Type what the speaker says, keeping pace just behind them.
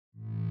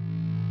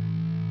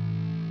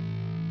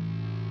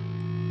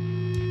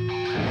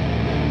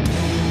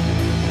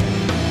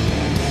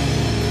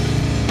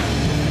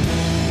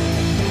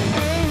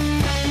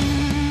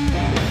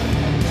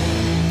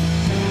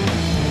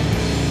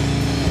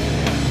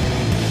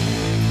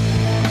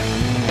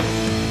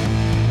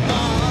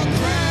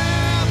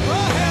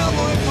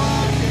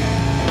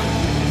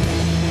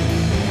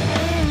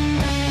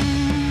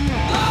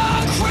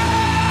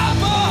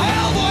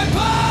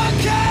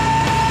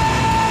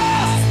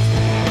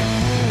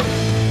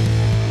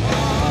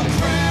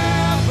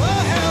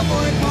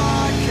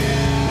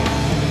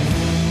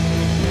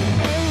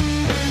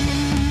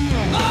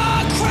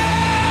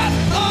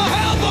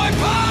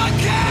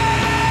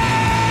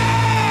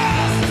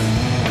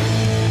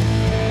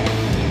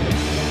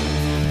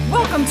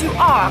Welcome to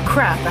Aw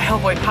Crap, a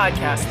Hellboy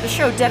podcast, the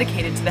show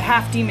dedicated to the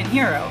half-demon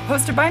hero,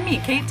 hosted by me,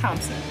 Kate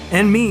Thompson.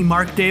 And me,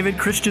 Mark David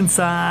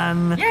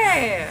Christensen.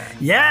 Yeah!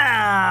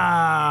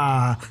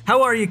 Yeah!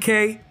 How are you,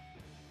 Kate?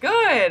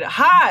 Good.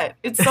 Hot.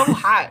 It's so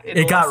hot.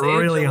 It got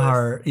really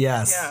hot.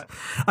 Yes. Yeah.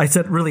 I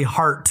said really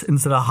heart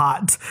instead of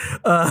hot.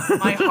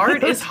 My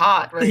heart is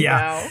hot right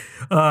now.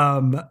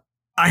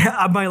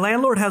 My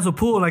landlord has a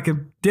pool and I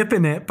could dip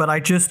in it, but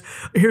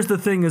here's the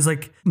thing is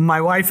like my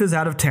wife is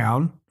out of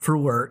town for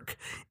work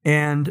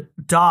and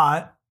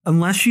Dot,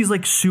 unless she's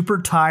like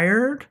super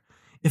tired,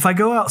 if I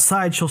go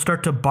outside, she'll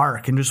start to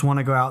bark and just want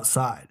to go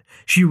outside.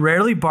 She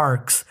rarely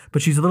barks,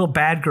 but she's a little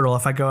bad girl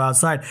if I go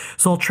outside.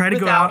 So I'll try to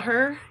go out. Without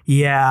her?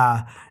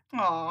 Yeah.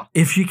 Aw.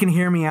 If she can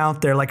hear me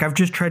out there, like I've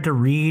just tried to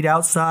read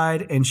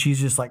outside and she's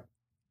just like,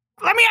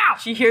 let me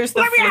out. She hears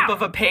the flip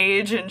of a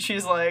page and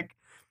she's like,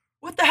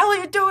 what the hell are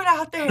you doing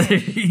out there?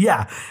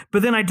 Yeah.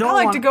 But then I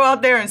like to go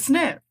out there and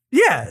sniff.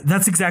 Yeah,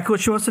 that's exactly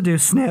what she wants to do.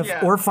 Sniff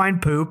or find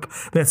poop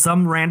that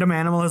some random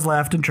animal has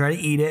left and try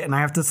to eat it. And I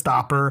have to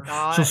stop her.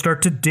 She'll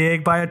start to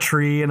dig by a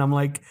tree. And I'm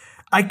like,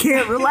 I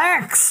can't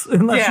relax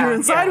unless you're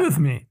inside with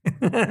me.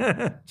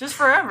 Just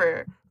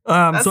forever.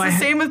 That's the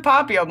same with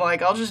Poppy. I'm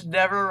like, I'll just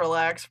never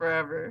relax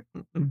forever.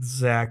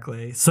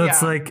 Exactly. So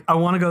it's like, I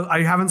want to go.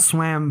 I haven't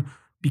swam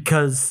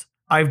because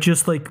I've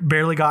just like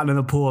barely gotten in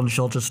the pool and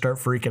she'll just start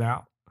freaking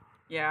out.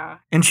 Yeah.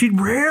 And she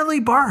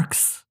rarely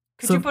barks.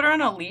 Could you put her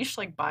on a leash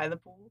like by the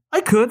pool? I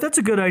could. That's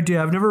a good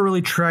idea. I've never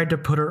really tried to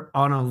put her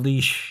on a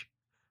leash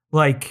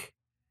like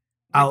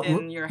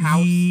within your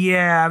house.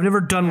 Yeah, I've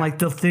never done like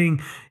the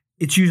thing.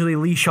 It's usually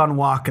leash on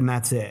walk and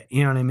that's it.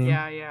 You know what I mean?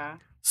 Yeah.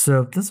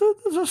 So that's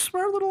a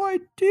smart little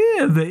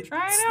idea that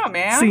try it out,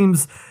 man.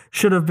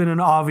 Should have been an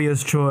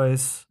obvious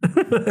choice. Who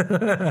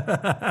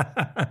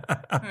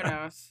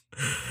knows?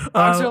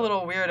 Dogs are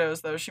little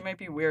weirdos, though. She might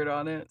be weird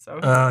on it.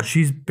 So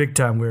she's big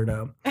time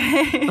weirdo.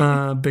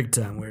 Big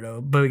time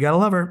weirdo. But we gotta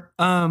love her.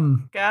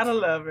 Gotta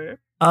love her.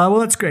 Well,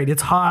 that's great.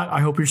 It's hot.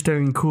 I hope you're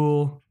staying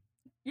cool.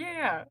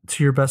 Yeah.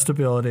 To your best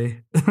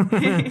ability.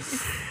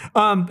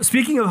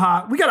 Speaking of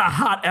hot, we got a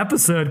hot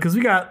episode because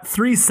we got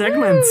 3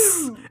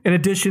 segments in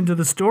addition to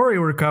the story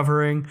we're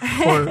covering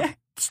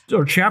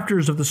or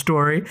chapters of the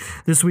story.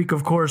 This week,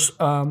 of course,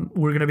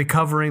 we're going to be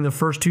covering the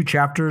first 2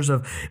 chapters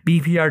of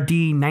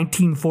BPRD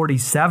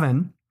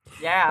 1947.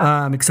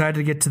 Yeah. I'm excited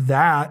to get to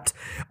that.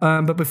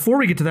 But before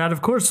we get to that,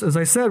 of course, as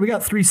I said, we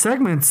got 3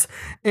 segments.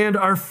 And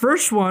our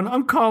first one,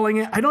 I'm calling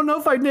it, I don't know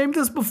if I named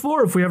this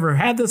before, if we ever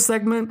had this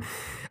segment.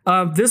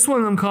 This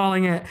one, I'm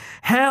calling it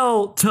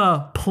Hell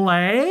to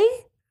Play.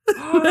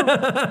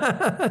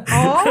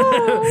 Oh.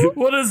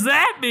 What does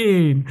that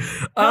mean?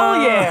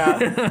 Oh,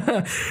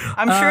 yeah.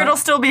 I'm sure it'll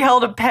still be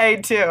hell to pay,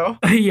 too.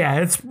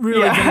 Yeah, it's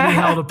really going to be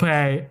hell to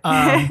pay.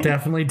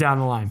 Definitely down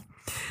the line.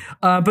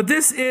 But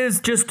this is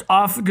just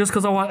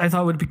because I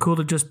thought it would be cool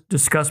to just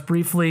discuss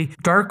briefly.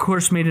 Dark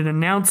Horse made an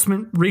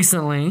announcement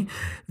recently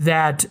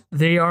that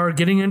they are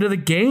getting into the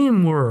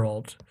game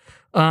world.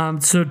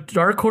 So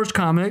Dark Horse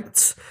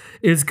Comics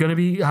is going to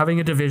be having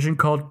a division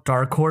called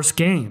Dark Horse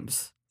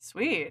Games.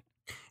 Sweet.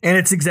 And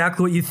it's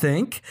exactly what you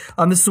think.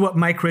 This is what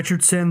Mike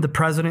Richardson, the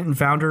president and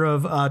founder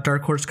of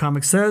Dark Horse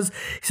Comics, says.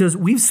 He says,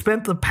 we've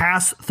spent the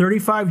past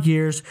 35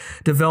 years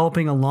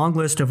developing a long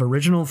list of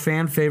original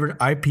fan favorite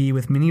IP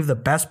with many of the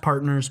best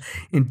partners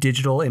in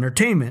digital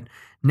entertainment.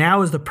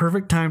 Now is the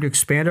perfect time to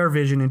expand our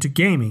vision into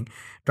gaming.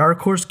 Dark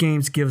Horse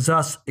Games gives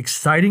us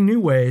exciting new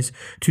ways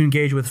to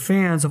engage with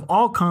fans of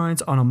all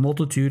kinds on a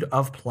multitude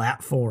of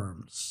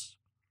platforms.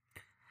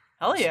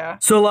 Hell yeah.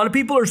 So a lot of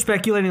people are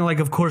speculating, like,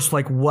 of course,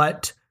 like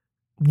what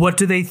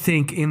do they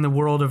think in the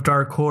world of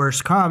Dark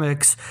Horse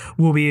Comics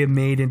will be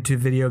made into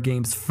video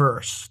games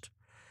first?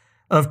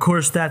 Of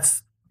course,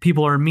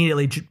 people are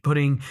immediately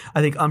putting,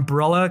 I think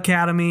Umbrella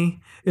Academy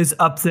is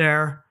up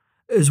there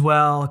as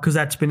well because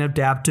that's been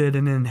adapted.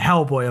 And then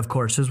Hellboy, of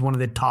course, is one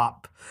of the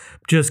top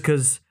just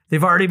because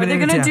they've already been. Are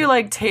they going to do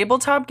like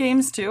tabletop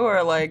games too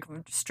or like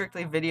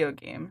strictly video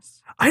games?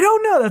 I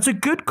don't know. That's a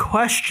good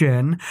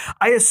question.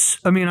 I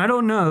mean, I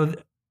don't know.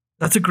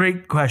 That's a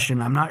great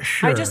question. I'm not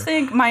sure. I just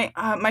think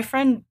my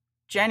friend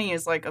Jenny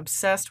is like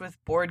obsessed with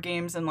board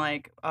games and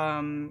like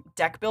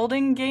deck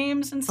building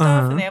games and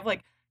stuff, and they have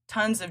like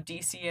tons of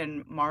DC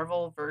and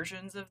Marvel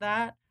versions of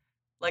that.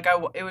 Like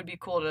it would be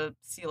cool to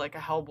see like a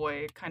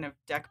Hellboy kind of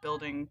deck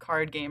building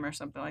card game or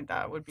something like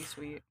that. Would be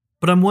sweet.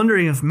 But I'm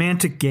wondering if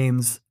Mantic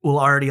Games will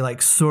already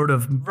like sort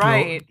of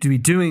be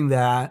doing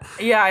that.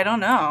 Yeah, I don't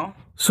know.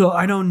 So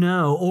I don't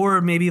know,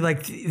 or maybe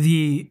like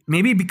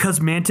maybe because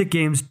Mantic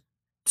Games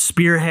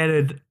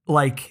spearheaded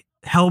like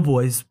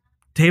Hellboy's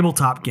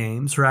tabletop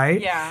games,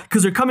 right? Yeah.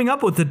 Because they're coming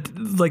up with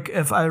like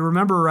if I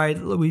remember right,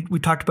 we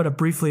talked about it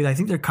briefly. I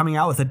think they're coming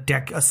out with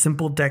a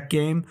simple deck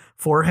game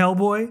for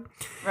Hellboy.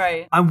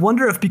 Right. I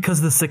wonder if because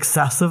of the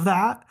success of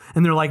that,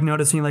 and they're like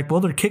noticing like,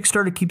 well, their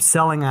Kickstarter keeps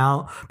selling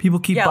out, people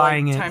keep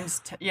buying it.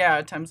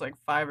 Times like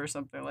 5 or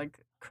something, like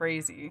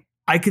crazy.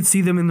 I could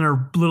see them in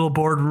their little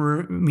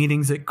board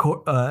meetings at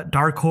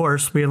Dark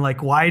Horse being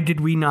like, why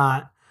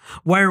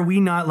are we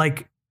not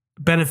like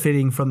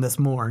benefiting from this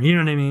more. You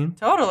know what I mean?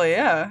 Totally,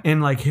 yeah.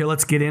 And like, here,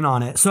 let's get in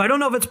on it. So I don't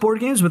know if it's board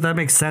games, but that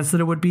makes sense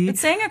that it would be. It's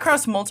saying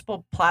across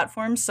multiple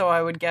platforms, so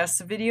I would guess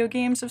video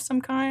games of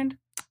some kind.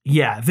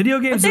 Yeah, video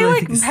games. But they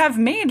like have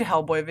made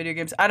Hellboy video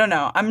games. I don't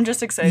know. I'm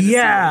just excited to see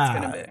what it's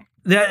going to be.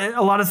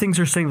 A lot of things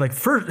are saying like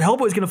first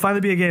Hellboy's going to finally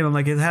be a game. I'm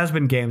like, it has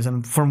been games,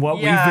 and from what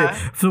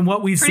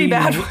we've seen,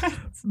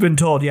 been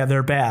told,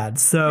 they're bad.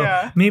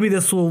 So maybe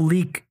this will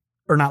leak,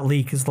 or not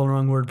leak is the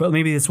wrong word, but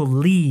maybe this will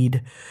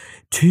lead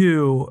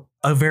to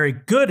a very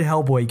good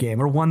Hellboy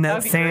game, or one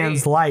that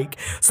fans like.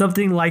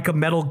 Something like a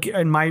Metal,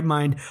 in my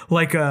mind,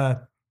 like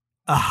a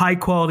high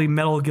quality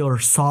Metal Gear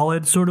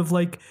Solid sort of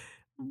like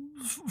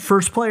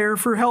first player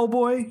for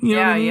Hellboy. You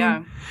know what I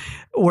mean?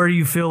 Where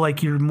you feel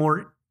like you're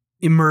more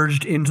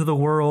immersed into the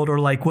world, or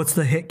like what's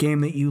the hit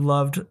game that you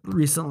loved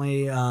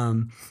recently?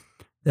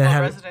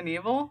 Resident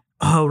Evil?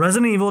 Oh,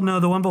 Resident Evil. No,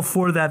 the one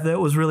before that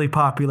was really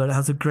popular. It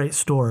has a great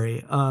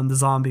story. The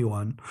zombie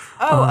one.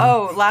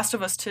 Last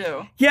of Us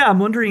 2. Yeah, I'm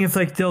wondering if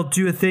like they'll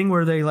do a thing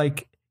where they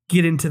like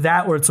get into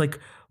that, where it's like,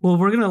 well,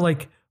 we're going to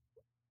like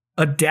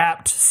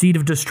adapt Seed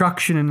of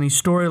Destruction and these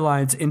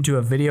storylines into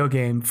a video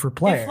game for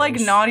players. If like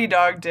Naughty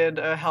Dog did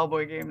a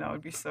Hellboy game, that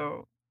would be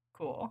so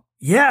cool.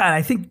 Yeah,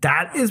 I think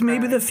that is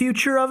maybe the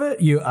future of it.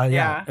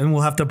 And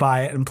we'll have to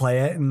buy it and play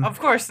it. And of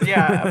course,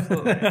 yeah,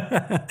 absolutely.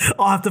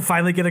 I'll have to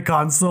finally get a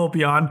console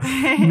beyond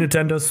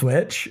Nintendo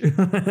Switch.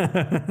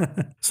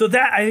 So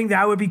I think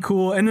that would be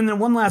cool. And then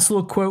one last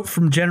little quote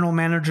from general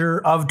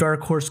manager of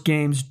Dark Horse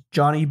Games,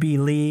 Johnny B.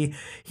 Lee.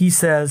 He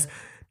says,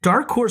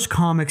 Dark Horse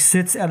Comics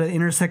sits at an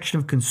intersection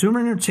of consumer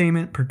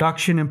entertainment,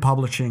 production, and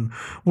publishing.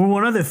 We're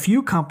one of the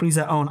few companies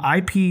that own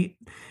IP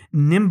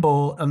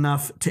nimble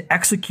enough to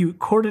execute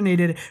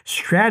coordinated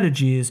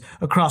strategies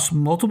across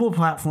multiple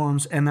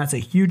platforms, and that's a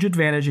huge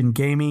advantage in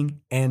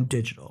gaming and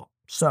digital.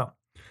 So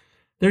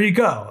there you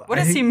go. What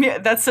does he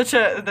mean? That's it's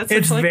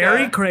like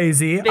very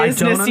crazy.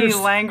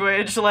 Businessy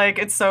language. Like,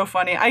 it's so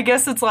funny. I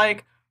guess it's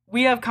like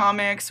we have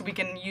comics, we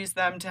can use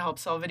them to help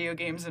sell video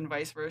games and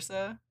vice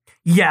versa.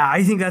 Yeah,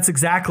 I think that's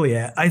exactly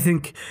it. I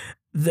think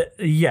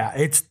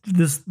it's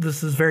this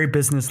is very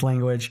business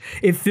language.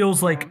 It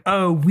feels like,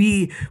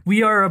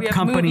 we are a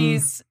company,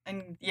 movies,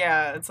 and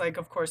it's like,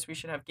 of course we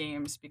should have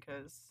games,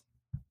 because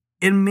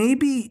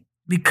maybe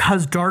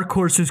because Dark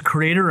Horse is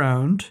creator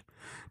owned,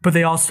 but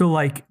they also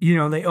like,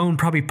 they own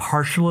probably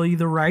partially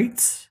the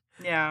rights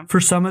for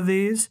some of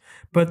these.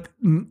 But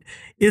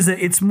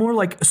it's more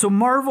like, so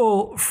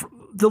Marvel,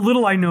 the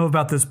little I know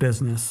about this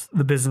business,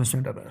 the business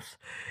end of this,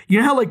 you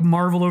know how like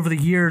Marvel over the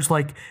years,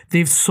 like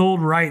they've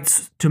sold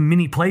rights to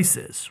many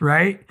places,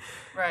 right?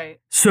 Right.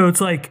 So it's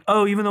like,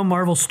 even though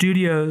Marvel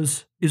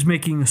Studios is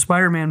making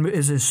Spider-Man,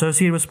 is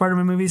associated with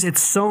Spider-Man movies,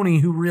 it's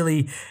Sony who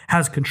really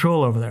has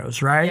control over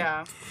those, right?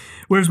 Yeah.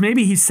 Whereas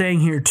maybe he's saying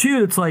here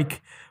too, it's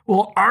like,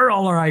 well,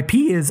 all our IP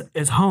is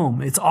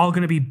home. It's all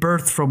going to be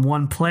birthed from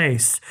one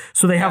place.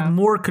 So they have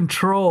more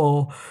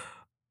control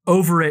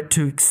over it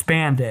to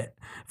expand it.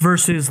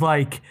 Versus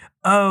like,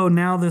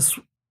 now this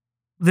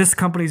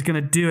company's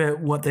going to do it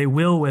what they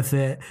will with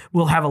it.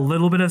 We'll have a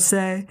little bit of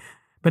say,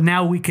 but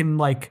now we can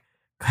like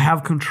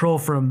have control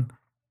from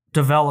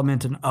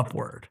development and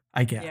upward,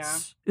 I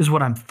guess, is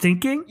what I'm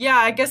thinking. Yeah,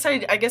 I guess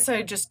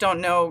I just don't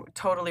know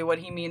totally what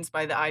he means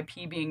by the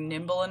IP being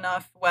nimble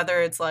enough,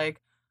 whether it's like,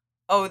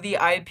 the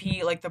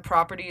IP, like the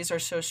properties are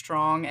so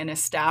strong and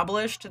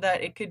established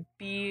that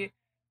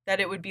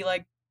it would be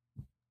like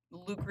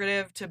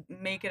lucrative to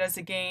make it as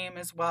a game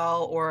as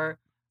well, or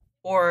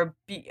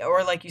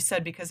like you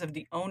said, because of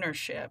the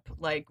ownership,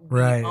 like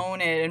we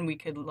own it, and we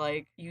could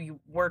like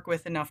you work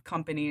with enough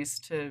companies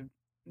to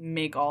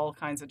make all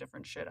kinds of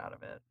different shit out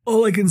of it.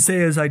 All I can say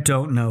is I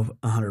don't know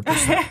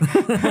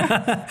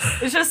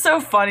 100%. It's just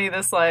so funny,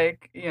 this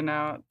like,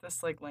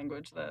 this like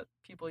language that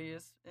people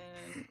use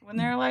when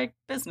they're like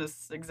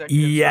business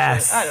executives.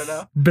 Yes. I don't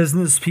know.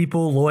 Business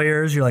people,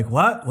 lawyers, you're like,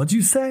 what? What'd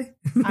you say?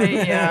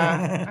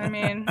 I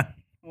mean,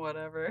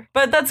 whatever.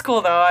 But that's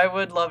cool, though. I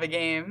would love a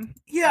game.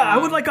 Yeah, I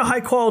would like a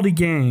high-quality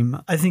game.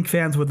 I think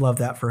fans would love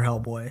that for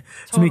Hellboy. Totally.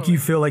 To make you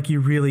feel like you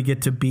really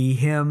get to be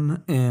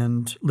him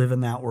and live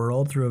in that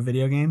world through a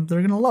video game. They're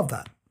going to love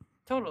that.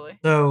 Totally.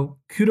 So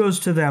kudos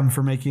to them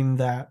for making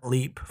that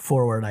leap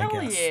forward, I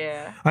guess.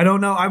 Yeah. I don't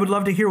know. I would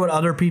love to hear what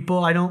other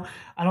people... I don't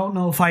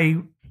know if I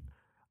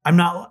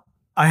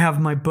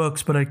have my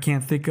books, but I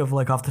can't think of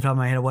like off the top of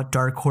my head what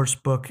Dark Horse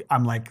book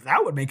I'm like,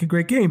 that would make a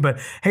great game. But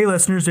hey,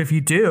 listeners, if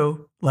you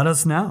do, let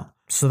us know.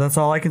 So that's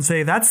all I can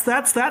say. That's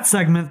that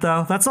segment,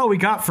 though. That's all we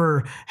got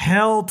for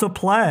Hell to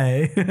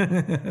Play.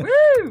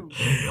 Woo!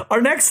 Our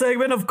next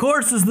segment, of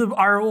course, is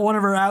one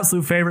of our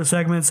absolute favorite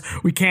segments.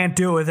 We can't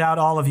do it without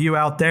all of you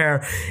out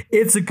there.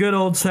 It's a good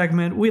old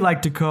segment we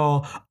like to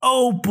call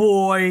Oh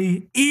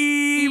Boy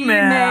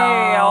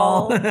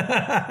Email.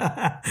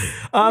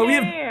 We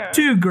have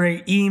two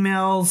great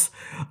emails.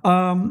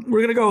 We're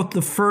going to go with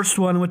the first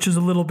one, which is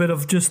a little bit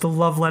of just a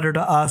love letter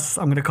to us.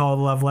 I'm going to call it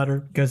a love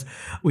letter because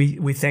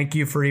we thank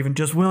you for even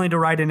just willing to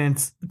write in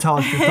and tell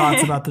us your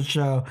thoughts about the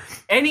show.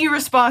 Any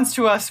response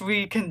to us,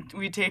 we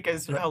take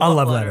as a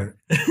love letter.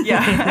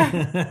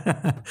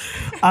 Yeah.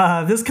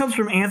 This comes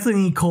from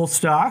Anthony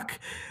Colstock.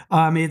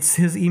 It's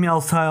his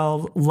email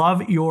titled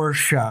 "Love Your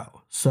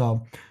Show."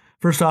 So,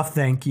 first off,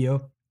 thank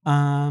you.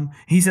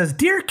 He says,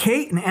 "Dear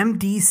Kate and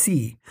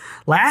MDC,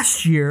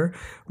 last year,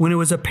 when it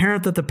was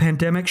apparent that the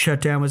pandemic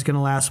shutdown was going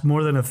to last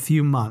more than a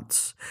few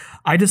months,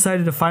 I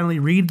decided to finally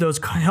read those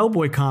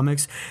Hellboy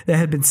comics that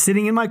had been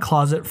sitting in my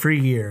closet for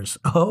years."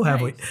 Oh,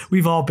 have we?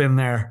 We've all been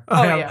there.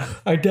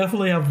 I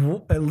definitely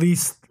have at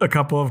least a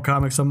couple of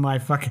comics on my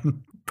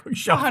fucking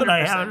shelf that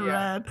I haven't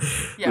read,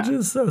 which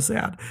is so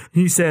sad.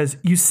 He says,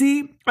 "You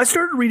see, I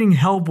started reading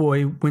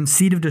Hellboy when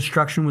Seed of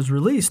Destruction was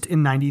released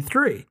in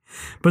 93,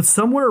 but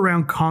somewhere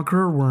around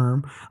Conqueror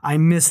Worm, I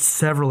missed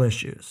several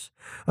issues.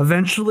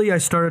 Eventually, I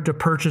started to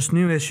purchase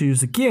new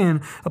issues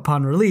again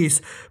upon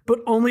release, but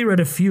only read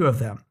a few of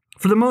them.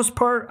 For the most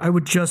part, I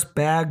would just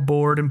bag,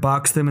 board, and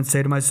box them and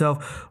say to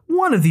myself,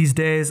 one of these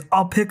days,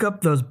 I'll pick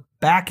up those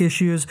back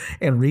issues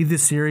and read the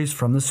series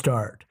from the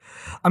start.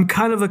 I'm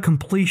kind of a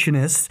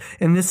completionist,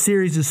 and this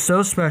series is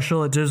so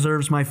special it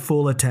deserves my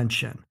full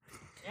attention."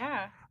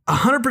 Yeah.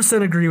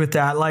 100% agree with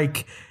that.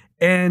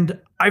 And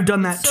I've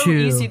done that so too.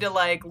 Easy to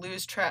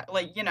lose track,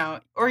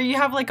 or you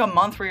have a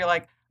month where you're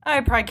like, I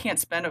probably can't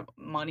spend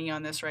money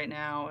on this right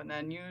now, and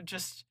then you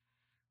just,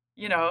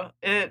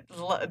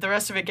 the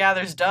rest of it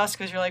gathers dust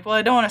because you're like, well,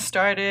 I don't want to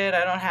start it.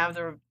 I don't have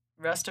the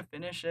rest to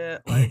finish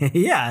it.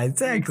 Yeah,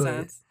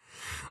 exactly.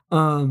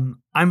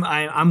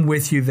 I'm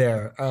with you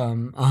there.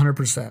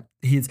 100%.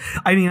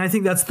 I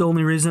think that's the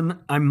only reason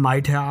I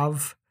might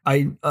have.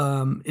 I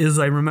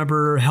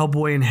remember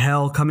Hellboy in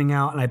Hell coming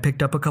out, and I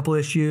picked up a couple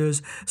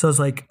issues. So I was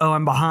like, oh,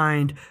 I'm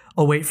behind.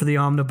 I'll wait for the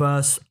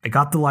omnibus. I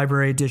got the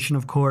library edition,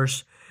 of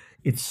course.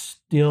 It's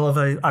still,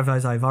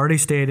 as I've already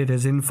stated,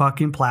 is in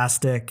fucking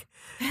plastic.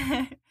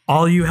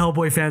 All you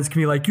Hellboy fans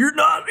can be like, you're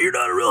not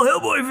a real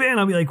Hellboy fan.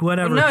 I'll be like,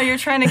 whatever. Well, no, you're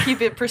trying to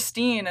keep it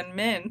pristine and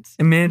mint.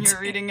 You're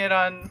reading it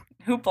on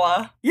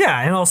Hoopla.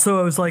 Yeah, and also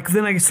I was like,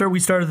 then we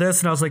started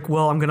this, and I was like,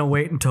 well, I'm going to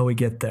wait until we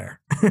get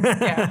there.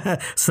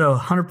 Yeah. So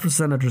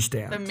 100%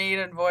 understand. The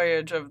maiden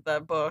voyage of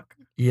that book.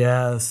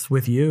 Yes,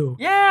 with you.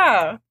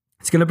 Yeah.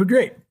 It's going to be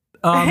great.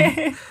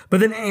 But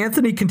then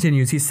Anthony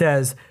continues. He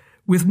says,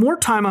 "With more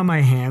time on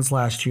my hands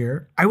last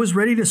year, I was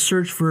ready to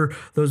search for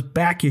those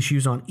back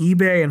issues on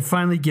eBay and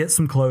finally get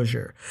some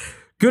closure.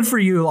 Good for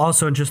you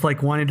also, and just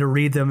wanting to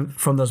read them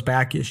from those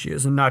back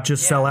issues and not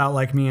just sell out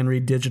like me and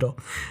read digital.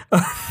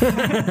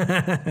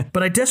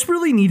 But I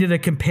desperately needed a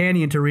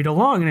companion to read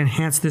along and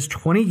enhance this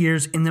 20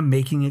 years in the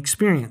making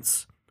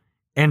experience.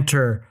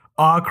 Enter,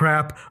 aw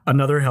crap,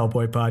 another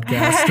Hellboy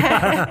podcast.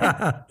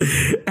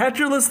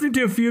 After listening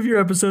to a few of your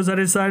episodes, I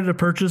decided to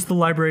purchase the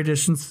library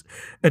editions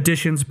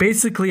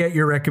basically at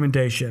your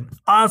recommendation.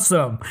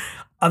 Awesome.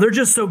 They're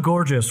just so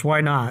gorgeous.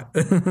 Why not?"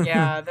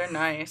 Yeah, they're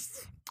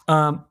nice.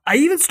 I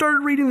even started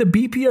reading the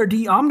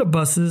BPRD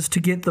omnibuses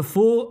to get the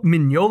full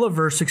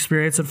Mignola-verse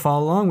experience and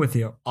follow along with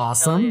you.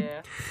 Awesome.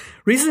 Yeah.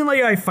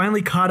 Recently, I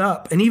finally caught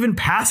up and even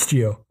passed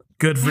you.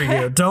 Good for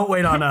you. Don't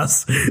wait on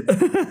us.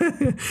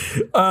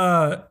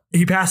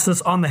 He passed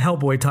us on the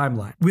Hellboy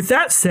timeline. With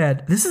that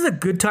said, this is a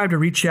good time to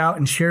reach out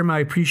and share my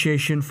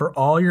appreciation for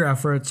all your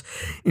efforts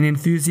and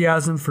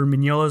enthusiasm for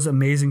Mignola's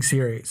amazing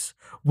series.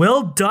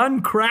 Well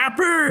done,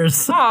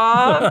 crappers!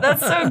 Aw,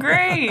 that's so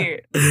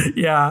great.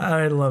 Yeah,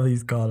 I love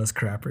these calling us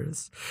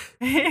crappers.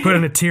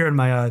 Putting a tear in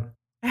my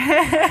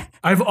eye.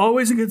 I've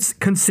always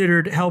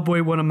considered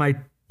Hellboy one of my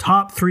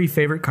top 3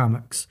 favorite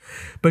comics,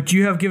 but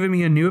you have given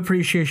me a new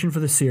appreciation for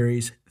the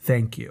series.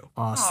 Thank you.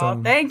 Awesome.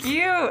 Oh, thank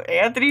you,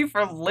 Anthony,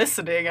 for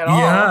listening at all.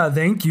 Yeah,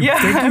 thank you. Yeah,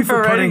 thank you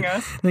for writing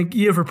us. Thank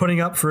you for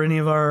putting up for any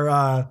of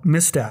our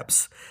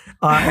missteps.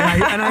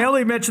 And I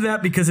only mention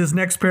that because his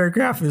next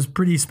paragraph is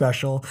pretty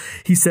special.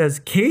 He says,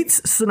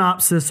 "Kate's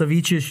synopsis of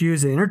each issue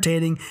is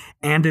entertaining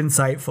and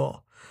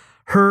insightful.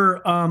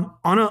 Her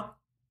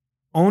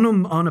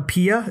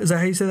onomatopoeia, is that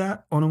how you say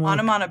that?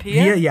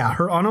 Onomatopoeia? Yeah.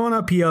 Her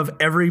onomatopoeia of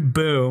every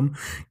boom,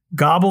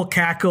 gobble,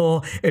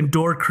 cackle, and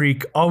door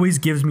creak always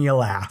gives me a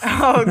laugh."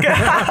 Oh,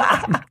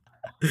 God.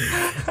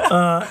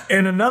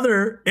 And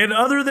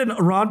other than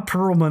Ron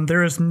Perlman,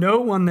 there is no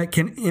one that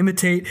can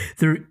imitate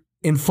the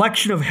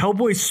inflection of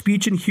Hellboy's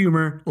speech and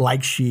humor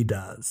like she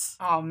does.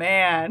 Oh,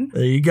 man.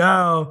 There you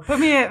go.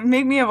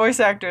 Make me a voice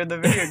actor in the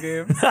video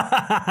game.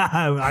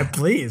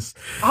 Please.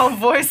 I'll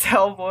voice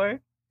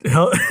Hellboy.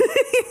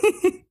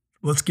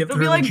 Let's get It'll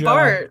through be like the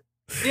Bart.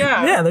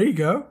 Yeah. Yeah, there you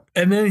go.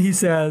 And then he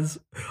says,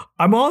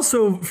 "I'm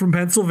also from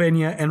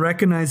Pennsylvania and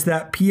recognize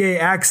that PA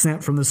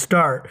accent from the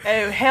start.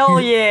 Oh, hell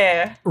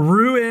yeah.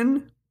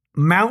 Ruin,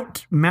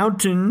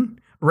 mountain,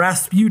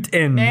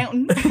 Rasputin.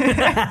 Mountain.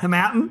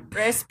 Mountain.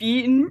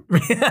 Rasputin.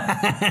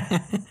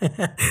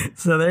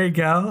 So there you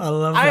go. I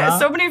love that.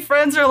 So many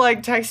friends are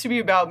texting me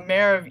about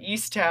Mayor of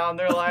Easttown.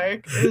 They're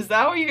like, is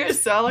that what you guys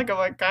sound like? I'm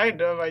like,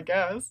 kind of, I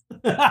guess.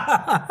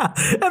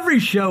 Every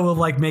show will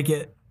make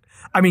it.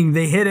 I mean,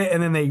 they hit it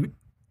and then they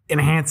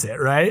enhance it,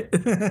 right?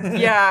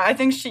 Yeah, I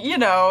think she,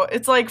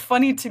 it's like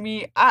funny to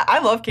me. I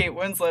love Kate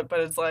Winslet,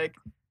 but it's like,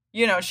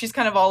 she's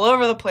kind of all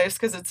over the place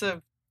because it's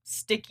a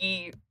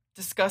sticky,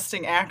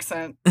 disgusting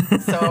accent.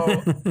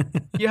 So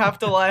you have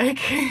to like,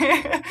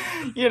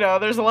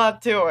 there's a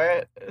lot to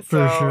it.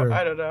 So For sure.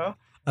 I don't know.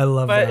 I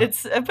love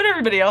that. But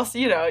everybody else,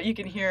 you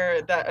can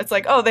hear that it's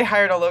like, oh, they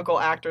hired a local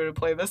actor to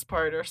play this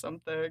part or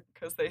something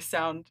because they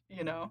sound,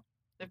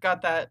 they've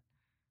got that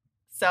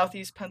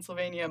Southeast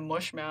Pennsylvania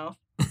mush mouth.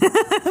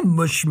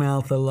 Mush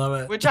mouth, I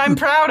love it. Which I'm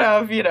proud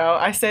of,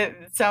 I say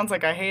it sounds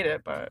like I hate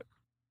it, but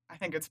I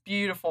think it's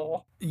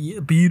beautiful. Yeah,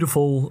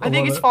 beautiful. I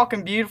think it's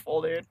fucking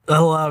beautiful, dude. I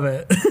love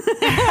it.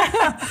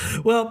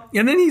 Well,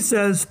 and then he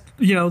says,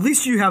 at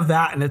least you have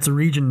that and it's a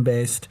region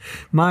based.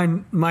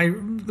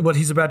 What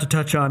he's about to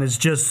touch on is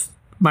just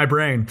my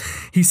brain.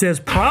 He says,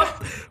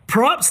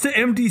 props to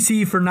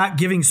MDC for not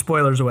giving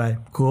spoilers away.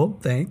 Cool.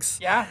 Thanks.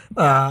 Yeah.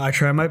 I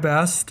try my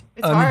best.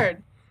 It's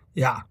hard.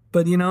 Yeah.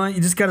 But you know what?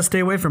 You just got to stay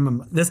away from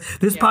them. This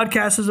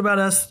podcast is about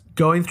us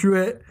going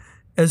through it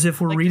as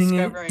if we're like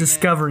reading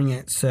discovering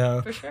it.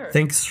 So for sure.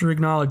 Thanks for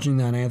acknowledging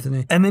that,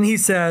 Anthony. And then he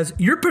says,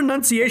 your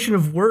pronunciation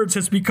of words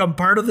has become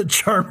part of the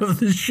charm of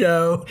the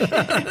show.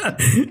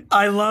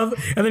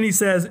 And then he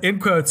says,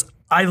 in quotes,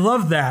 I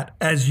love that,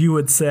 as you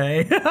would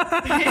say.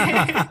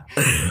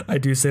 I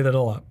do say that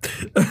a lot.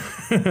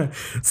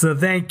 So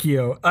thank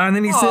you. And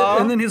then he said,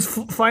 and then his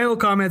final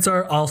comments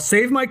are, I'll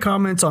save my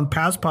comments on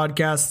past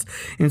podcasts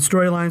and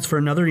storylines for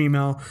another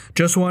email.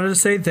 Just wanted to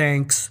say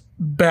thanks.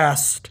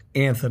 Best,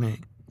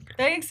 Anthony.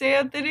 Thanks,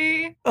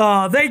 Anthony.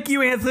 Oh, thank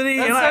you, Anthony.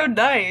 That's so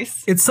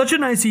nice. It's such a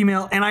nice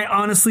email, and I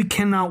honestly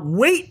cannot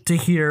wait to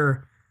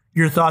hear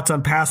your thoughts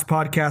on past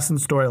podcasts and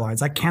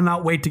storylines. I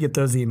cannot wait to get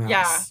those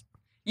emails.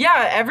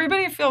 Yeah,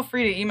 everybody feel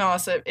free to email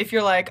us if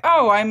you're like,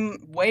 oh, I'm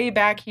way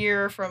back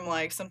here from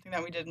like something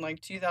that we did in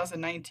like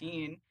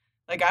 2019.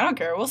 Like, I don't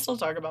care. We'll still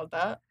talk about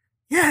that.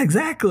 Yeah,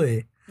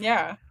 exactly.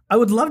 Yeah. I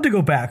would love to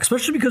go back,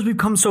 especially because we've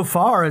come so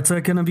far. It's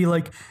like going to be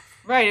like...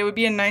 Right, it would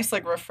be a nice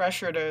like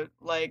refresher to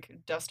like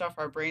dust off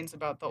our brains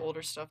about the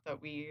older stuff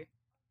that we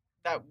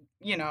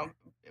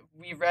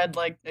read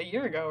like a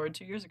year ago or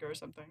 2 years ago or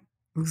something.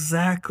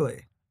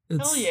 Exactly.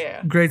 Hell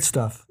yeah. Great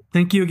stuff.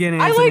 Thank you again,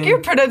 Anthony. I like your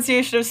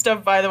pronunciation of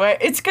stuff, by the way.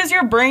 It's because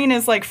your brain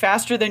is like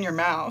faster than your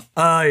mouth.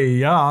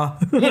 Yeah.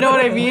 You know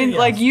what I mean? Yes.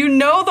 Like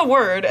the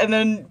word,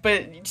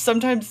 but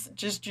sometimes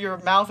just your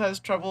mouth has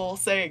trouble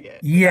saying it.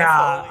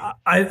 Yeah.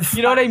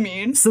 You know what I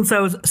mean? Since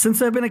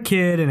I've been a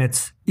kid, and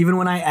it's even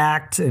when I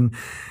act, and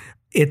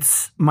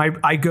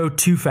I go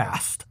too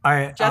fast.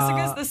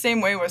 Jessica's the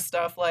same way with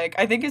stuff. Like,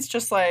 I think it's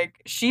just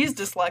like she's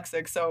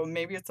dyslexic, so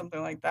maybe it's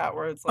something like that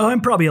where it's like, I'm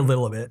probably a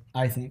little bit,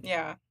 I think.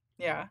 Yeah.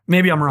 Yeah.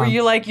 Maybe I'm wrong. Where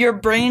you like your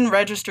brain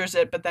registers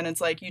it, but then it's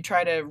like you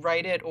try to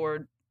write it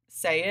or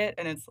say it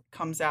and it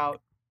comes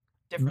out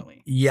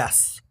differently.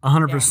 Yes.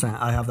 100%. Yeah.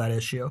 I have that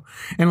issue.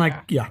 And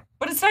yeah.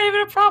 But it's not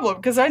even a problem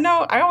because I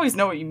always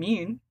know what you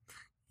mean.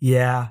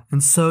 Yeah.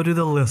 And so do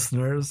the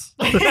listeners.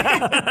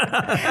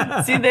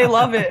 See, they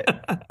love it.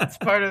 It's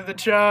part of the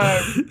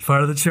charm.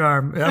 Part of the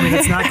charm. I mean,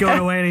 it's not going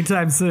away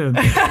anytime soon.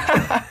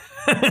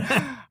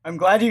 I'm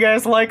glad you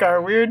guys like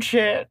our weird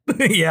shit.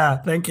 Yeah,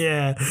 thank you.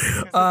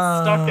 It's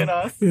stuck in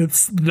us.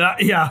 It's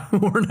not, yeah,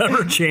 we're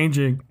never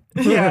changing.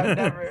 Yeah,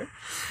 never.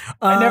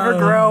 I never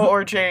grow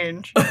or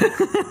change.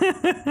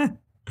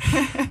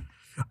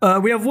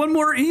 We have one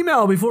more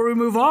email before we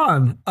move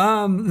on.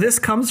 This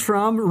comes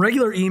from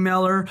regular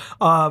emailer,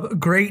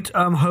 great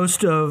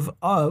host of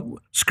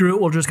Screw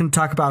It, we're just going to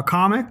talk about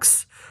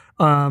comics.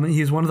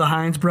 He's one of the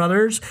Hines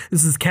brothers.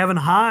 This is Kevin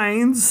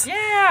Hines.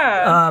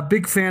 Yeah.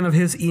 Big fan of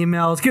his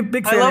emails.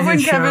 Big fan I love of when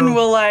his Kevin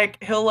show.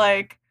 he'll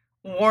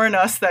warn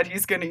us that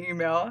he's going to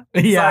email.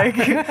 He's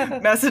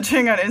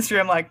messaging on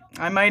Instagram like,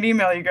 I might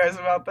email you guys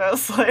about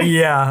this. Like,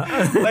 yeah.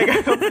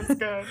 I hope it's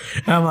good.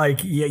 I'm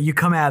like, yeah, you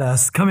come at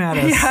us. Come at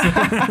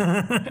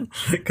us.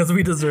 Because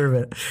we deserve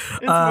it.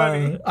 It's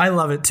funny. I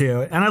love it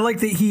too. And I like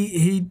that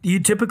he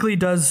typically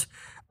does...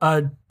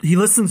 he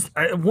listens.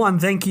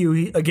 Thank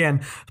you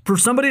again for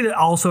somebody that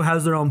also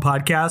has their own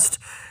podcast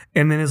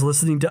and then is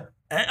listening to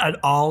at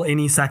all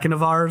any second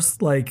of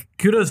ours. Like,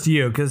 kudos to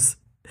you, because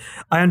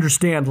I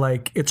understand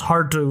like it's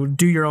hard to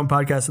do your own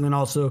podcast and then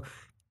also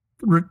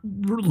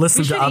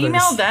listen to others.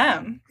 Email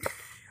them.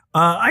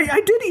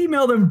 I did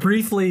email them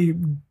briefly.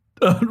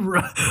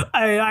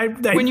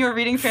 When you were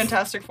reading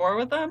Fantastic Four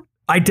with them.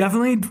 I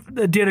definitely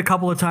did a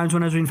couple of times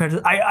when I was reading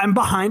fantasy. I'm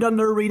behind on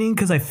their reading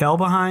because I fell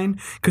behind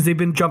because they've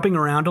been jumping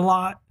around a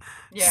lot.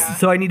 Yeah.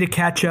 So I need to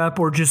catch up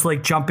or just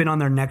like jump in on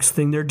their next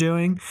thing they're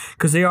doing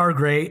because they are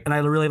great and I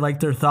really like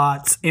their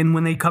thoughts. And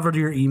when they covered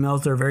your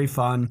emails, they're very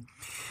fun.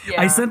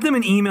 Yeah. I sent them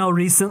an email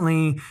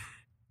recently,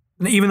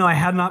 even though I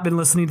had not been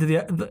listening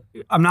to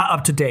I'm not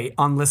up to date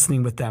on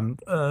listening with them.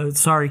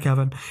 Sorry,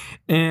 Kevin.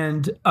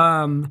 And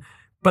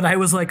but I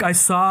was like, I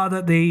saw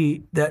that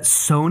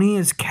Sony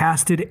has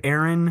casted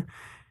Aaron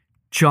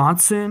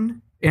Taylor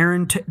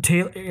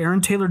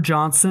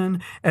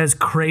Johnson as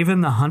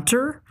Kraven the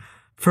Hunter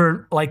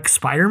for like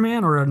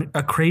Spider-Man or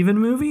a Craven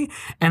movie,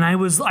 and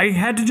I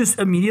had to just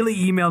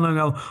immediately email them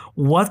and go,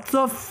 what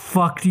the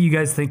fuck do you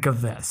guys think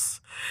of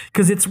this?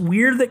 Because it's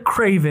weird that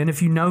Craven,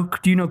 if you know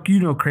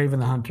Craven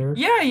the Hunter?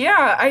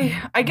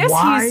 Yeah. I guess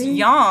Why? he's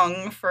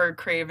young for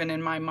Craven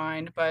in my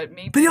mind, but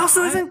maybe. But he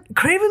also not. isn't.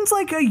 Craven's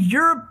like a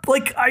Europe.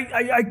 Like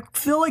I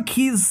feel like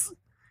he's.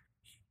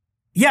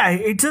 Yeah,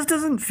 it just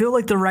doesn't feel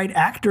like the right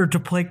actor to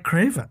play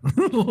Craven.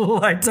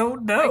 I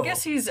don't know. I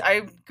guess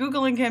I'm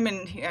Googling him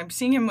and I'm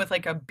seeing him with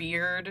like a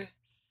beard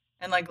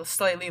and like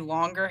slightly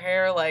longer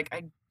hair. Like,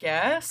 I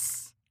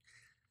guess.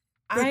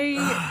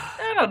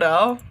 I don't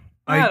know.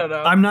 I don't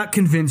know. I'm not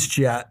convinced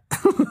yet.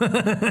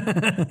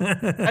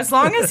 As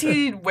long as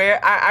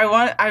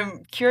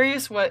I'm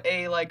curious what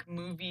a like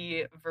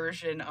movie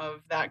version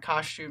of that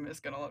costume is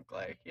going to look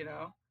like, you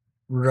know?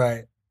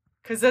 Right.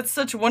 Because that's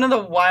such one of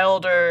the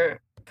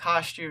wilder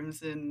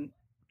costumes and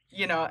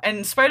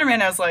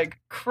Spider-Man has like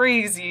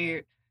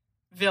crazy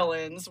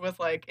villains with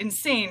like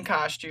insane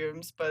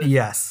costumes, but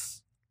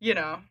yes,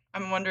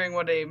 I'm wondering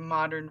what a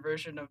modern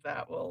version of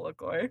that will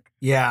look like.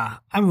 Yeah,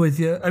 I'm with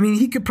you. I mean,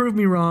 he could prove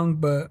me wrong,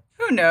 but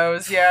who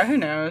knows? Yeah, who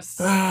knows?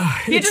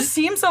 He just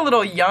seems a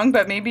little young,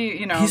 but maybe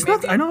he's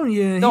not. I don't.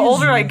 Yeah, the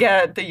older I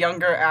get, the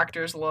younger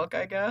actors look,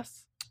 I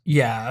guess.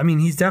 Yeah, I mean,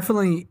 he's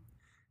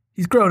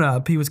grown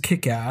up. He was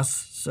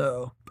Kick-Ass,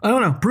 so I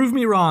don't know. Prove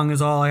me wrong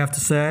is all I have to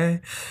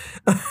say.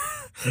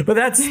 But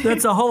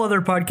that's a whole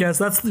other podcast.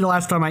 That's the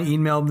last time I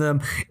emailed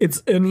them.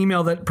 It's an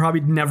email that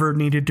probably never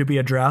needed to be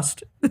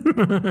addressed.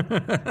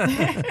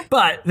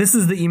 But this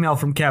is the email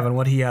from Kevin,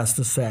 what he has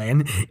to say.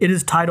 And it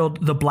is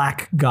titled The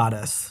Black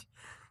Goddess.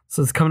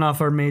 So it's coming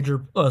off our major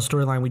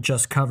storyline we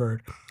just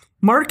covered.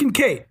 Mark and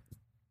Kate,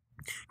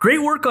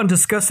 great work on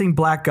discussing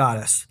Black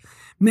Goddess.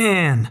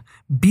 Man,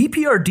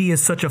 BPRD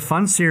is such a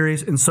fun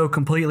series and so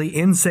completely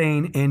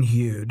insane and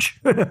huge.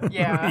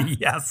 Yeah.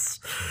 Yes.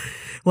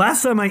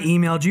 Last time I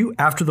emailed you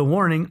after the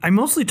warning, I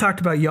mostly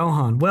talked about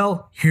Johann.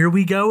 Well, here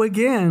we go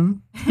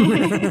again.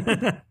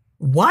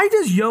 Why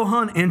does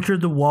Johann enter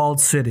the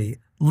walled city,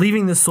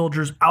 leaving the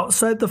soldiers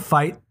outside the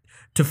fight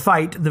to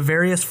fight the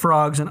various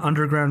frogs and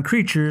underground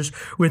creatures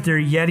with their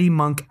Yeti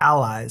monk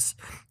allies?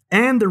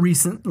 And the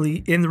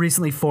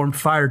recently formed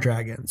fire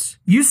dragons.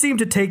 You seem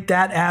to take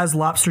that as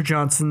Lobster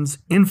Johnson's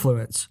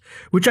influence,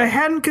 which I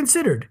hadn't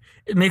considered.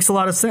 It makes a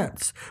lot of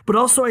sense. But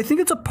also, I think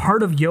it's a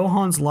part of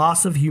Johann's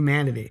loss of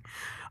humanity.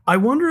 I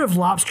wonder if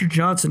Lobster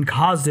Johnson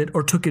caused it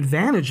or took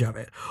advantage of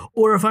it,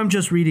 or if I'm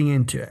just reading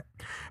into it.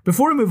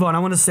 Before we move on, I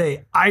want to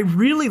say I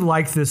really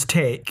like this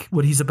take,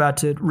 what he's about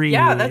to read.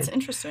 Yeah, that's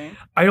interesting.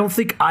 I don't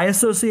think I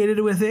associated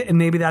it with it, and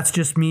maybe that's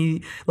just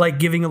me like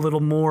giving a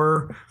little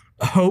more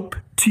hope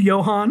to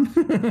Johann.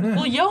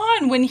 Well,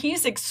 Johann, when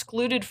he's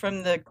excluded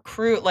from the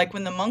crew, like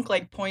when the monk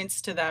like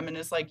points to them and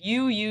is like,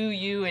 you,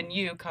 and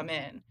you come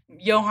in.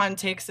 Johann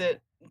takes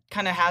it,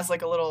 kind of has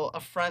like a little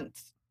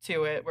affront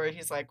to it where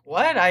he's like,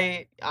 what?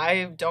 I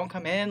don't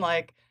come in.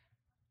 Like,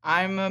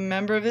 I'm a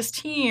member of this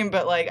team.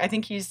 But like, I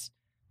think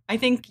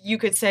you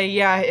could say,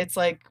 yeah, it's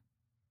like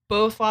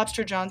both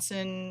Lobster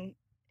Johnson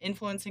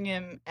influencing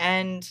him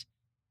and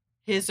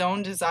his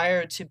own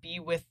desire to be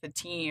with the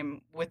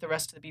team, with the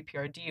rest of the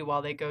BPRD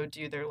while they go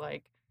do their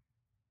like,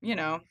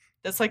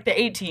 that's like the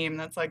A team.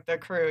 That's like the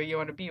crew you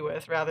want to be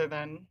with rather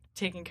than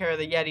taking care of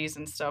the Yetis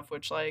and stuff,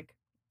 which like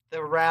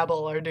the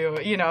rabble are doing,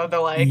 the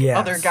like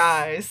other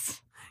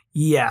guys.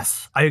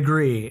 Yes, I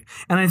agree.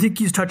 And I think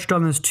he's touched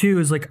on this too,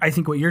 is like, I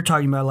think what you're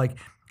talking about, like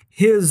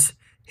his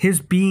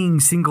being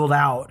singled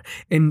out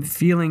and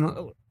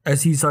feeling,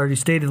 as he's already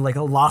stated, like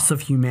a loss of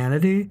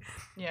humanity.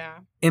 Yeah.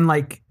 And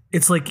like,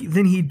 it's like,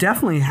 then he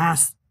definitely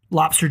has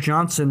Lobster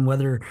Johnson,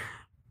 whether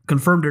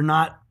confirmed or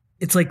not.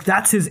 It's like,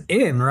 that's his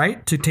in,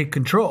 right? To take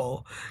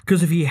control.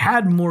 Because if he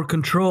had more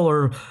control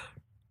or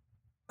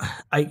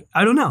I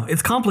don't know.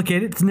 It's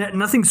complicated. It's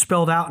nothing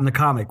spelled out in the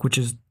comic, which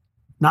is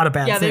not a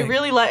bad thing. Yeah, they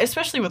really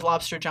especially with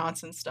Lobster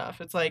Johnson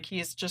stuff. It's like,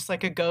 he's just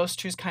like a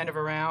ghost who's kind of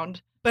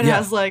around, but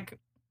has like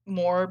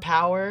more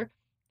power.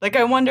 Like,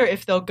 I wonder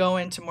if they'll go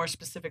into more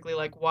specifically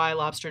like why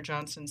Lobster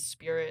Johnson's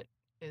spirit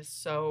is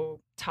so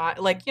tight.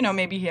 Like,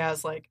 maybe he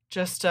has like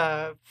just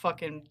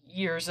fucking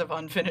years of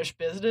unfinished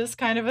business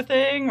kind of a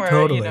thing where,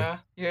 totally.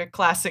 Your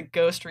classic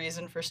ghost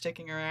reason for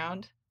sticking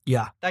around.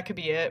 Yeah. That could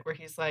be it, where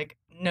he's like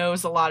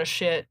knows a lot of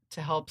shit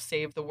to help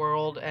save the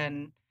world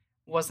and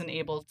wasn't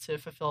able to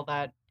fulfill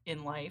that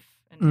in life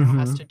and now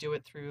has to do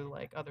it through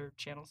like other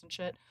channels and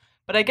shit.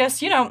 But I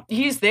guess,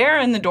 he's there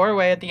in the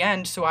doorway at the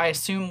end, so I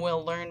assume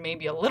we'll learn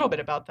maybe a little bit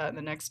about that in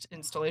the next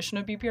installation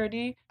of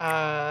BPRD.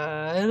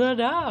 I don't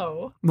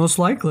know. Most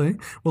likely.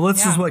 Well,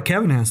 this is what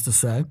Kevin has to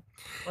say.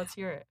 Let's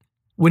hear it.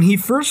 When he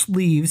first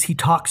leaves, he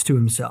talks to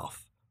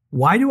himself.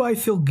 Why do I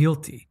feel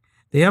guilty?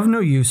 They have no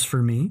use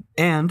for me,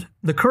 and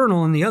the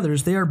Colonel and the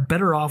others, they are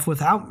better off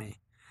without me.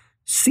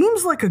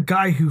 Seems like a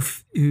guy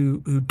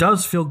who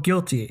does feel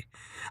guilty.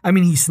 I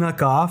mean, he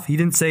snuck off. He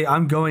didn't say,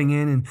 I'm going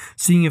in and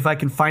seeing if I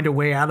can find a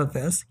way out of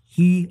this.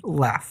 He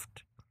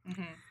left.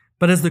 Mm-hmm.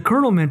 But as the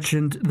Colonel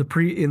mentioned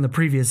in the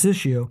previous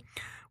issue,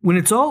 When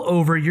it's all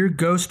over, your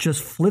ghost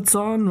just flits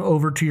on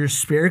over to your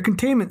spirit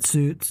containment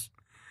suits.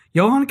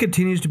 Johann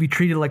continues to be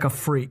treated like a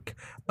freak,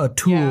 a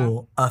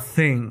tool, a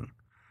thing.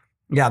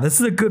 Yeah, this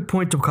is a good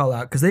point to call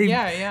out because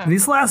in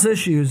these last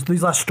issues,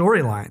 these last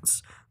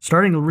storylines,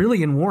 starting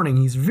really in Warning,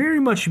 he's very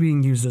much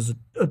being used as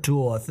a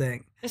tool, a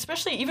thing.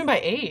 Especially even by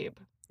Abe.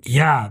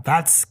 Yeah,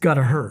 that's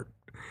gotta hurt.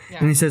 Yeah.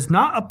 And he says,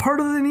 not a part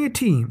of any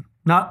team,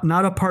 not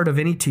a part of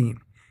any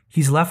team.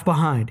 He's left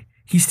behind.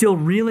 He's still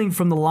reeling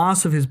from the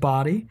loss of his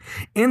body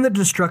and the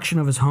destruction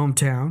of his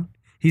hometown.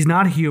 He's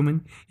not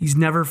human. He's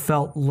never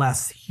felt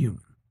less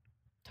human.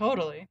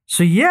 Totally.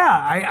 So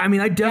yeah, I mean,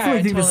 I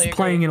definitely think this is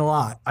playing in a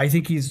lot. I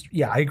think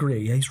I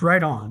agree. He's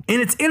right on.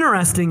 And it's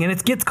interesting and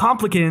it gets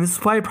complicated. And this is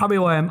probably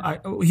why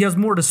he has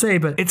more to say,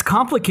 but it's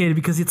complicated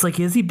because it's like,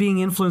 is he being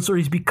influenced or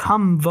he's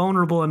become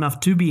vulnerable enough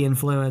to be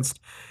influenced?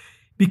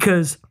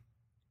 Because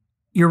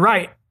you're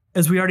right.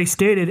 As we already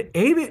stated,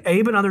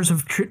 Abe and others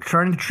have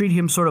trying to treat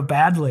him sort of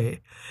badly.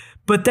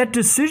 But that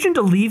decision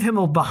to leave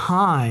him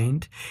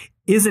behind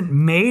isn't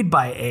made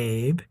by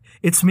Abe.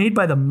 It's made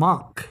by the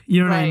monk.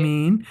 You know what I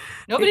mean?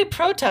 Nobody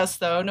protests,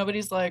 though.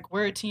 Nobody's like,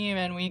 we're a team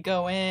and we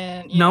go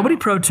in. Nobody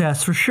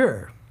protests, for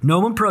sure. No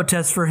one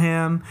protests for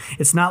him.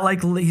 It's not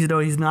like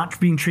he's not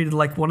being treated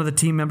like one of the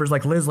team members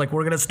like Liz, like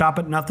we're going to stop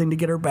at nothing to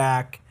get her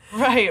back.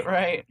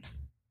 Right.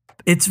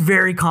 It's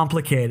very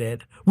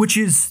complicated, which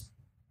is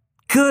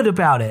good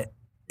about it,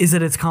 is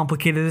that it's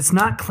complicated. It's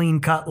not clean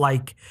cut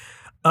like,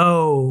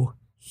 oh,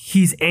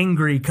 he's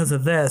angry because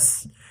of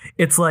this.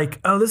 It's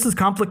like, oh, this is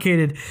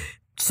complicated.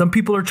 Some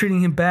people are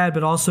treating him bad,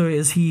 but also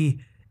is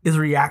he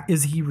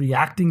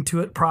reacting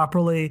to it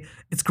properly?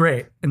 It's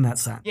great in that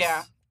sense.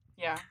 Yeah.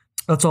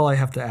 That's all I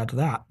have to add to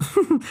that.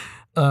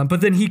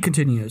 But then he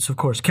continues, of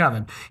course,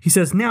 Kevin. He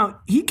says, now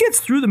he gets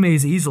through the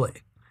maze easily.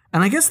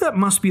 And I guess that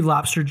must be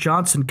Lobster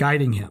Johnson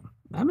guiding him.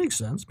 That makes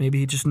sense. Maybe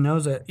he just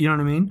knows it. You know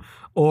what I mean?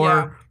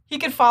 Or he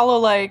could follow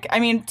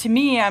to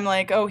me, I'm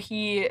like, oh,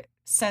 he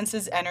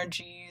senses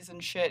energies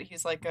and shit.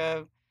 He's like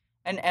an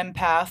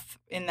empath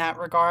in that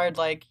regard.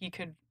 Like he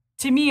could.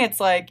 To me, it's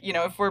like,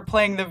 if we're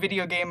playing the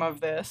video game of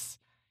this,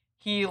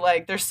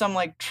 there's some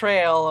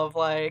trail of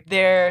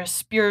their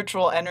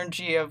spiritual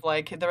energy of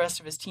the rest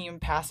of his team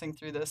passing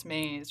through this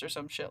maze or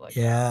some shit like that.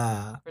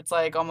 Yeah. It's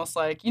almost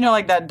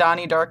that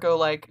Donnie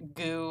Darko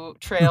goo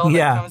trail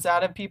that comes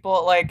out of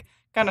people,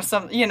 kind of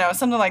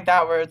something like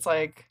that where it's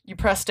you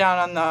press down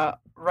on the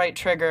right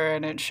trigger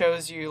and it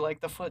shows you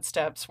the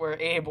footsteps where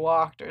Abe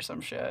walked or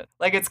some shit.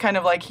 It's kind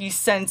of he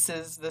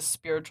senses this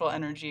spiritual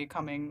energy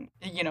coming,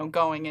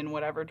 going in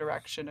whatever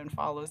direction and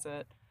follows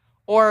it.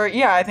 Or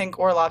I think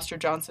Lobster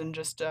Johnson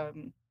just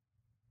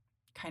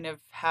kind of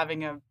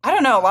having I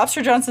don't know,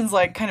 Lobster Johnson's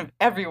kind of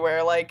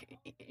everywhere.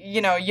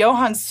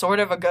 Johann's sort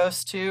of a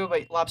ghost too,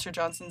 but Lobster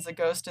Johnson's a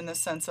ghost in the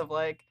sense of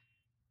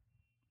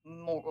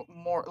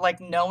more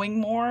knowing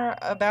more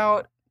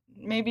about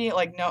maybe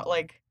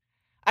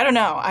I don't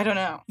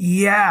know.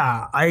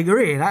 Yeah, I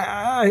agree. And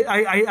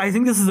I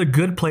think this is a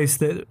good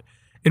place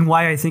and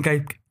why I think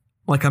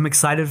I'm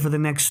excited for the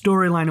next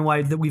storyline and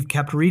why that we've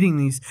kept reading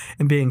these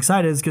and being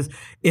excited is because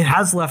it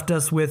has left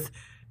us with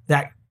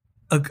that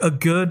a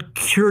good,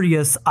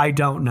 curious, I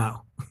don't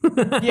know.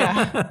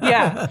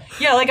 Yeah.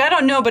 I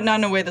don't know, but not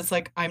in a way that's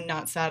I'm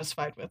not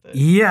satisfied with it.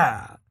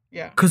 Yeah.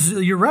 Yeah. Because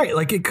you're right.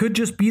 It could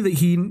just be that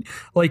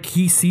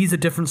he sees a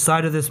different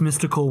side of this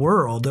mystical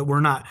world that we're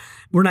not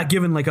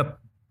given a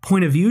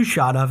point of view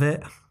shot of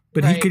it,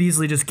 but he could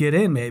easily just get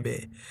in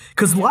maybe.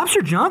 Because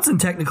Lobster Johnson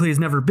technically has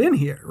never been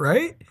here,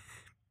 right?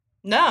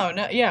 No,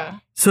 yeah.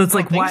 So it's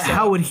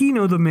how would he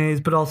know the maze,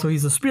 but also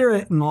he's a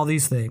spirit and all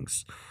these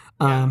things.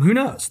 Who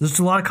knows? There's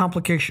a lot of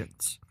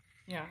complications.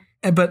 Yeah.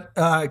 But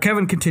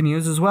Kevin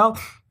continues as well.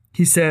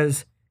 He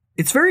says,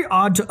 it's very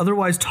odd to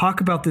otherwise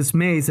talk about this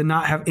maze and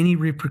not have any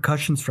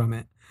repercussions from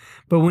it.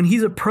 But when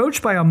he's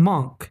approached by a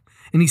monk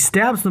and he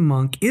stabs the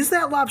monk, is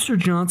that Lobster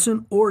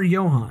Johnson or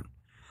Johann?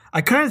 I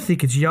kind of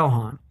think it's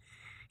Johann.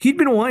 He'd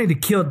been wanting to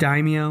kill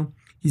Daimyo.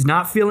 He's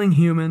not feeling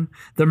human.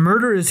 The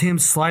murder is him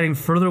sliding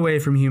further away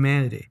from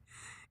humanity.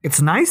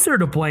 It's nicer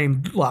to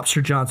blame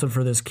Lobster Johnson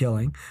for this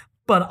killing,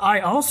 but I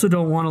also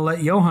don't want to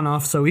let Johann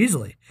off so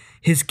easily.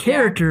 His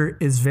character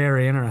is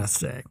very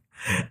interesting.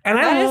 And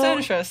that is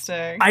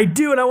interesting. I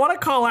do, and I want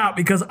to call out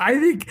because I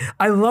think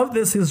I love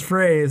his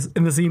phrase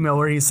in this email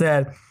where he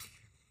said,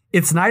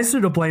 it's nicer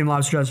to blame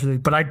Lobster Johnson,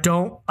 but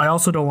I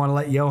also don't want to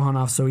let Johann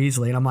off so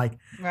easily. And I'm like,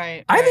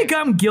 right. I think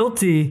I'm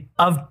guilty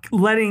of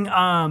letting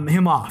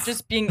him off.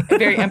 Just being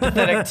very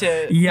empathetic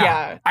to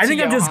yeah. I think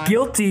Johann. I'm just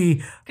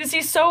guilty. Because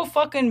he's so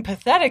fucking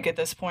pathetic at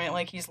this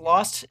point. He's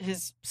lost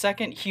his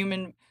second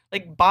human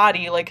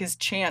body, his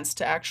chance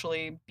to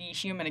actually be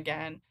human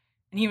again.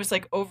 And he was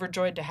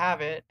overjoyed to have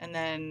it, and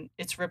then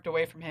it's ripped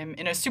away from him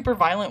in a super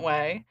violent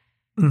way.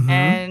 Mm-hmm.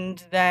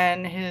 And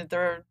then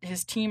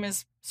his team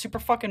is super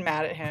fucking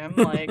mad at him.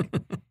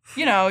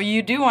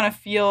 You do want to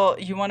feel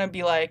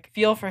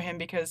for him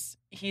because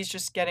he's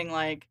just getting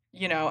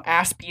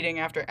ass beating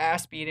after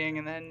ass beating,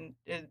 and then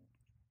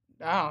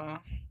I don't know.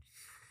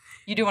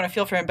 You do want to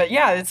feel for him, but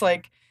yeah, it's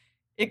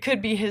it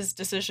could be his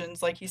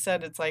decisions. Like he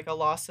said, it's like a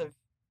loss of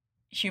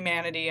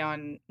humanity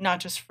on not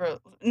just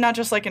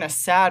like in a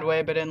sad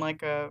way, but in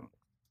like a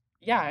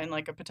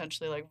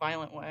potentially like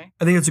violent way.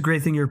 I think it's a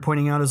great thing you're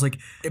pointing out is like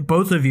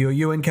both of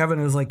you and Kevin,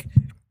 is like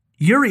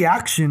your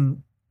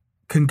reaction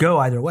can go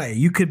either way.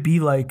 You could be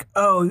like,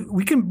 oh,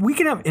 we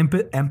can have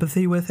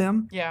empathy with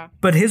him. Yeah.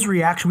 But his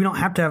reaction, we don't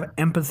have to have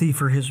empathy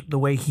for the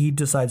way he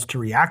decides to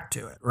react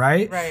to it,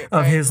 right? Right.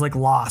 Of his like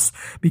loss,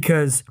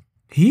 because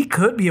he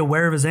could be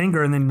aware of his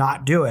anger and then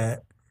not do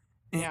it.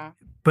 Yeah.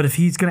 But if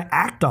he's going to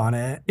act on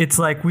it, it's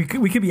like we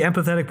could be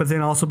empathetic, but then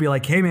also be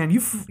like, hey, man,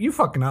 you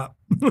fucking up.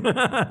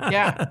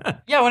 Yeah.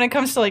 Yeah. When it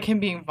comes to like him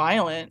being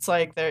violent, it's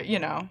like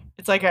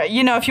it's like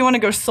if you want to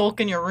go sulk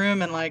in your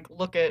room and like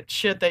look at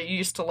shit that you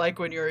used to like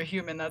when you were a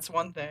human, that's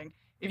one thing.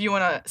 If you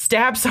want to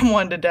stab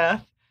someone to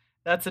death,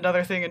 that's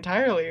another thing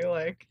entirely.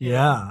 Like,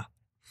 yeah.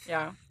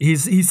 Yeah. He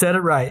said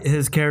it right.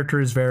 His character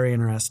is very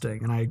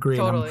interesting, and I agree.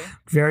 Totally. I'm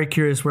very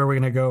curious where we're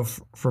going to go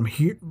from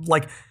here.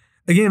 Like,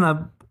 again,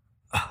 I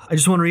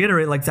just want to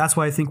reiterate, like, that's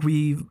why I think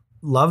we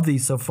love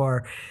these so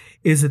far,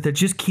 is that they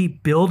just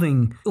keep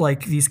building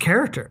like these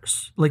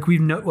characters. Like we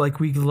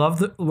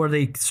love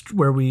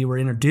where we were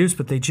introduced,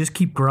 but they just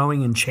keep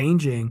growing and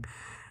changing.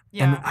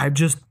 Yeah.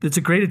 And it's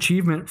a great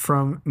achievement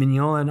from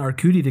Mignola and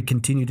Arcudi to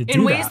continue to do that.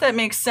 In ways that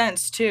make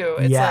sense too.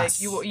 It's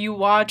yes. like you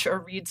watch or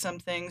read some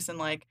things and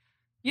like,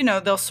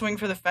 they'll swing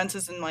for the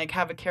fences and like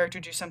have a character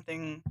do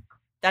something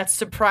that's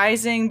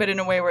surprising, but in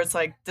a way where it's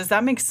like, does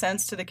that make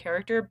sense to the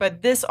character?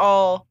 But this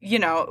all,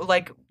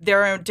 like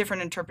there are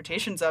different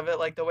interpretations of it,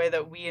 like the way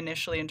that we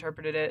initially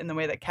interpreted it and the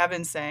way that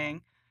Kevin's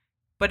saying.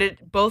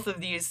 But both of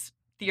these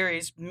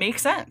theories make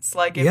sense.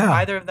 Like if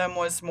either of them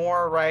was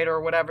more right or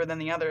whatever than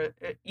the other,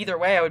 either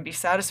way, I would be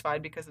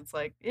satisfied because it's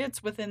like,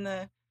 it's within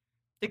the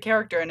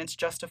character and it's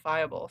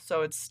justifiable.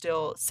 So it's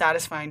still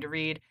satisfying to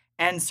read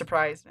and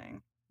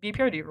surprising.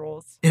 BPRD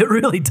rules. It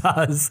really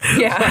does.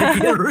 Yeah.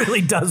 Like, it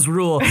really does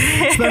rule.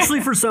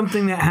 Especially for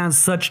something that has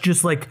such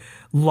just like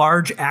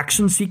large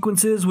action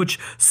sequences, which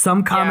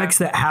some comics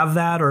that have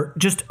that or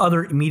just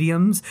other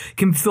mediums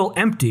can feel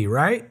empty,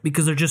 right?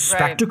 Because they're just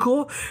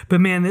spectacle. Right.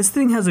 But man, this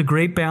thing has a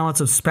great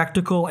balance of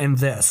spectacle and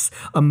this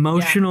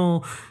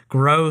emotional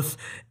growth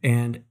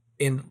and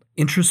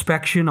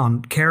introspection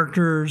on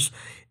characters.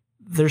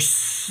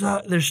 There's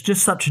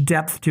just such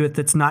depth to it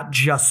that's not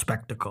just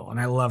spectacle. And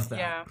I love that.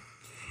 Yeah.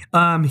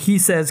 Kevin, he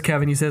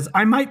says,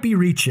 I might be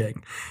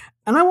reaching.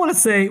 And I want to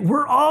say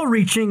we're all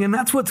reaching, and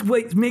that's what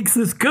makes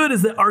this good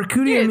is that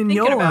Arcudi and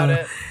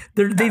Mignola,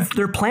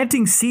 they're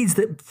planting seeds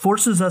that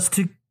forces us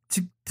to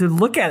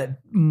look at it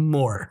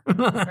more.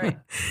 Right.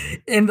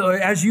 And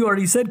as you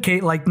already said,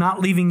 Kate, like not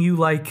leaving you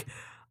like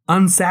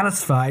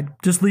unsatisfied,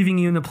 just leaving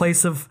you in the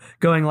place of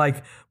going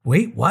like,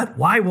 wait, what?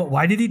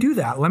 Why did he do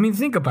that? Let me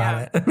think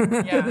about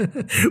it. Yeah.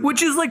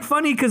 Which is like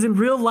funny because in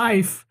real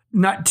life,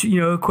 not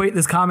to equate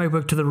this comic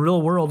book to the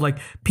real world, like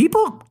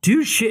people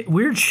do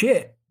weird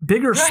shit,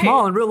 big or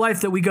small in real life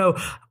that we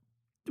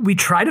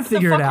try to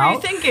figure it out.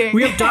 What are you thinking?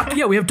 We have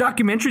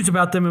documentaries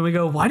about them and we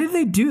go, why did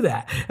they do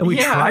that? And we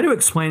try to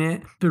explain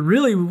it, but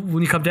really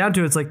when you come down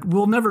to it, it's like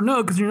we'll never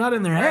know because you're not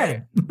in their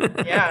head.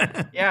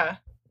 Yeah.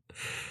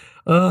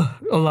 I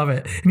love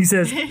it. And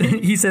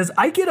he says,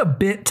 I get a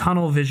bit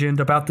tunnel visioned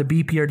about the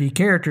BPRD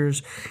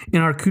characters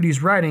in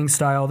Arcudi's writing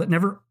style that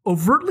never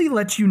overtly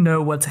lets you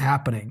know what's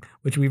happening,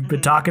 which we've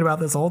been talking about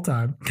this whole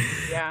time.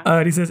 Yeah.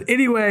 And he says,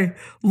 anyway,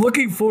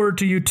 looking forward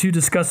to you two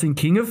discussing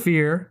King of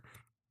Fear,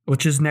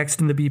 which is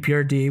next in the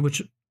BPRD,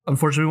 which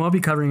unfortunately we won't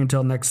be covering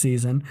until next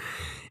season,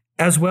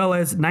 as well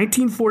as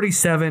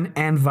 1947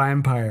 and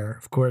Vampire.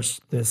 Of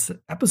course, this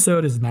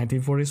episode is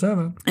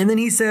 1947. And then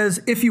he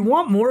says, if you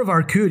want more of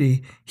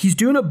Arcudi, he's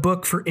doing a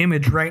book for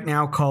Image right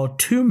now called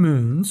Two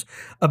Moons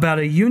about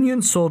a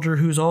Union soldier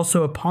who's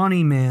also a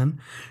Pawnee man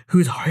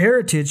whose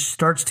heritage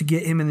starts to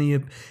give him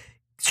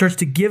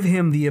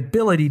the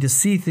ability to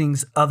see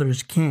things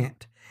others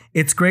can't.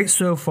 It's great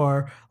so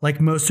far, like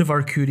most of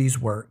Arcudi's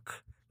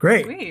work.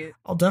 Great. Sweet.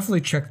 I'll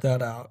definitely check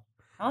that out.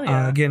 Oh,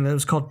 yeah. Again, it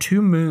was called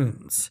Two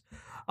Moons.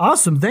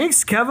 Awesome.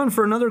 Thanks, Kevin,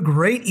 for another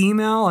great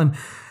email. And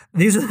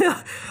these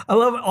I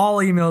love all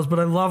emails, but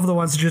I love the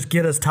ones that just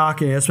get us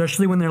talking,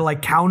 especially when they're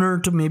like counter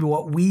to maybe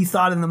what we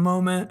thought in the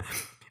moment.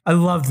 I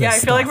love this. Yeah, I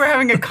feel like we're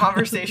having a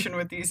conversation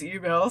with these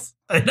emails.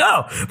 I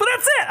know, but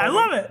that's it. I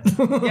love it.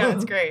 Yeah,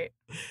 it's great.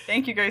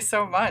 Thank you guys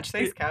so much.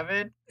 Thanks,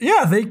 Kevin.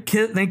 Yeah, thank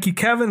you,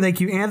 Kevin.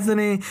 Thank you,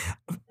 Anthony.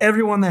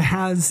 Everyone that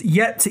has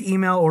yet to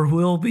email or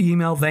will be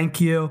emailed,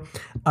 thank you.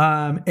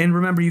 And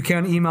remember, you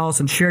can email us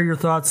and share your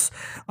thoughts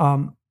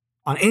on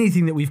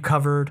anything that we've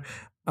covered,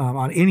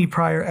 on any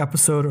prior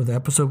episode or the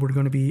episode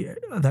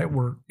that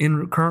we're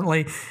in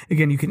currently.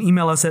 Again, you can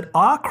email us at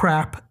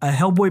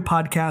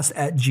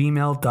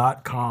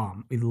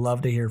awcrap@hellboypodcast@gmail.com. We'd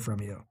love to hear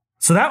from you.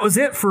 So that was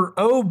it for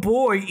Oh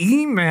Boy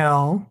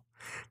email.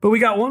 But we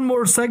got one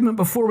more segment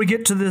before we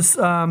get to this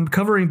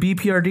covering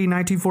BPRD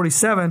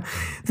 1947.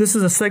 This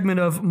is a segment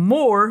of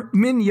more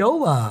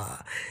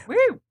Mignola.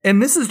 Woo. And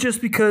this is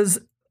just because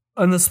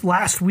on this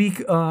last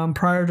week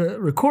prior to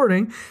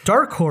recording,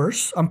 Dark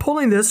Horse, I'm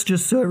pulling this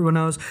just so everyone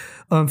knows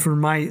for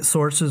my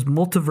sources,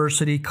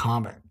 Multiversity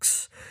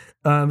Comics.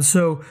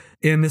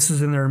 And this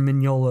is in their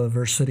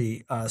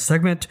Mignola-versity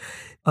segment.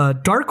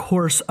 Dark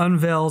Horse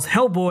unveils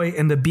Hellboy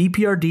and the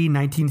BPRD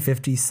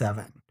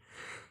 1957.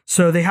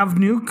 So they have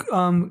new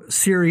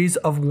series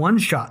of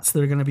one-shots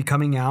that are going to be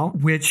coming out,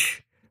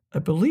 which I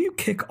believe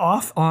kick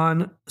off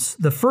on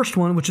the first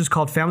one, which is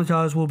called Family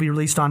Ties, will be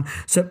released on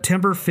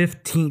September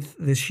 15th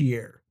this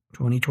year,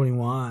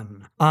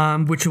 2021,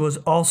 which was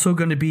also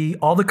going to be,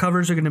 all the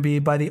covers are going to be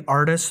by the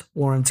artist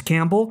Lawrence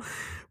Campbell.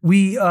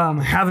 We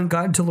haven't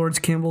gotten to Lawrence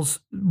Campbell's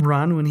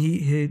run when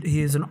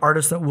he is an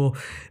artist that will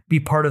be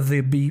part of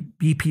the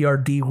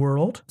BPRD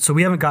world. So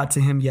we haven't got to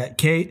him yet,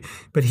 Kate,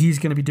 but he's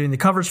going to be doing the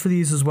covers for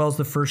these as well as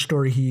the first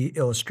story he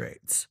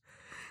illustrates.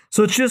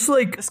 So it's just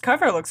like... This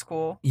cover looks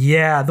cool.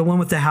 Yeah, the one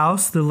with the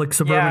house, the like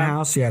suburban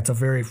house. Yeah, it's a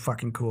very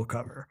fucking cool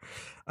cover.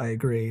 I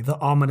agree. The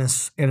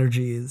ominous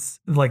energy is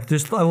like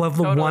this. I love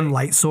the one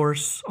light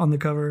source on the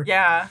cover.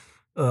 Yeah.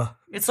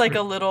 It's like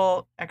a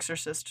little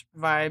Exorcist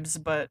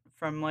vibes, but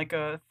from like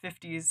a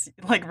 50s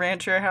like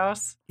rancher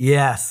house.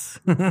 Yes.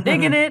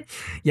 Digging it.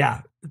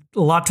 Yeah,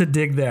 a lot to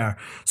dig there.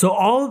 So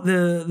all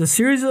the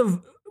series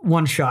of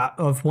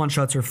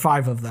one-shots, or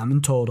 5 of them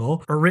in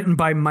total, are written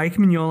by Mike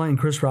Mignola and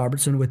Chris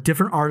Robertson with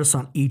different artists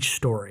on each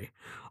story.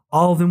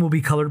 All of them will be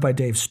colored by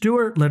Dave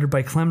Stewart, lettered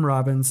by Clem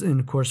Robbins, and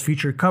of course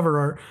featured cover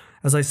art,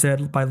 as I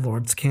said, by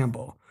Lawrence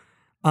Campbell.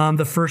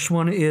 The first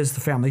one is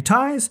The Family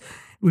Ties,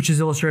 which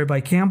is illustrated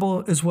by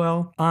Campbell as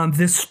well.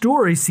 This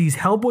story sees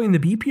Hellboy and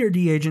the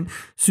BPRD agent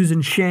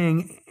Susan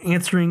Shang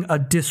answering a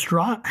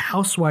distraught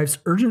housewife's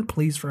urgent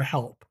pleas for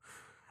help.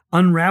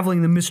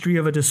 Unraveling the mystery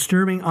of a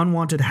disturbing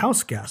unwanted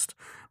house guest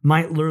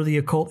might lure the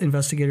occult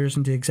investigators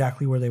into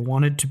exactly where they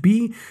wanted to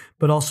be,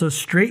 but also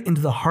straight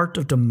into the heart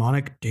of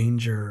demonic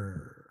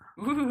danger.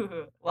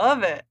 Ooh,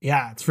 love it.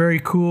 Yeah, it's very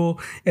cool.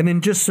 And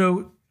then just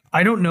so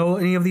I don't know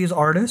any of these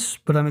artists,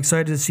 but I'm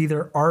excited to see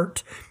their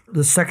art.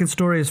 The second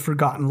story is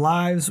Forgotten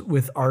Lives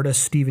with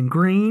artist Stephen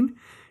Green,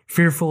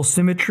 Fearful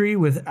Symmetry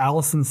with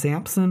Allison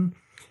Sampson,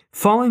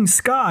 Falling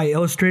Sky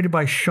illustrated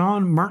by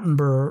Sean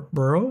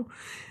Martinborough,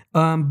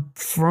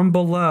 From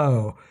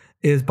Below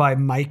is by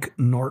Mike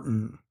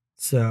Norton.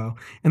 So,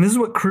 and this is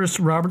what Chris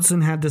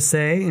Robertson had to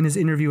say in his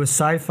interview with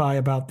Sci-Fi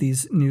about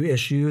these new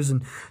issues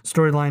and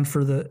storyline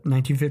for the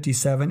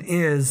 1957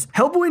 is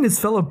Hellboy and his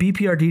fellow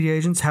BPRD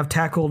agents have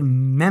tackled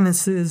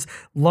menaces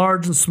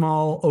large and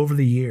small over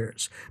the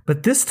years.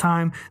 But this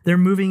time they're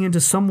moving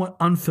into somewhat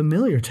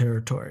unfamiliar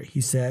territory,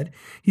 he said.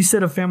 He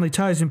said of Family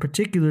Ties in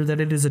particular that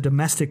it is a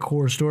domestic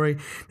horror story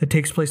that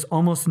takes place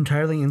almost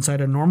entirely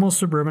inside a normal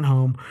suburban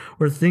home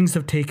where things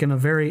have taken a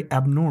very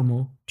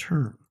abnormal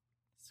turn.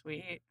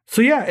 Sweet.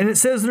 So yeah, and it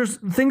says there's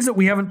things that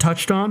we haven't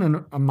touched on,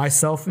 and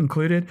myself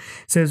included. It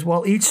says,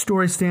 while each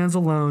story stands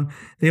alone,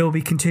 they will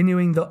be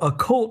continuing the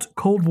occult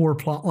Cold War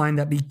plotline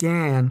that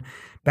began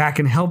back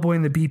in Hellboy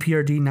and the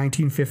BPRD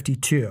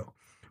 1952,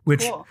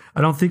 which cool. I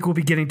don't think we'll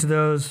be getting to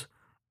those,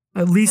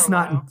 at least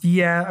not,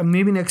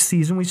 maybe next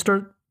season we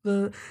start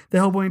the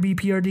Hellboy and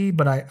BPRD,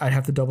 but I'd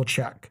have to double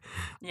check.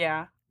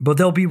 Yeah. But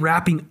they'll be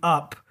wrapping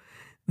up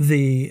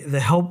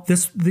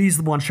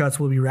these one-shots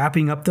will be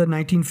wrapping up the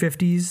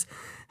 1950s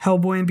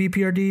Hellboy and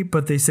BPRD,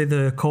 but they say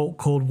the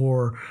Cold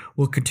War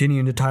will continue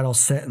into titles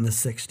set in the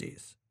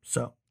 60s.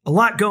 So a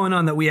lot going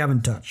on that we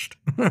haven't touched.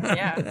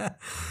 Yeah.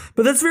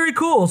 But that's very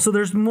cool. So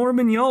there's more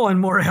Mignola and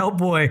more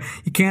Hellboy.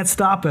 You can't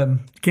stop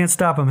him.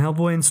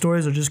 Hellboy and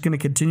stories are just going to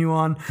continue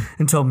on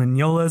until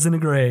Mignola is in a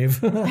grave.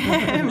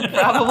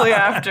 Probably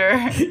after.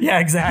 Yeah,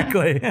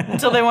 exactly.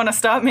 Until they want to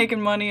stop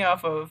making money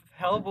off of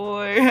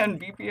Hellboy and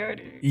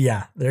BPRD.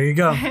 Yeah, there you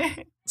go.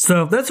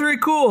 So that's very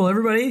cool,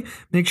 everybody.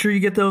 Make sure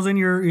you get those in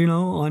your,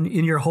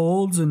 in your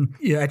holds and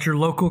at your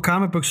local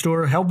comic book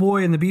store.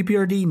 Hellboy and the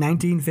BPRD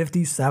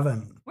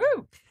 1957.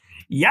 Woo!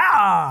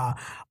 Yeah.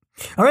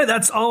 All right,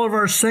 that's all of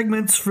our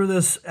segments for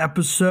this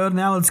episode.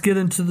 Now let's get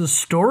into the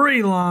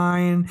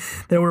storyline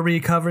that we'll be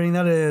covering.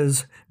 That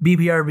is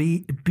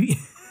BPRD.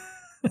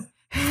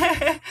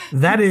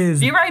 That is...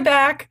 Be right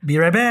back. Be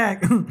right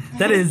back.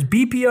 That is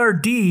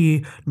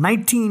BPRD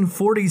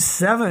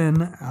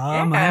 1947.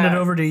 I'll hand it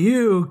over to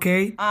you,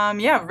 Kate.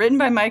 Written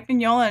by Mike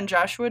Mignola and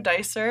Joshua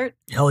Dysart.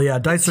 Hell yeah,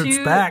 Dysert's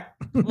back.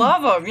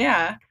 Love him,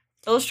 yeah.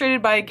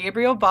 Illustrated by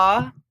Gabriel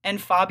Ba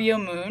and Fabio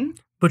Moon.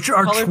 But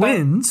are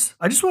twins.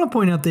 I just want to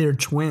point out they are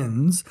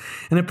twins.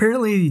 And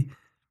apparently,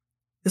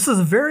 this is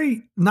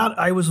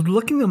I was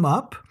looking them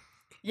up.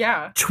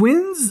 Yeah.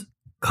 Twins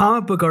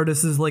comic book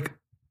artists is like,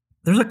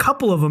 there's a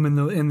couple of them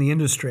in the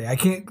industry. I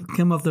can't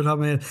come off the top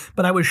of my head,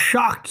 but I was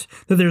shocked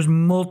that there's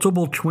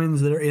multiple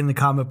twins that are in the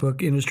comic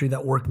book industry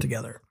that work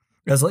together.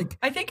 I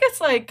think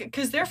it's like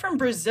because they're from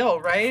Brazil,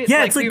 right?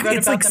 Yeah,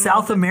 it's like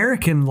South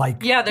American,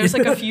 like there's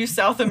like a few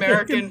South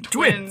American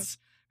twins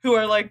who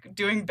are like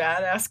doing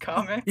badass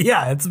comics.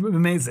 Yeah, it's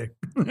amazing.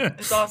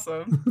 It's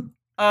awesome.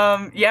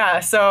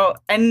 So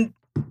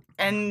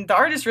and the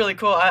art is really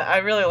cool. I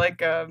really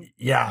like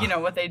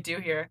what they do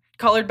here.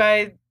 Colored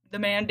by The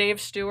Man Dave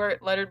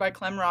Stewart, lettered by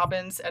Clem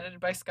Robbins, edited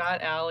by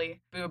Scott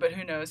Alley. Boo, but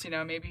who knows?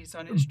 Maybe he's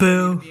on his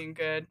journey to being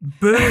good.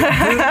 Boo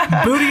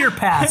to your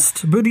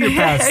past. Boo to your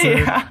past, sir.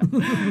 Yeah.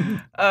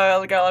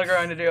 Got a lot of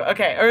growing to do.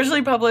 Okay,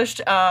 originally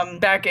published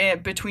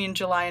back between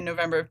July and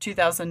November of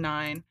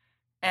 2009.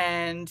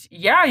 And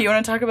yeah, you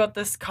want to talk about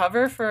this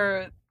cover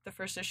for the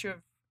first issue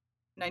of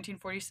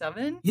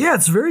 1947? Yeah,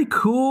 it's very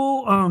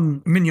cool.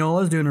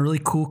 Mignola's doing a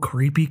really cool,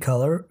 creepy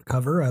cover.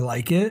 I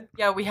like it.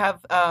 Yeah, we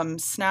have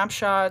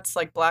snapshots,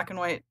 like black and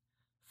white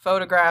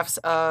photographs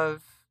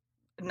of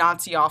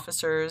Nazi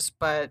officers,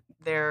 but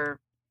they're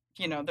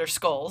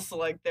skulls,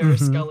 like they're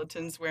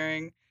skeletons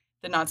wearing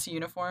the Nazi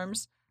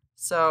uniforms.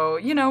 So,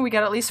 we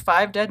got at least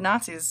 5 dead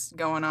Nazis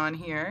going on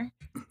here.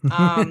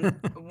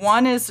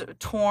 One is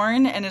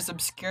torn and is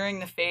obscuring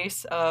the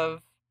face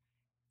of,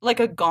 like,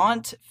 a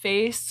gaunt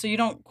face, so you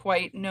don't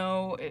quite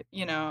know,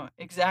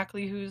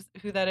 exactly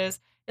who that is.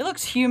 It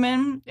looks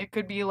human. It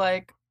could be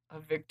like a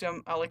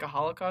victim, like a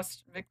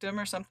Holocaust victim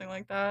or something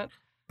like that.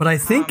 But I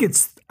think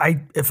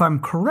if I'm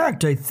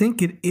correct, I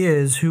think it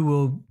is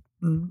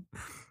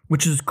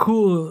which is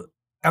cool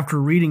after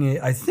reading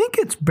it. I think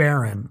it's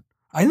Baron.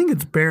 I think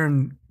it's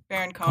Baron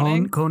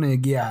Koenig.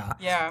 Koenig, yeah.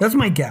 Yeah. That's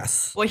my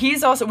guess. Well,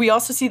 we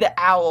also see the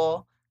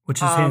owl.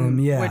 Which is him,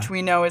 yeah. Which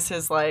we know is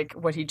his, like,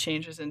 what he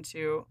changes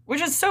into.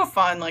 Which is so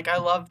fun. Like, I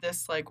love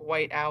this, like,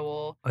 white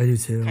owl. I do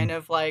too. Kind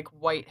of, like,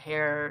 white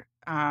hair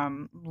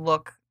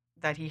look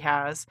that he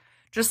has.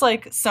 Just,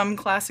 like, some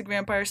classic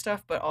vampire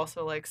stuff, but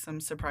also, like, some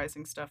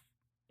surprising stuff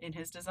in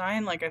his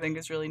design. Like, I think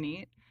is really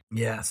neat.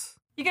 Yes.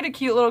 You get a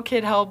cute little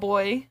kid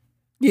Hellboy.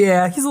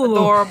 Yeah, he's a little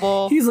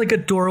adorable. He's like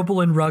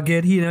adorable and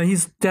rugged.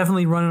 He's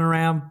definitely running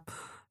around.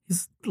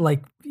 He's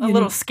like a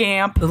little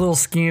scamp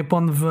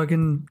on the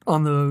fucking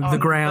the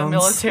grounds, the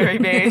military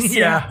base.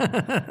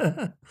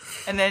 Yeah.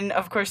 And then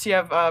of course you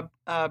have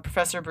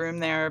Professor Broom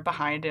there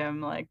behind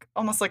him, like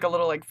almost like a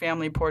little like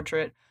family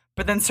portrait,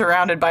 but then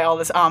surrounded by all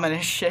this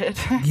ominous shit.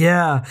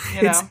 Yeah,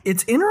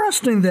 it's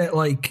interesting that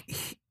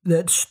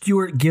that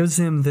Stewart gives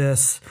him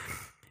this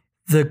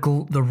the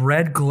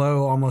red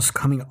glow almost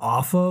coming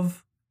off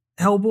of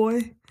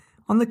Hellboy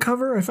on the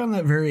cover. I found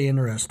that very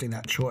interesting,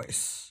 that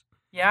choice.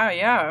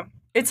 Yeah.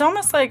 It's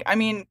almost like,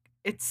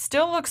 it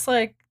still looks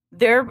like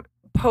they're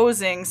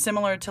posing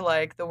similar to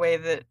like the way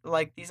that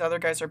like these other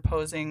guys are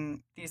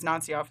posing, these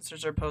Nazi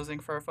officers are posing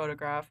for a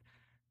photograph,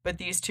 but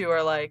these two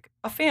are like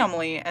a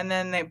family, and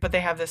then they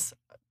have this,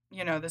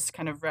 this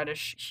kind of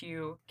reddish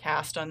hue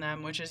cast on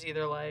them, which is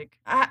either like,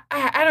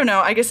 I don't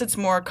know, I guess it's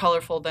more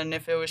colorful than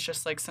if it was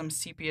just like some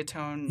sepia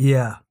tone.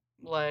 Yeah.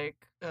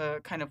 Like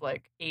kind of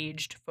like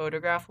aged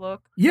photograph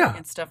look. Yeah.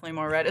 It's definitely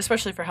more red,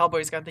 especially for Hellboy.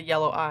 He's got the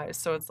yellow eyes,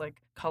 so it's like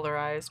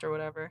colorized or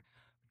whatever.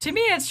 To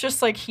me, it's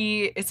just like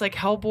it's like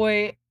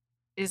Hellboy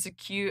is a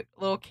cute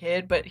little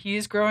kid, but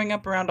he's growing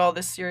up around all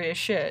this serious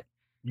shit.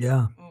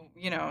 Yeah.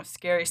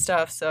 Scary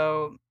stuff.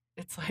 So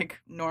it's like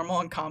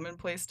normal and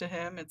commonplace to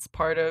him. It's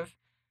part of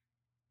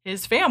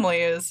his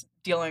family is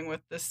dealing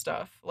with this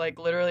stuff. Like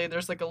literally,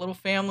 there's like a little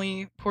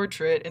family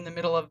portrait in the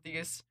middle of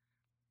these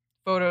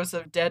photos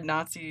of dead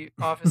Nazi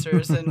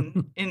officers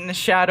and in the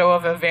shadow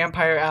of a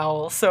vampire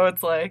owl. So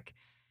it's like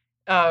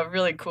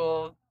really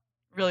cool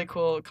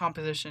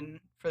composition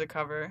for the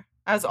cover,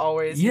 as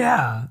always.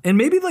 Yeah. And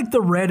maybe like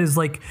the red is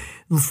like,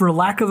 for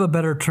lack of a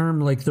better term,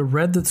 like the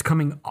red that's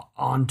coming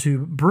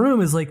onto Broom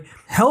is like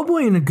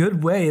Hellboy in a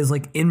good way is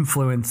like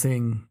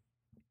influencing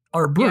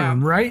our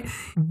Broom, right?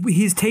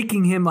 He's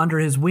taking him under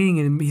his wing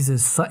and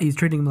he's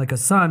treating him like a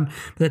son.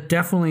 That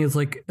definitely is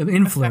like an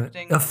influence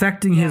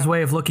affecting his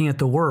way of looking at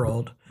the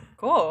world.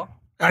 Cool.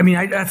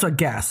 That's a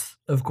guess,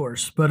 of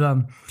course, but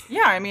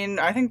yeah,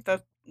 I think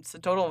that's a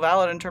total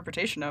valid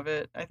interpretation of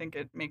it. I think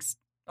it makes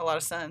a lot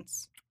of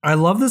sense. I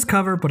love this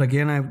cover, but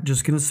again, I'm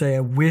just gonna say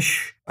I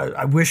wish I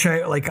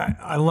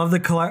love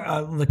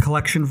the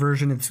collection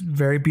version. It's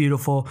very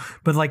beautiful,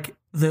 but like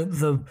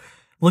the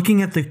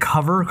looking at the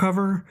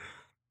cover.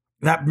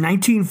 That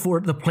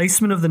the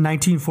placement of the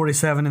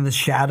 1947 in the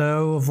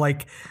shadow of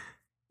like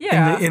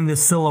in the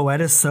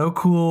silhouette is so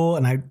cool,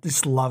 and I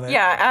just love it.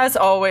 Yeah, as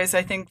always,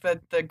 I think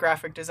that the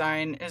graphic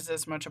design is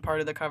as much a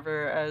part of the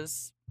cover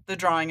as the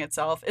drawing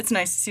itself. It's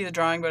nice to see the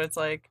drawing, but it's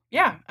like,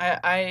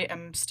 I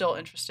am still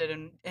interested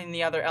in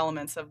the other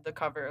elements of the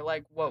cover,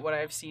 like what would I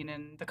have seen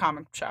in the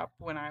comic shop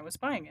when I was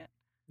buying it.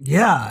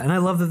 Yeah, and I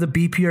love that the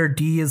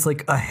BPRD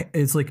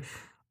is like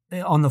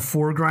on the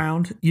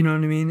foreground, you know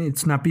what I mean?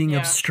 It's not being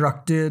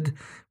obstructed.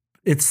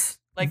 It's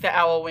like the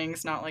owl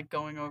wings not like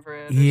going over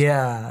it.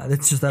 Yeah,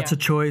 that's a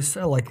choice.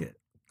 I like it.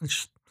 It's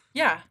just,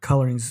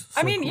 coloring's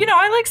so cool.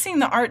 I like seeing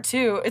the art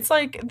too. It's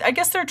like, I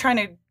guess they're trying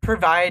to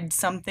provide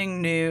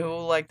something new.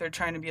 Like they're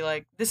trying to be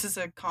like, this is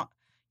if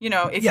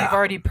you've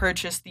already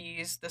purchased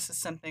these, this is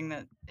something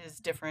that is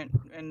different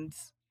and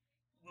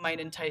might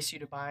entice you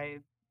to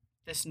buy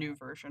this new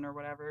version or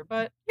whatever.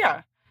 But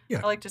yeah.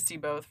 I like to see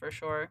both for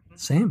sure.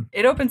 Same.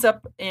 It opens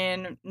up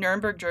in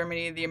Nuremberg,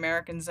 Germany, the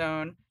American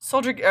zone.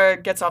 Soldier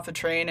gets off the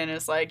train and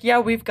is like,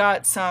 we've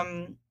got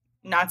some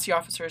Nazi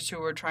officers who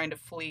were trying to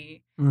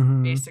flee,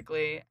 Mm-hmm.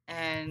 basically.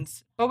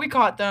 But we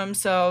caught them,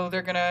 so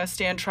they're gonna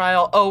stand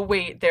trial. Oh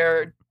wait,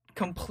 they're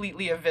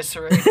completely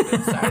eviscerated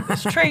inside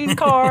this train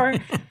car.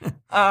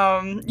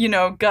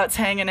 Guts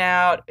hanging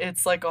out.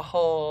 It's like a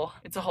whole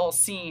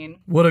scene.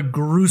 What a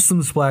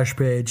gruesome splash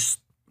page.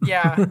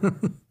 Yeah.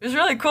 It was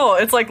really cool.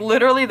 It's like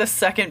literally the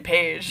second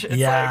page. It's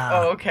Yeah. like,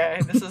 oh,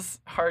 okay, this is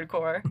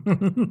hardcore.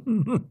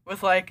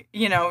 With like,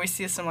 we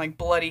see some like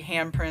bloody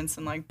handprints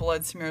and like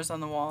blood smears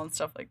on the wall and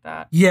stuff like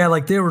that. Yeah,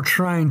 like they were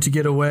trying to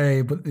get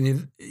away, but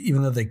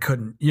even though they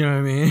couldn't, you know what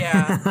I mean?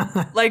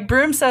 Yeah. Like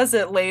Broom says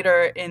it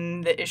later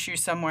in the issue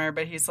somewhere,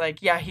 but he's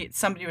like, yeah,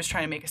 somebody was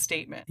trying to make a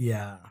statement.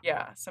 Yeah.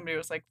 Yeah. Somebody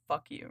was like,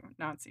 fuck you,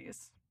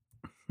 Nazis.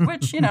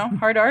 Which,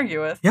 hard to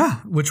argue with. Yeah,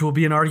 which will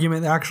be an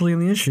argument actually in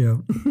the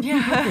issue.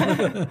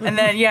 Yeah. And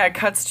then, it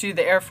cuts to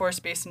the Air Force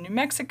Base in New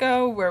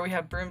Mexico where we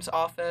have Broom's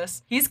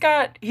office. He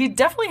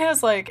definitely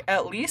has like,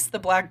 at least the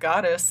Black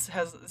Goddess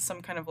has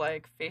some kind of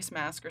like face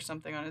mask or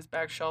something on his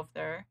back shelf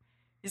there.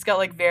 He's got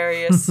like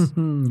various,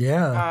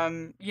 yeah,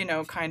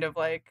 kind of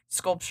like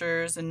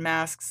sculptures and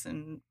masks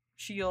and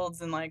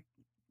shields and like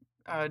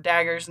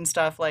daggers and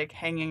stuff like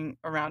hanging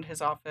around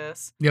his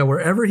office. Yeah,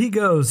 wherever he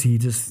goes, he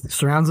just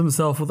surrounds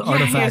himself with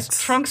artifacts. He has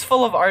trunks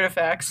full of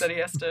artifacts that he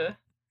has to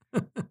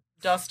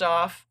dust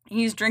off.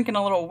 He's drinking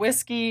a little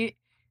whiskey.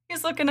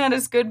 He's looking at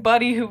his good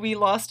buddy who we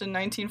lost in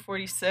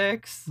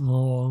 1946.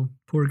 Oh,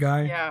 poor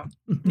guy. Yeah.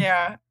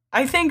 Yeah.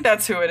 I think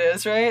that's who it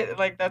is, right?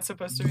 Like that's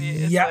supposed to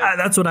be.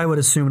 That's what I would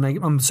assume.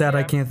 I'm sad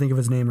I can't think of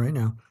his name right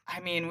now. I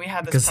mean, we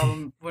had this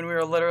problem when we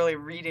were literally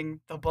reading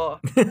the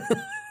book.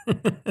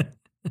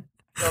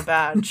 So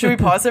bad. Should we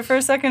pause it for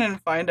a second and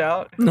find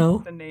out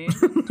the name?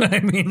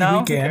 I mean, no?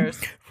 we can. Who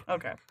cares?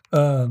 Okay.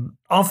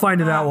 I'll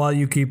find it out while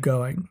you keep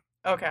going.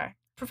 Okay.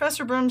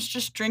 Professor Broom's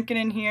just drinking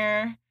in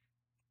here,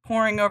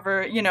 pouring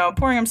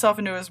himself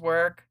into his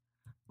work,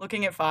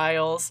 looking at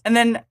files. And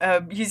then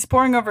he's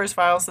pouring over his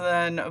files,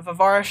 and then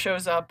Vivara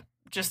shows up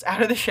just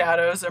out of the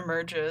shadows,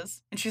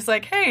 emerges. And she's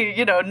like, hey,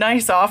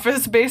 nice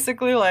office,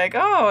 basically. Like,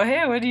 oh,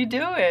 hey, what are you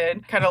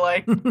doing? Kind of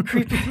like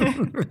creepy.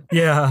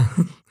 Yeah.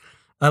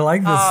 I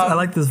like this. I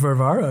like this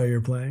Varvara you're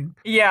playing.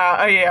 Yeah.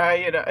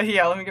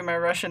 Let me get my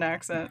Russian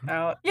accent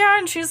out. Yeah,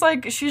 and she's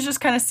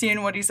just kind of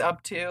seeing what he's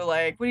up to.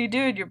 Like, what are you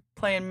doing? You're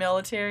playing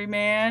military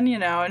man,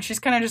 And she's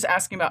kind of just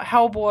asking about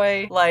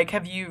Hellboy. Like,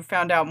 have you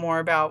found out more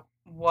about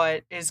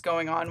what is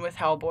going on with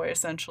Hellboy,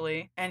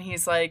 essentially? And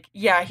he's like,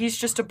 yeah, he's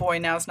just a boy.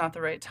 Now's not the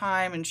right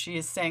time. And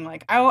she's saying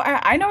like,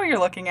 I know what you're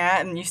looking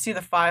at. And you see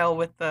the file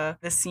with the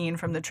scene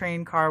from the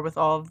train car with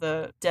all of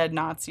the dead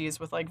Nazis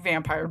with like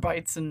vampire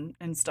bites and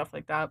stuff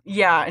like that.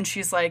 Yeah. And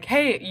she's like,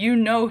 hey,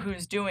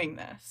 who's doing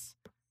this?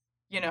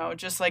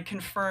 Just like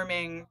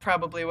confirming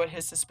probably what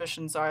his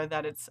suspicions are,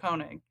 that it's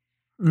Koenig.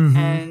 Mm-hmm.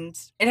 And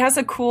it has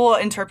a cool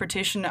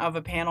interpretation of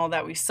a panel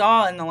that we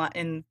saw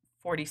in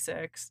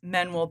 46.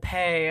 Men Will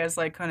Pay, as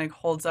like Koenig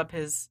holds up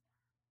his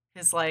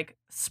like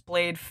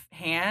splayed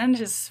hand,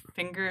 his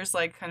fingers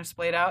like kind of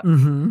splayed out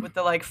with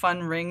the like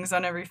fun rings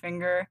on every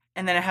finger.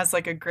 And then it has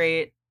like a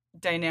great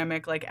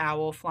dynamic like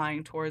owl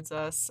flying towards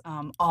us,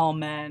 all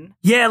men.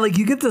 Yeah, like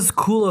you get this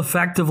cool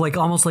effect of like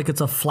almost like it's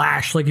a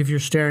flash, like if you're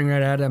staring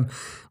right at him,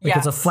 like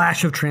it's a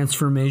flash of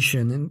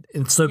transformation, and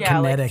it's so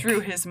kinetic, like through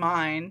his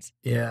mind.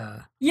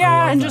 Yeah,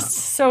 and that. Just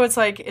so it's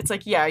like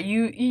yeah,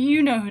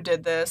 you know who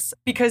did this,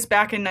 because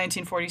back in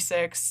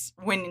 1946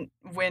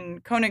 when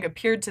Koenig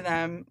appeared to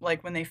them,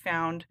 like when they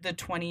found the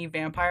 20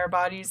 vampire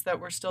bodies that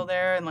were still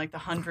there and like the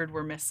 100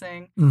 were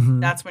missing,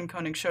 that's when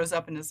Koenig shows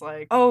up and is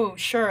like, oh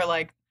sure,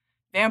 like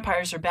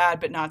vampires are bad,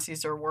 but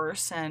Nazis are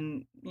worse,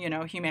 and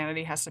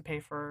humanity has to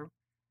pay for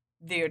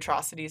the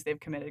atrocities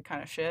they've committed,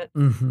 kind of shit.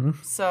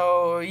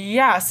 So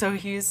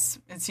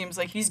it seems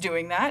like he's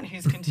doing that.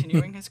 He's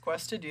continuing his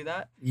quest to do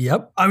that.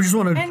 Yep. I just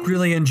want to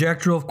really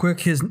inject real quick.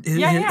 His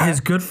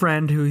good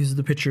friend, who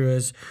the picture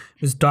is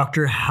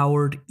Dr.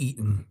 Howard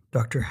Eaton.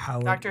 Dr.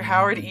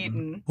 Howard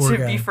Eaton, to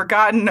be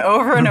forgotten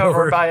over and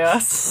over by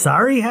us.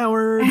 Sorry,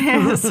 Howard.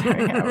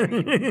 Sorry,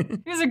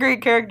 Howard. He was a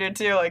great character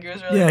too. Like, he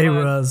was really fun. He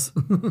was.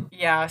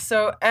 Yeah.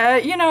 So,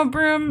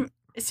 Broom,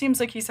 it seems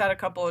like he's had a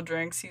couple of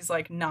drinks. He's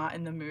like not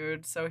in the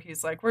mood. So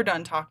he's like, we're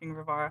done talking,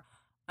 Vivara.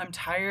 I'm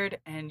tired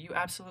and you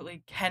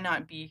absolutely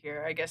cannot be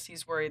here. I guess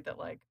he's worried that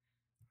like,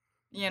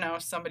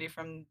 somebody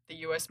from the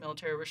U.S.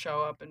 military would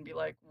show up and be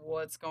like,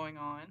 what's going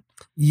on?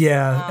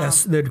 Yeah.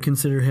 They'd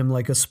consider him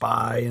like a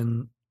spy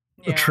and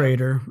a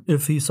traitor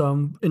if he saw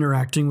him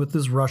interacting with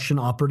this Russian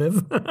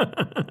operative.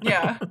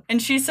 Yeah. And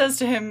she says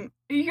to him,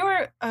 you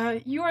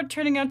are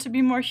turning out to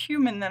be more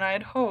human than I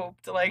had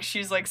hoped. Like,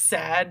 she's like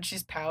sad.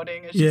 She's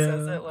pouting as she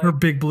says it. Like, her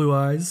big blue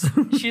eyes.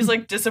 She's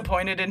like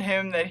disappointed in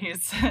him that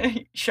he's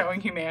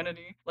showing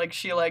humanity. Like,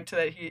 she liked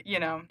that he,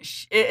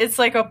 it's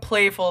like a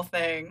playful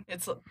thing.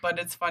 But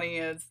it's funny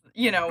as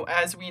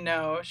we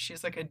know,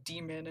 she's like a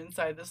demon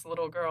inside this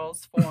little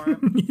girl's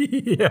form.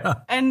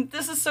 Yeah. And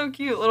this is so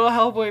cute. Little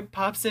Hellboy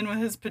pops in with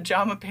his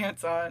pajama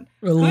pants on.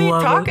 Who are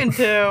you talking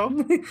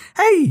to?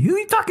 Hey, who are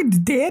you talking to,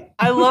 Dad?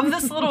 I love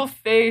this little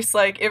face,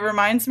 like it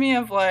reminds me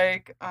of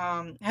like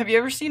have you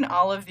ever seen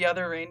Olive the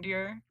Other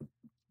Reindeer?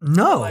 Or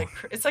No. like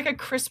it's like a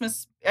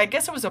Christmas, I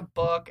guess it was a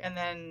book, and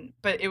then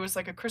but it was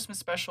like a Christmas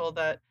special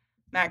that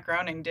Matt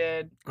Groening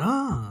did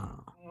Ah.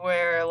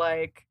 where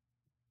like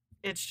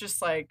it's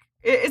just like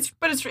it's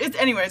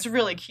anyway, it's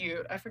really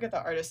cute. I forget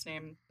the artist's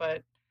name,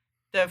 but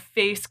the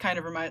face kind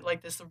of reminds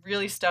like this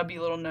really stubby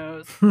little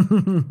nose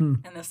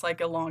and this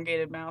like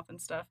elongated mouth and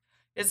stuff.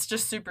 It's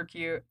just super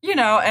cute,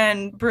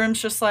 and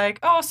Broom's just like,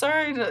 oh,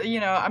 sorry,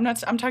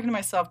 I'm talking to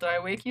myself. Did I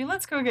wake you?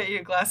 Let's go get you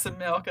a glass of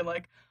milk, and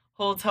like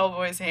holds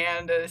Hellboy's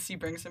hand as he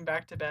brings him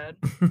back to bed.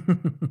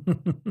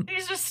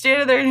 He's just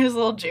standing there in his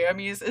little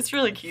jammies. It's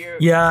really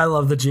cute. Yeah, I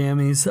love the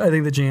jammies. I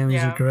think the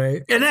jammies are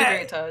great. It's a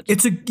great touch.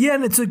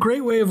 And it's a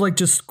great way of like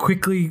just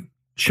quickly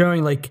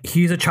showing like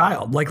he's a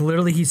child. Like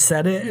literally he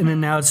said it, and then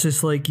now it's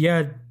just like,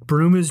 yeah,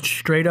 Broom is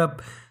straight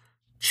up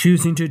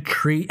choosing to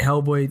treat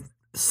Hellboy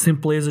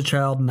simply as a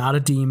child, not a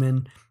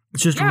demon.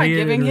 It's just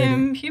giving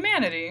him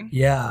humanity.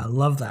 Yeah, I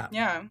love that.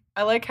 Yeah.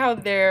 I like how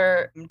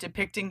they're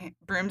depicting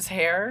Broom's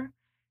hair.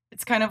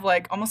 It's kind of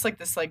like almost like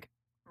this like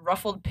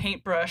ruffled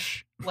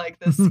paintbrush, like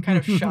this kind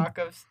of shock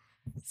of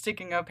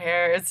sticking up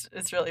hair.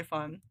 It's really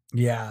fun.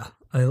 Yeah,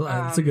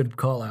 it's a good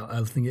call out.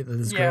 I think it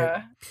is great.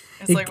 Yeah,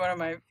 it's like one of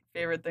my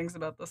favorite things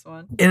about this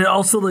one. And it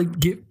also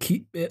like it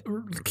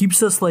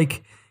keeps us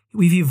like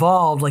we've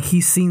evolved. Like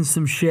he's seen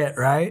some shit,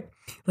 right?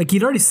 Like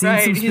he'd already seen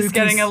some. He's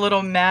getting a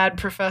little mad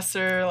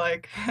professor,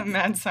 like a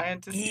mad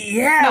scientist.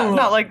 Yeah,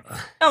 not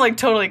like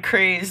totally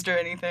crazed or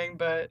anything,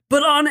 but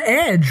on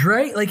edge,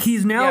 right? Like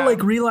he's now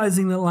like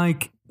realizing that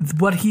like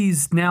what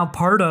he's now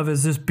part of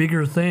is this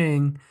bigger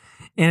thing,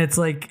 and it's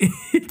like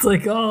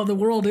oh, the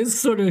world is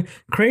sort of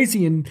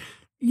crazy, and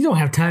you don't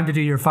have time to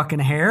do your fucking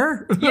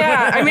hair.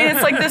 Yeah, I mean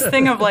it's like this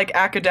thing of like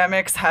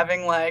academics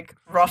having like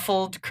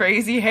ruffled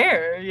crazy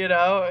hair.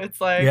 It's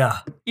like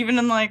even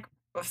in like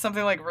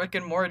something like Rick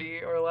and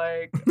Morty, or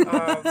like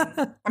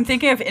I'm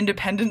thinking of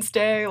Independence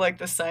Day, like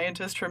the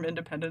scientist from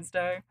Independence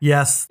Day.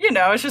 Yes.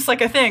 It's just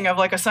like a thing of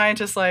like a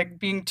scientist like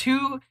being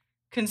too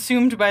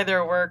consumed by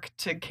their work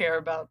to care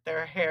about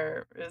their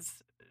hair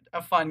is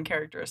a fun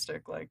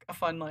characteristic, like a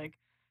fun like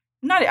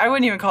not I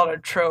wouldn't even call it a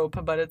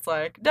trope, but it's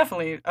like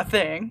definitely a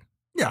thing.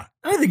 Yeah,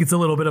 I think it's a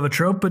little bit of a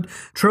trope, but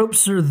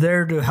tropes are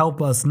there to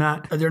help us.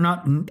 They're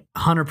not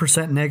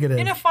 100% negative.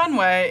 In a fun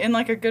way, in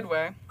like a good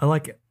way. I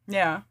like it.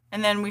 Yeah.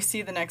 And then we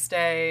see the next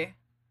day,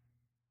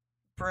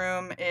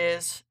 Broom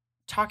is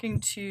talking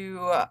to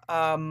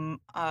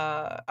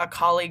a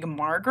colleague,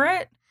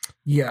 Margaret.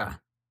 Yeah.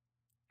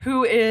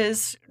 Who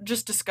is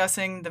just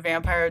discussing the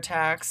vampire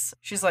attacks.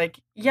 She's like,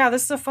 yeah,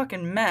 this is a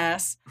fucking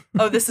mess.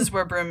 Oh, this is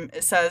where Broom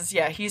says,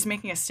 yeah, he's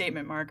making a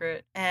statement,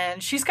 Margaret.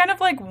 And she's kind of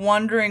like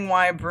wondering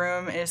why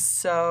Broom is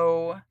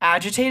so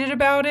agitated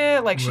about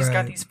it. Like she's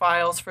got these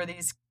files for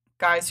these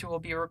guys who will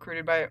be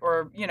recruited by,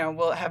 or,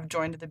 will have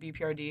joined the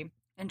BPRD.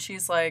 And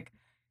she's like,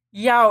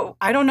 yeah,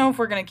 I don't know if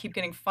we're going to keep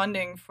getting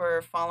funding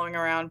for following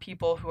around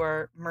people who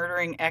are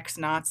murdering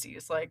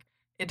ex-Nazis. Like,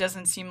 it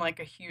doesn't seem like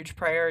a huge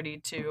priority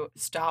to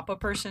stop a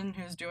person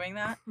who's doing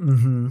that.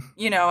 Mm-hmm.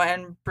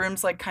 And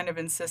Broom's like kind of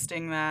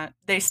insisting that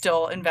they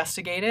still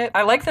investigate it.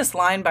 I like this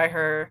line by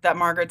her that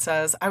Margaret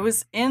says, I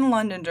was in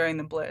London during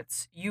the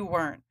Blitz. You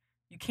weren't.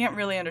 You can't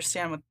really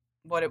understand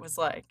what it was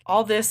like.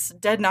 All this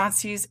dead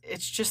Nazis,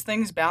 it's just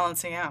things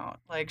balancing out.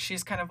 Like,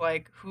 she's kind of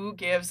like, who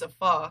gives a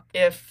fuck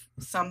if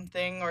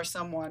something or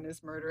someone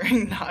is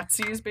murdering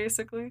Nazis,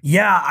 basically?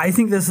 Yeah, I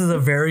think this is a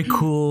very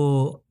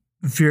cool,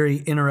 very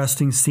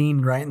interesting scene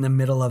right in the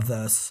middle of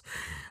this.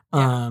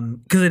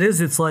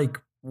 Because it's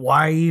like,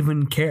 why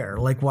even care?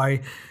 Like,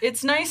 why?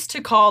 It's nice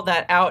to call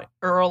that out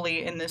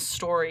early in this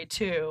story,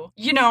 too.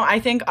 I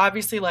think,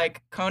 obviously,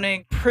 like,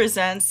 Koenig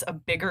presents a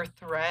bigger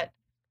threat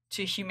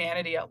to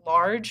humanity at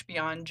large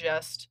beyond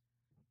just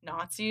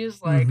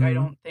Nazis. Like, I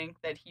don't think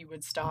that he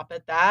would stop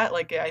at that.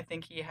 Like, I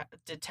think he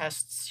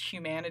detests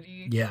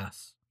humanity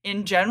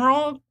in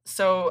general.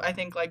 So I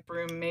think, like,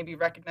 Broom maybe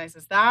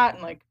recognizes that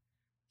and, like,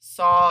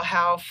 saw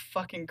how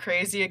fucking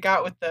crazy it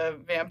got with the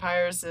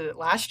vampires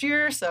last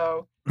year.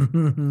 So,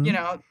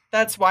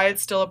 that's why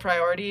it's still a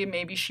priority.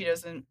 Maybe she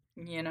doesn't,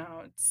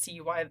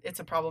 see why it's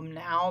a problem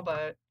now,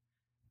 but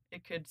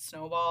it could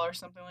snowball or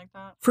something like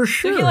that. For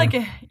sure. So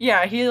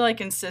he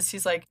insists.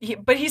 He's like,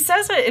 but he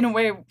says it in a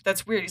way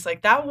that's weird. He's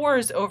like, that war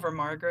is over,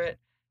 Margaret.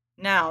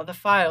 Now, the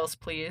files,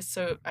 please.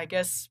 So I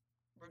guess,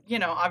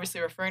 obviously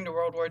referring to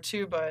World War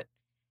II, but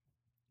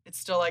it's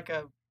still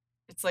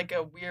it's like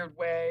a weird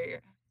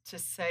way to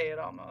say it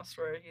almost,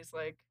 where he's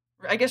like,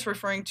 I guess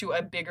referring to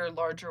a bigger,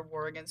 larger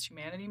war against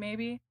humanity,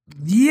 maybe.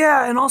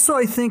 Yeah, and also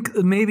I think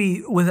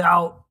maybe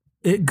without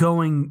it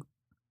going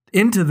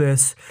into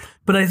this,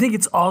 but I think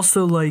it's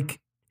also like,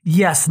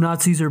 yes,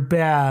 Nazis are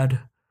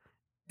bad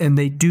and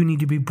they do need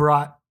to be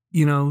brought,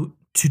 to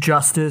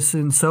justice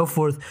and so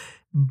forth.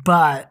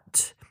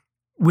 But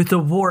with the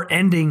war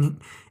ending,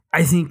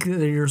 I think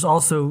there's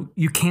also,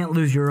 you can't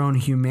lose your own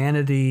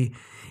humanity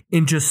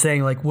in just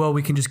saying like, well,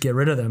 we can just get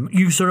rid of them.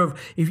 You sort of,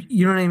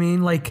 you know what I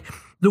mean? Like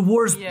the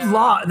war's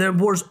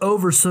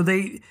over. So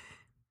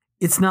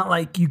it's not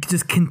like you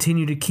just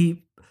continue to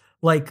keep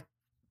like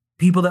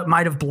people that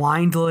might have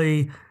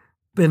blindly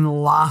been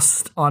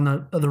lost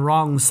on the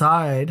wrong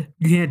side.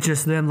 You can't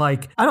just then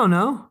like, I don't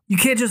know. You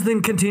can't just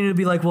then continue to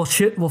be like, well,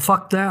 shit, well,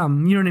 fuck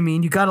them. You know what I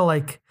mean? You got to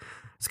like,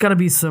 it's got to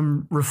be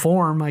some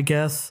reform, I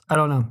guess. I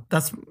don't know.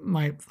 That's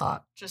my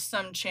thought. Just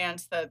some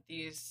chance that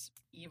these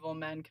evil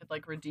men could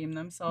like redeem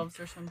themselves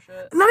or some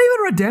shit. Not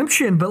even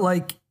redemption, but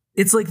like,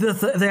 it's like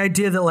the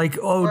idea that like,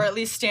 oh, or at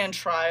least stand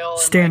trial,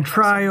 stand and, like,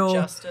 trial,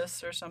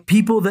 justice or something.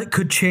 People that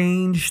could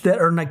change that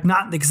are like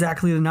not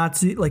exactly the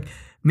Nazi, like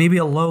maybe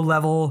a low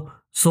level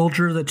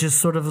soldier that just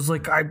sort of is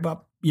like,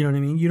 you know what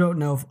I mean? You don't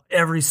know if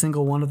every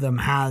single one of them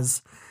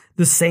has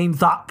the same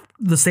thought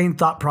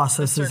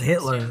process as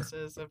Hitler.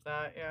 Of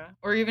that, yeah.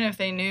 Or even if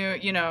they knew,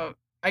 you know,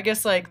 I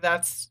guess like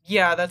that's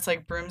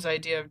like Broom's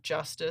idea of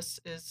justice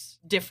is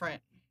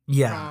different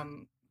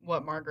from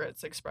what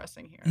Margaret's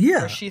expressing here. Yeah.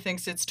 Where she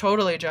thinks it's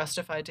totally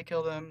justified to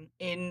kill them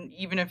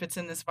even if it's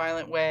in this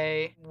violent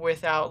way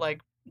without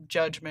like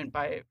judgment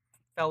by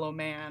fellow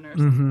man or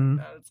something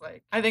like that. It's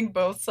like, I think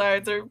both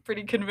sides are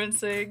pretty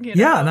convincing. You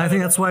know? And I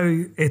think that's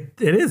why it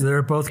is.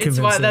 They're both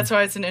convincing. That's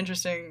why it's an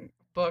interesting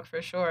book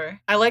for sure.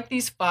 I like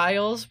these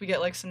files. We get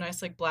like some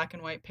nice like black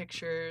and white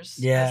pictures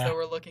as though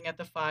we're looking at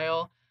the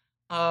file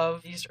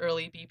of these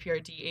early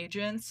BPRD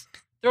agents.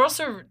 They're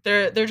also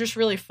they're just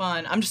really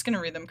fun. I'm just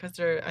gonna read them because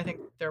I think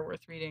they're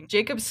worth reading.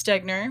 Jacob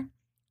Stegner,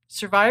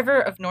 survivor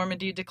of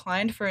Normandy,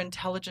 declined for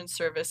intelligence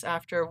service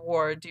after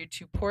war due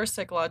to poor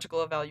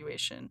psychological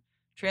evaluation.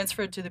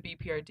 Transferred to the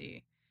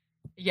BPRD.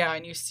 Yeah,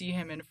 and you see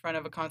him in front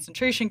of a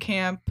concentration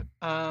camp,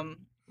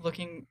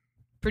 looking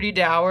pretty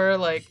dour,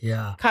 like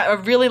a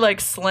really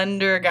like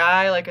slender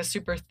guy, like a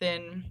super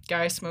thin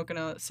guy smoking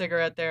a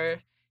cigarette there.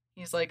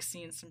 He's like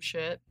seeing some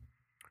shit.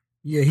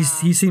 Yeah, he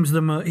seems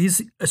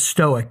he's a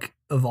stoic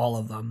of all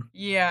of them.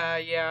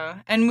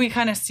 Yeah, and we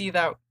kind of see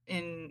that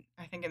in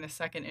the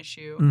second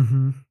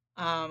issue.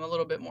 A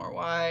little bit more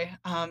why.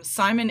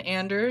 Simon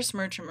Anders,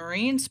 merchant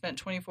marine, spent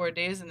 24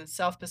 days in the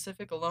South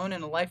Pacific alone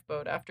in a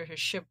lifeboat after his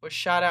ship was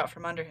shot out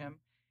from under him.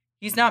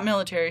 He's not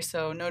military,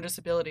 so no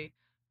disability.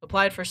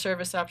 Applied for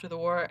service after the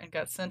war and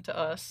got sent to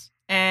us.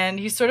 And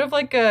he's sort of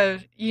like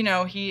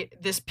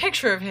this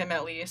picture of him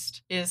at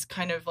least is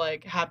kind of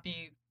like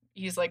happy.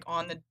 He's like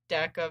on the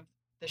deck of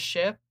the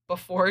ship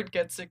before it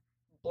gets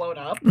blown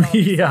up.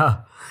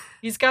 Yeah.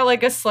 He's got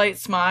like a slight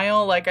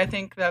smile. Like I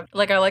think that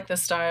I like the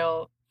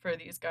style for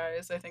these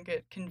guys. I think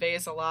it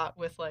conveys a lot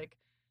with like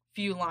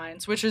few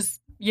lines, which is,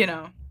 you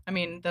know, I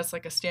mean, that's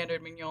like a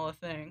standard Mignola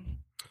thing.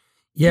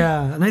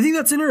 Yeah, and I think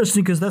that's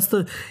interesting because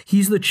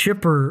he's the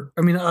chipper.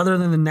 I mean, other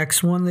than the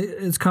next one that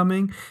is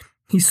coming,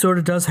 he sort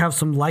of does have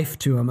some life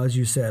to him, as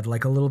you said,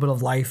 like a little bit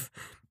of life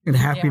and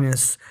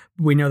happiness.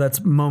 Yeah. We know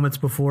that's moments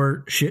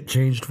before shit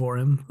changed for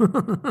him.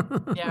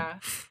 Yeah.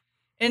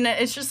 And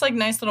it's just like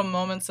nice little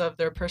moments of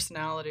their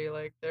personality.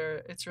 Like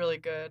it's really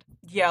good.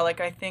 Yeah,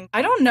 like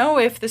I don't know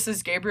if this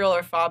is Gabriel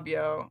or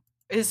Fabio.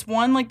 Is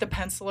one like the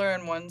penciler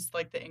and one's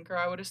like the inker,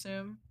 I would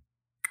assume?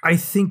 I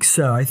think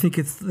so. I think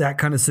it's that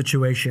kind of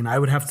situation. I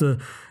would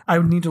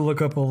need to look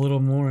up a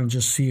little more and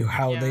just see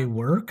how they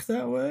work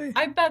that way.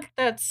 I bet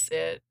that's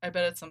it. I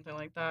bet it's something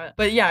like that.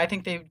 But yeah, I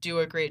think they do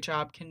a great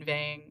job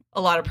conveying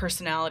a lot of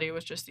personality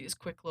with just these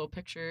quick little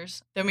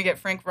pictures. Then we get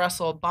Frank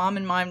Russell, Bomb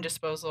and Mime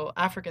Disposal,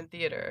 African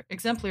Theater,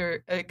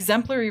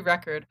 exemplary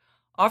record,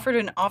 offered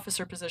an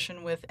officer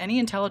position with any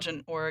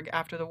intelligent org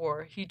after the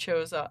war. He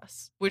chose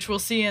us, which we'll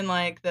see in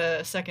like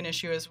the second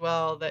issue as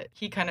well, that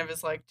he kind of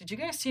is like, did you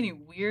guys see any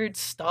weird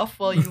stuff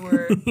while you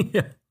were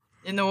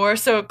in the war?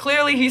 So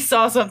clearly he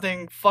saw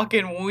something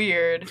fucking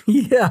weird.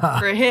 Yeah.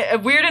 For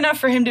him, weird enough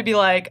for him to be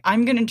like,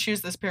 I'm going to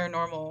choose this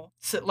paranormal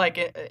like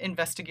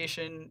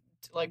investigation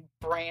like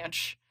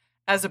branch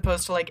as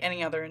opposed to like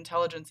any other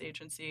intelligence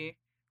agency.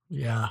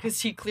 Yeah.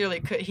 Because he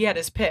clearly he had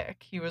his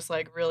pick. He was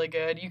like really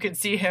good. You could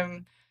see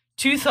him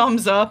 2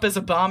 thumbs up as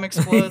a bomb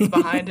explodes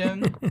behind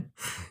him.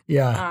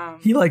 Yeah.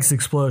 He likes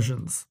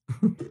explosions.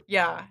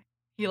 Yeah.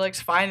 He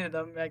likes finding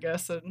them, I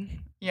guess. And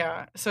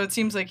yeah. So it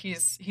seems like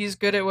he's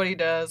good at what he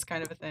does,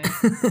 kind of a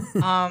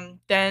thing.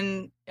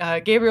 Then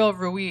Gabriel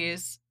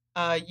Ruiz,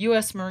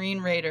 U.S. Marine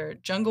Raider,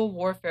 jungle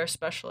warfare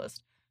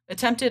specialist,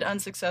 attempted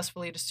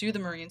unsuccessfully to sue the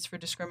Marines for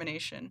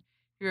discrimination.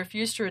 He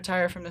refused to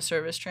retire from the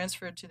service,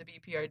 transferred to the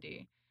BPRD.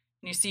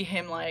 And you see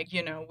him like,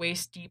 you know,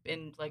 waist deep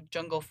in like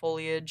jungle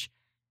foliage.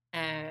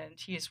 And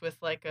he's with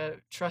like a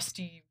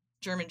trusty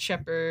German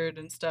Shepherd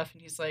and stuff,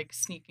 and he's like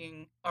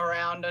sneaking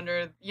around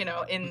under, you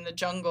know, in the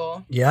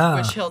jungle. Yeah.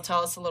 Which he'll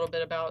tell us a little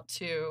bit about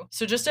too.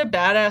 So just a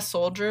badass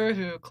soldier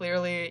who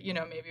clearly, you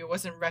know, maybe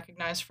wasn't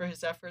recognized for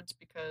his efforts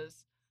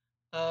because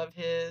of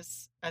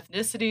his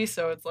ethnicity.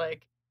 So it's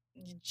like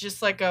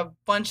just like a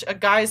bunch of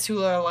guys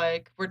who are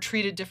like were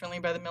treated differently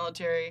by the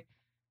military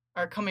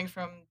are coming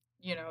from,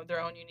 you know,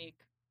 their own unique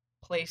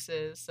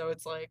places. So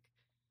it's like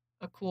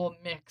a cool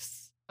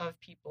mix of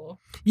people.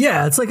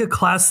 Yeah, it's like a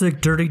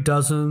classic Dirty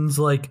Dozens,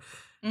 like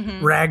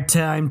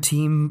ragtime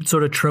team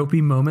sort of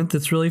tropey moment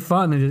that's really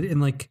fun and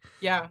like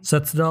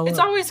sets it all It's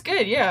up. always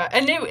good, yeah.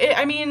 And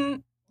I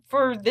mean,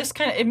 for this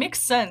kind of, it makes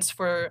sense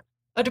for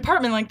a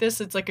department like this.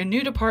 It's like a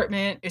new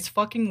department. It's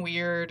fucking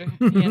weird,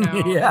 you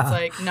know. Yeah. It's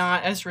like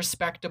not as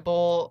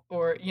respectable,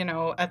 or you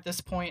know, at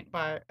this point,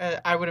 by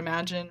I would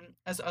imagine,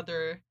 as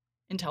other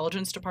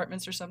intelligence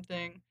departments or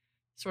something,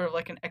 sort of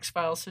like an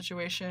X-Files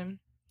situation.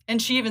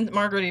 And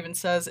Margaret even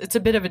says it's a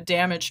bit of a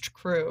damaged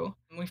crew.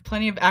 We've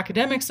plenty of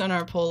academics on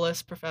our pull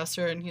list,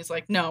 Professor. And he's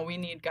like, no, we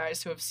need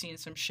guys who have seen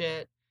some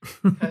shit,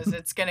 because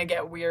it's gonna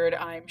get weird,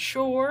 I'm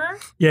sure.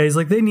 Yeah, he's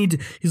like,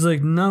 he's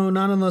like, no,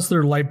 not unless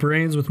they're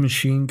librarians with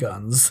machine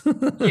guns.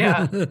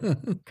 Yeah,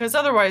 because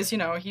otherwise, you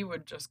know, he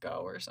would just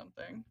go or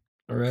something.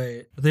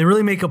 Right. They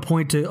really make a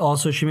point to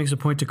also, she makes a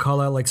point to call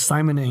out like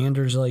Simon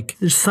Anders, like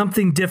there's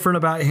something different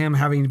about him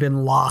having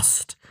been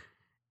lost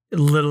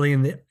literally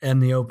in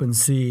the open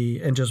sea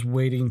and just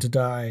waiting to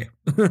die.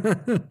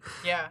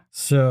 Yeah.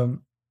 So,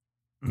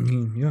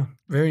 yeah,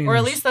 very. Or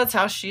at least that's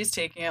how she's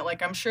taking it.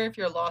 Like, I'm sure if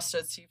you're lost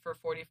at sea for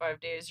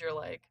 45 days, you're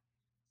like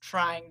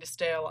trying to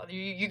stay alive.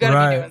 You got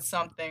to be doing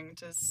something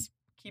to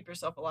keep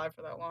yourself alive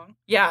for that long.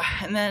 Yeah.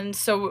 And then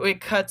so it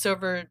cuts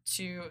over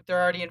to,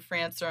 they're already in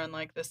France. They're on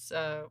like this,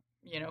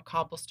 you know,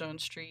 cobblestone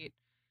street.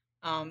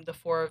 The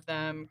four of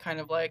them kind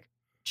of like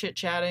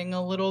chit-chatting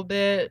a little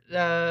bit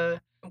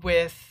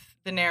with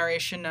the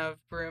narration of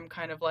Broom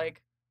kind of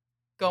like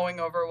going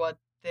over what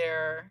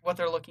they're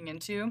looking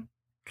into,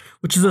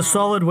 which is a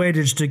solid way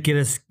to get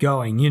us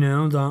going. You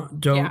know,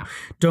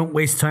 don't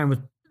waste time with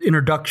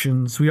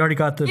introductions. We already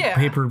got the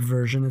paper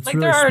version. It's like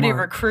really they're already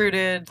smart.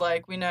 Recruited.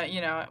 Like we know,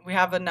 you know, we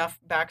have enough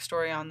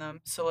backstory on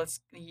them, so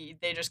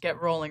they just get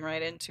rolling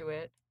right into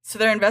it. So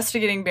they're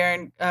investigating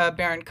Baron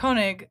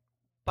Koenig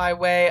by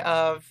way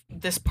of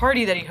this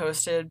party that he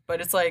hosted,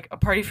 but it's like a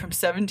party from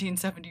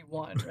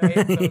 1771, right?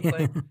 So it's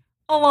like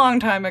a long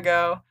time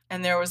ago,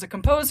 and there was a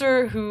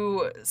composer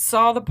who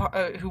saw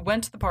who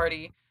went to the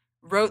party,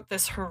 wrote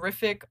this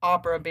horrific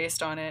opera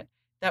based on it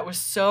that was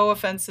so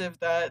offensive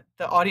that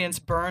the audience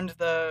burned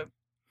the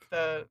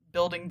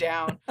building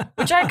down,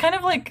 which I kind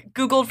of like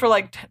Googled for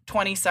like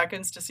 20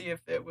 seconds to see if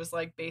it was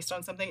like based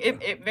on something.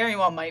 It very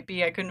well might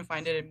be. I couldn't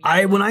find it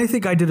immediately. When I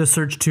think I did a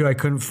search too, I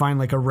couldn't find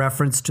like a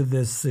reference to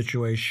this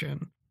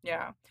situation.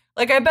 Yeah.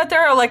 Like I bet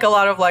there are like a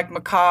lot of like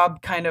macabre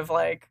kind of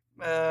like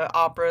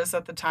operas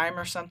at the time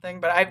or something,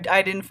 but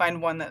I didn't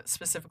find one that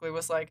specifically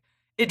was like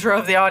it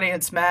drove the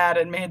audience mad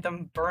and made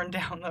them burn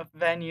down the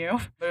venue.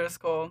 But it was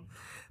cool.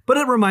 But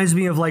it reminds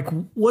me of like,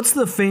 what's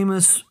the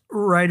famous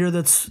writer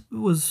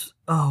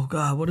oh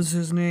God, what is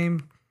his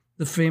name?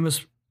 The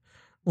famous,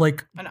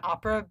 like an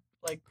opera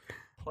like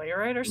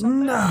playwright or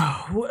something.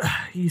 No,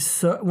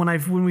 he's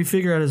when we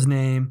figure out his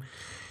name.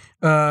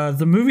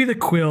 The movie The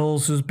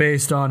Quills is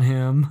based on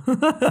him.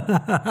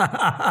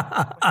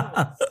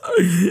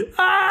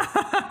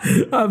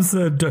 I'm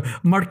so dumb.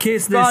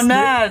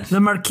 The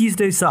Marquis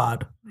de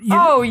Sade.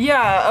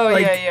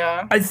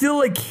 Yeah. I feel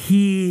like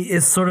he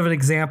is sort of an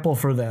example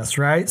for this,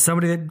 right?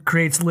 Somebody that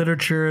creates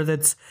literature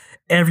that's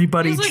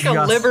everybody. He's like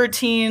a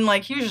libertine,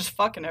 like he was just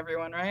fucking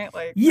everyone, right?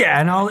 Like he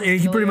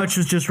pretty much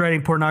was just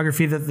writing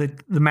pornography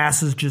that the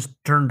masses just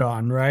turned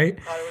on,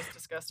 right? Thought it was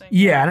disgusting.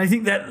 Yeah, and I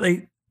think that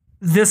like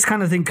this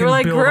kind of thing could be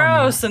like build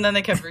gross, and then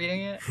they kept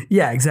reading it.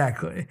 Yeah,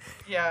 exactly.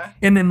 Yeah,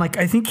 and then like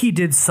I think he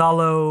did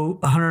Solo,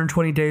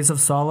 120 Days of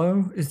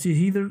Solo. Is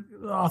he the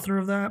author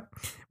of that?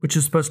 Which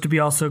is supposed to be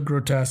also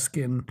grotesque,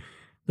 and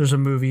there's a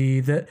movie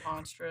that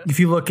monstrous. If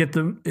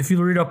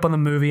you read up on the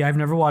movie, I've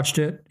never watched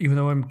it, even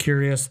though I'm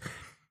curious.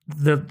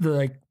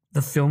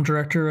 The film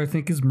director, I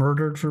think, is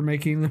murdered for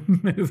making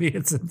the movie.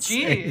 It's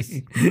insane.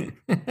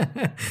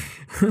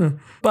 Jeez.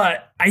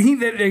 But I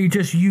think that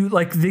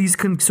these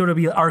can sort of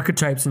be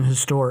archetypes in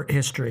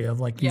history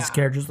of like these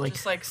characters, like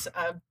just like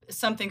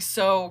something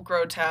so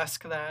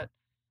grotesque that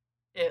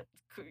it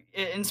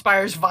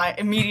inspires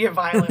immediate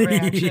violent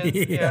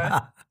reactions.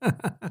 Yeah.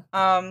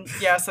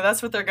 So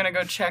that's what they're gonna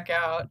go check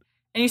out.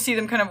 And you see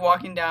them kind of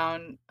walking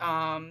down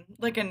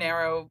like a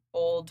narrow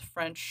old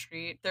French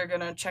street. They're going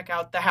to check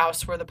out the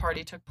house where the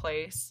party took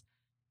place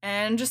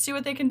and just see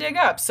what they can dig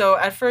up. So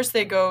at first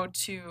they go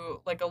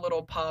to like a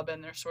little pub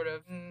and they're sort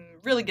of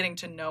really getting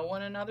to know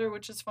one another,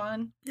 which is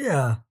fun.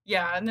 Yeah.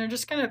 Yeah. And they're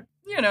just kind of,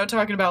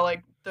 talking about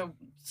like the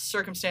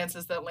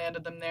circumstances that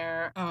landed them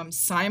there.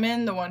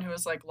 Simon, the one who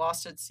was like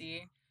lost at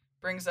sea,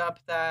 brings up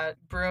that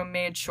Broom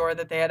made sure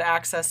that they had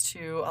access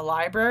to a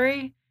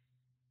library.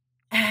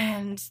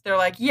 And they're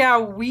like, yeah,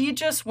 we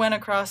just went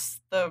across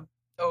the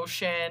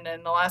ocean,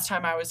 and the last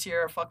time I was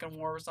here, a fucking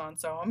war was on,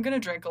 so I'm going to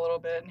drink a little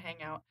bit and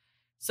hang out.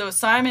 So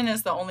Simon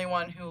is the only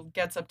one who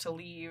gets up to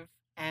leave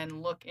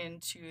and look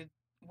into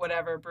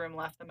whatever Broom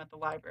left them at the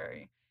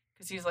library.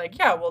 Because he's like,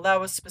 yeah, well, that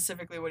was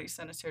specifically what he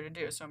sent us here to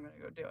do, so I'm going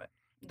to go do it.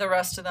 The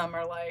rest of them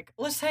are like,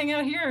 let's hang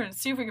out here and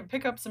see if we can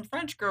pick up some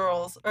French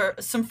girls, or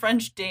some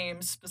French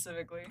dames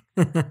specifically.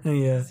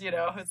 Yeah.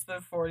 It's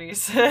the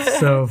 40s.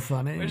 So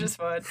funny. Which is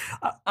fun.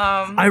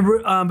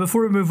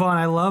 Before we move on,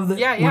 I love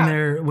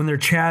that when they're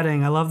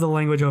chatting, I love the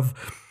language of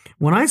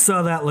when I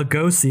saw that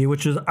Lugosi,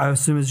 which is I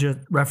assume is just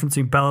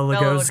referencing Bela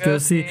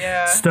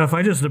Lugosi stuff.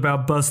 I just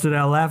about busted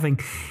out laughing.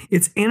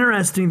 It's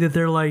interesting that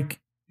they're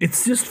like,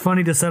 It's just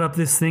funny to set up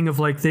this thing of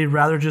like they'd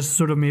rather just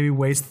sort of maybe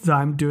waste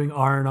time doing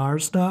R&R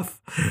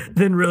stuff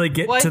than really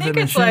get Well, I to the think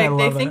it's mission. I like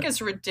they love think it.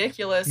 it's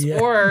ridiculous, Yeah.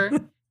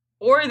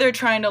 or they're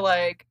trying to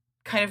like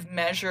kind of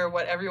measure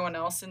what everyone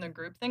else in the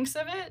group thinks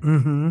of it.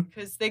 Mm-hmm.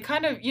 Because they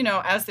kind of,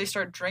 as they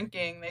start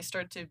drinking, they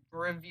start to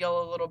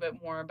reveal a little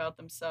bit more about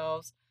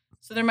themselves.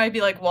 So there might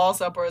be like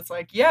walls up where it's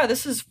like, yeah,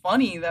 this is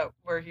funny that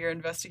we're here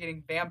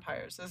investigating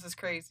vampires. This is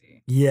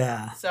crazy.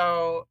 Yeah.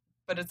 So,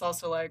 but it's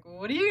also like,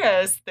 what do you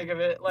guys think of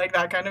it? Like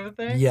that kind of a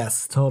thing.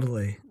 Yes,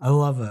 totally. I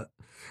love it.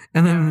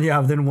 And then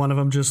then one of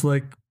them just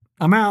like,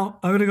 I'm out.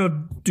 I'm gonna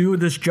go do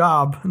this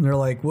job. And they're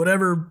like,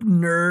 whatever,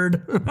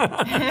 nerd.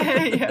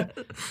 Yeah.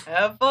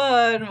 Have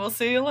fun. We'll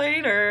see you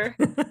later.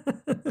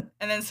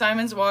 And then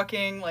Simon's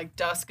walking, like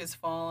dusk is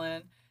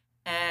fallen,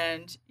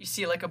 and you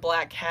see like a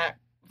black cat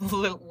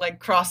like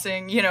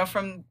crossing,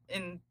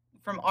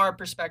 from our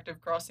perspective,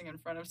 crossing in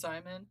front of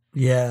Simon.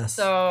 Yes.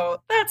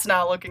 So that's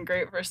not looking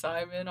great for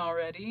Simon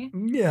already.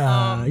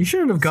 Yeah, you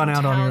shouldn't have gone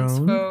out on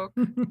your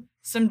own.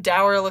 Some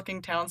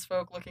dour-looking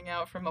townsfolk looking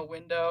out from a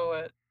window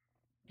at,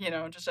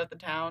 just at the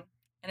town.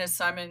 And as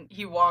Simon,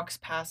 he walks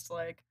past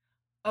like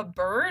a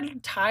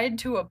bird tied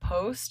to a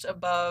post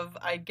above,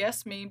 I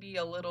guess maybe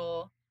a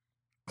little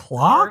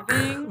clock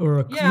carving.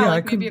 or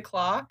maybe a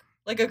clock,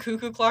 like a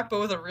cuckoo clock,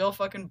 but with a real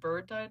fucking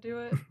bird tied to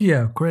it.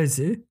 Yeah,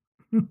 crazy.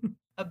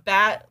 A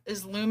bat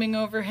is looming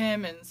over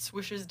him and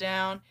swishes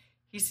down.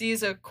 He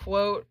sees a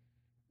quote,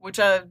 which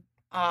I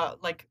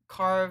like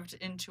carved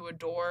into a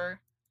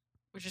door,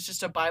 which is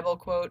just a Bible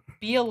quote.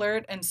 Be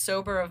alert and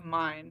sober of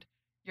mind.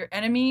 Your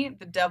enemy,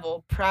 the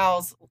devil,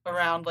 prowls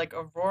around like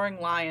a roaring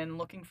lion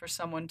looking for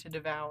someone to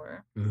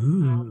devour.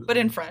 But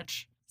in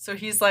French. So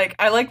he's like,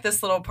 I like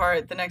this little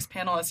part. The next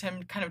panel is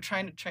him kind of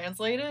trying to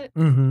translate it.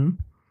 Mm-hmm.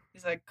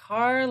 He's like,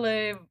 Car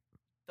le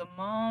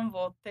demon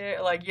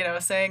Voltaire, like,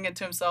 saying it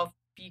to himself,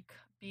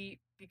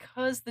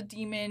 because the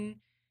demon,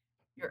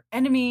 your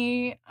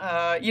enemy,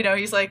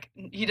 he's like,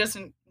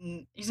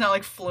 he's not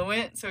like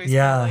fluent, so he's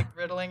kind of like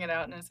riddling it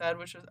out in his head,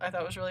 which I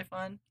thought was really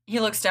fun.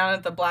 He looks down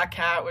at the black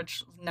cat,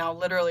 which now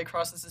literally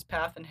crosses his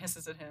path and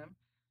hisses at him.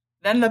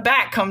 Then the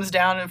bat comes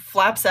down and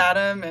flaps at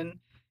him, and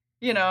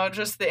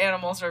just the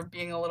animals are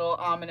being a little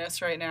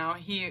ominous right now.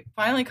 He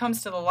finally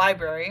comes to the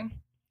library.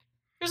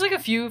 There's like a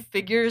few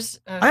figures.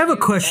 I have a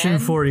question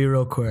for you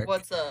real quick.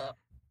 What's up?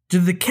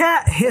 Did the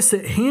cat hiss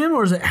at him,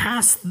 or does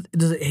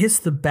it hiss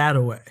the bat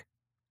away?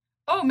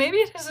 Oh, maybe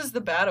it hisses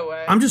the bat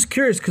away. I'm just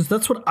curious because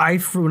that's what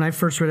when I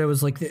first read it,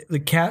 was like the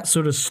cat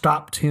sort of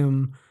stopped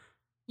him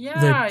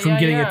from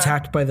getting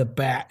attacked by the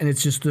bat, and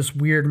it's just this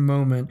weird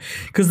moment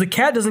because the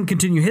cat doesn't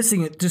continue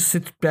hissing; it just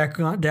sits back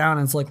down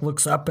and it's like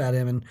looks up at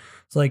him, and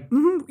it's like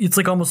it's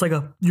like almost like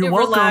you're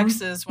welcome. It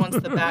relaxes once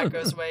the bat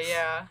goes away.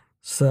 Yeah.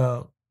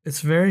 So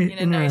it's very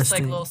in a nice,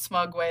 like, little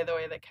smug way, the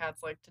way that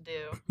cats like to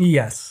do.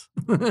 Yes.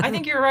 I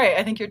think you're right.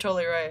 I think you're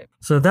totally right.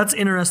 So that's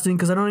interesting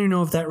because I don't even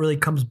know if that really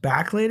comes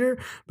back later,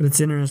 but it's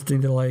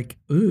interesting to like,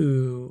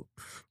 ooh,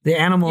 the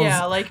animals.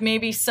 Yeah, like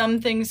maybe some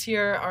things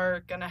here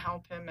are gonna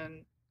help him,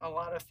 and a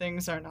lot of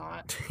things are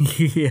not.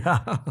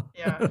 Yeah.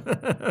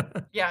 Yeah.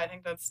 Yeah, I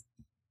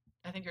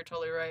think you're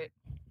totally right.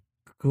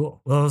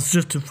 Cool. Well, it's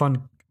just a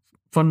fun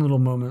little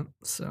moment.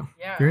 So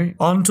yeah, great.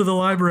 On to the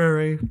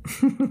library.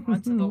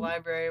 On to the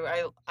library.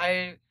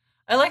 I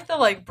like the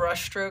like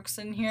brush strokes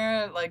in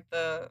here, like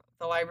the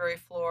library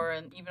floor,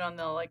 and even on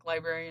the like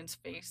librarian's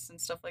face and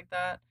stuff like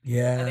that.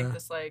 Yeah. I think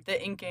this like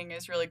the inking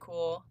is really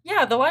cool.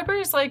 Yeah, the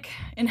library is like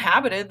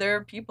inhabited. There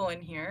are people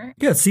in here.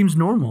 Yeah, it seems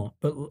normal,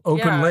 but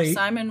open late.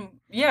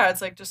 Yeah,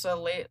 it's like just a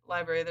late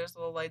library. There's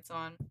little lights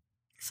on.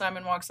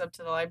 Simon walks up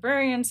to the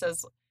librarian,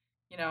 says,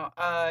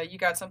 you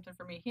got something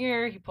for me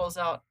here. He pulls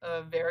out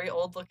a very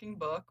old-looking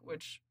book,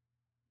 which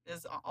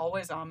is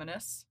always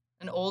ominous.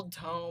 An old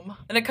tome.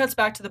 And it cuts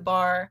back to the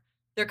bar.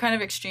 They're kind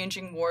of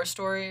exchanging war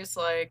stories,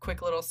 like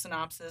quick little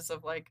synopsis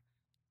of like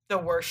the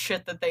worst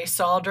shit that they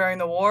saw during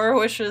the war,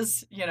 which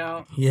is,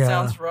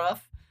 sounds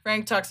rough.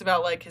 Frank talks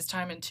about like his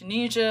time in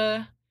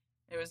Tunisia.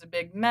 It was a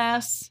big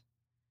mess.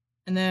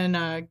 And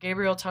then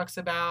Gabriel talks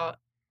about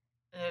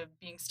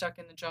being stuck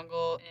in the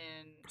jungle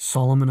in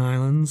Solomon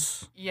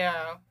Islands.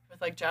 Yeah,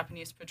 with like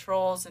Japanese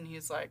patrols, and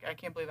he's like, I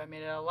can't believe I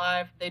made it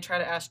alive. They try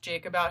to ask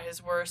Jake about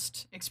his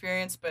worst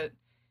experience, but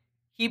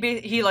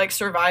he like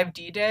survived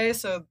D-Day,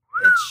 so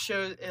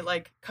it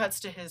like cuts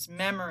to his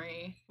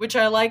memory, which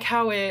I like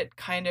how it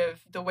kind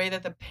of, the way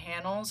that the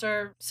panels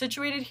are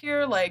situated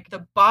here, like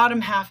the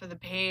bottom half of the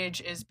page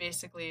is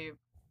basically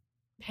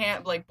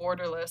like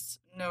borderless,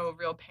 no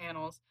real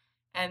panels.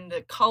 And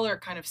the color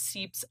kind of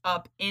seeps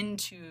up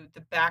into the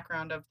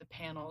background of the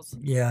panels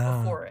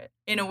before it,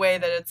 in a way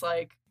that it's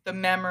like the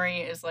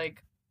memory is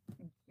like,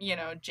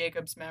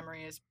 Jacob's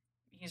memory is,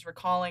 he's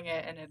recalling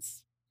it, and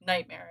it's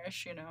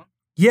nightmarish,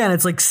 Yeah, and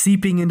it's like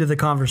seeping into the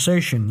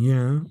conversation,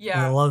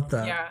 Yeah. I love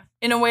that. Yeah.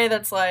 In a way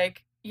that's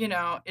like,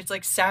 it's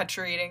like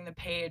saturating the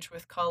page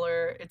with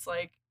color. It's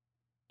like,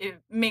 it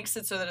makes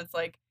it so that it's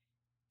like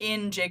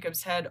in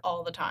Jacob's head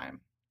all the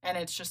time. And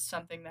it's just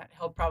something that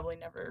he'll probably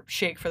never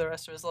shake for the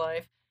rest of his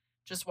life.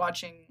 Just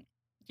watching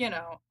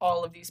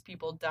all of these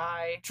people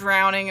die,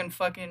 drowning and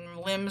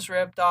fucking limbs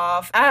ripped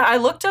off. I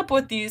looked up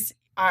what these,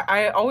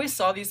 I always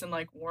saw these in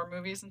like war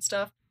movies and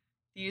stuff.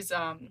 These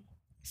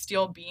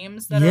steel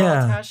beams that are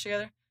all attached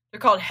together. They're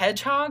called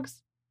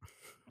hedgehogs,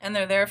 and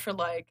they're there for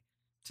like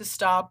to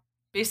stop,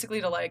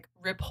 basically to like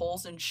rip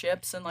holes in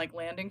ships and like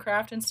landing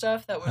craft and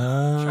stuff that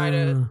would try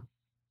to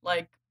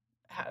like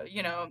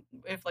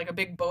if like a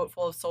big boat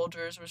full of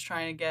soldiers was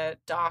trying to get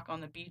dock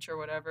on the beach or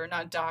whatever,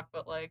 not dock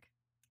but like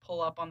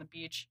pull up on the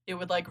beach, it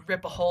would like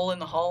rip a hole in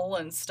the hull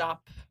and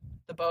stop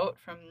the boat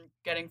from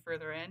getting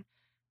further in,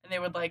 and they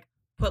would like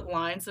put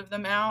lines of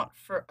them out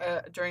for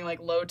during like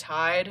low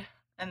tide,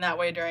 and that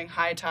way during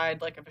high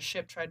tide, like if a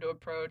ship tried to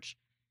approach,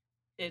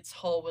 its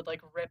hull would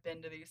like rip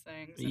into these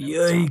things.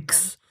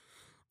 Yikes!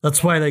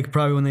 That's why like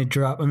probably when they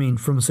drop, I mean,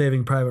 from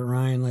Saving Private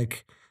Ryan,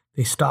 like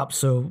they stop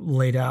so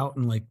laid out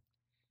and like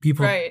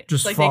people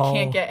just like fall. They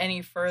can't get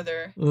any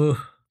further. Ugh,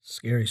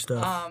 scary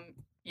stuff.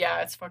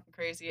 Yeah, it's fucking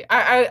crazy.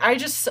 I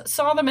just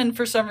saw them, and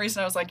for some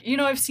reason I was like,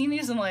 I've seen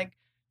these in like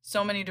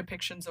so many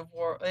depictions of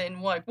war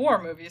in like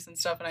war movies and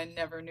stuff, and I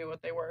never knew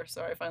what they were,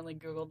 so I finally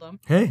Googled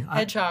them. Hey,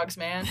 hedgehogs,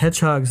 man.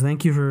 Hedgehogs.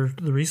 Thank you for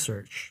the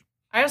research.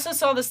 I also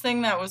saw this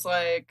thing that was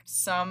like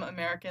some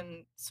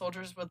American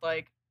soldiers would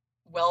like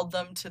weld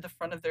them to the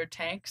front of their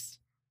tanks.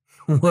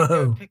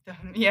 Whoa. Pick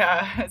them.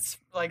 Yeah, it's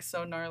like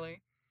so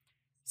gnarly.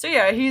 So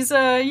yeah, he's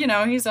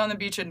he's on the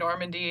beach in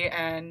Normandy,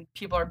 and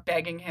people are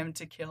begging him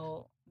to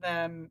kill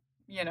them.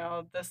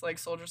 This like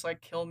soldier's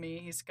like, kill me.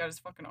 He's got his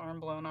fucking arm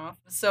blown off.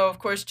 So of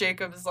course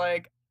Jacob is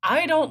like,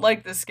 I don't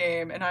like this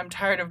game, and I'm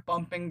tired of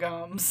bumping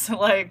gums.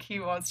 Like he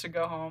wants to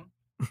go home.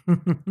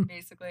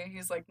 Basically,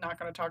 he's like not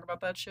gonna talk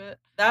about that shit.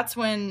 That's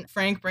when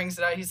Frank brings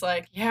it out. He's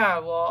like, yeah,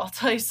 well, I'll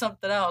tell you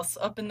something else.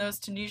 Up in those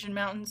Tunisian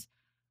mountains,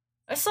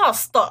 I saw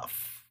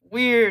stuff,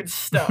 weird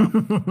stuff.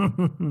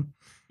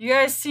 You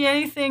guys see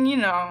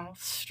anything,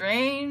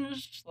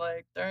 strange,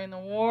 like during the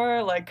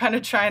war? Like kind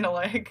of trying to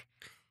like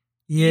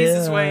ease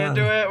his way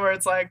into it, where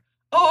it's like,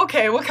 oh,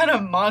 okay, what kind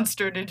of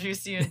monster did you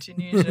see in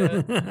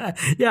Tunisia?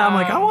 Yeah, I'm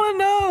like, I want to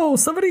know.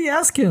 Somebody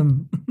ask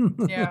him.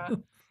 Yeah,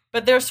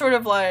 but they're sort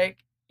of like,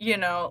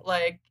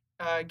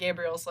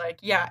 Gabriel's like,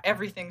 yeah,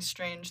 everything's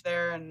strange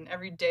there, and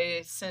every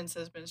day since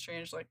has been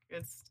strange. Like,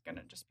 it's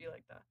gonna just be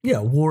like that. Yeah,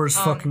 war is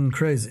fucking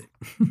crazy.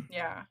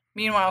 Yeah.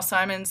 Meanwhile,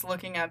 Simon's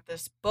looking at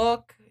this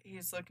book.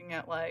 He's looking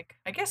at, like,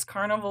 I guess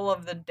Carnival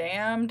of the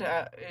Damned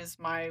is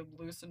my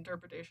loose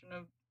interpretation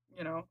of,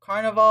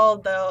 Carnival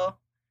de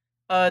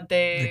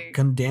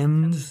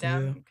Condemned.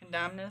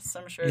 Condemnus.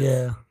 I'm sure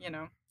it's,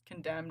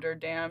 condemned or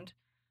damned.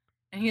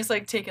 And he's,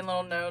 like, taking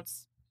little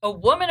notes. A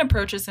woman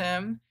approaches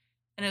him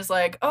and is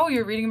like, oh,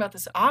 you're reading about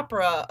this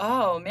opera.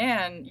 Oh,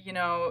 man, you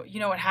know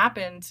what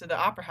happened to the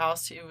opera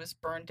house? It was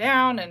burned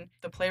down, and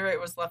the playwright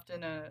was left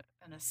in an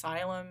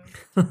asylum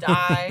to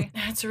die.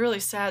 It's a really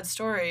sad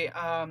story.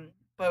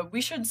 But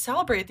we should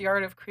celebrate the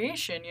art of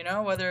creation,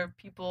 whether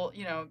people,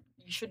 you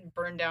shouldn't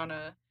burn down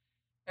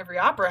every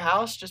opera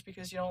house just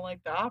because you don't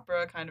like the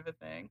opera, kind of a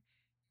thing.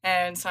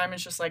 And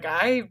Simon's just like,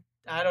 I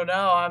don't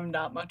know. I'm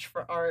not much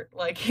for art.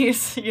 Like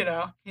he's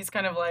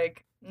kind of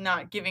like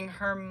not giving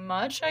her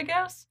much, I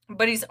guess.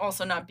 But he's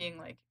also not being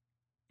like,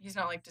 he's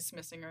not like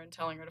dismissing her and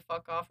telling her to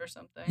fuck off or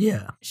something.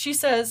 Yeah. She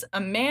says,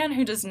 a man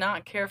who does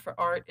not care for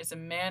art is a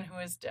man who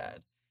is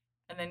dead.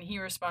 And then he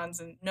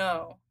responds,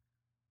 no,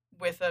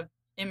 with a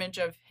image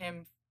of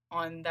him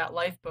on that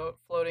lifeboat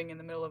floating in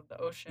the middle of the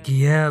ocean.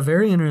 Yeah,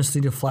 very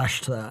interesting to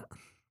flash to that.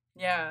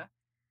 Yeah.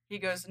 He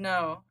goes,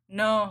 no,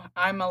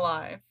 I'm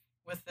alive,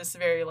 with this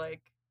very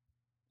like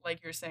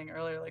you were saying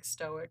earlier, like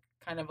stoic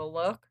kind of a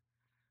look,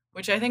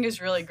 which I think is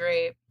really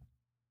great.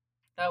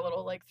 That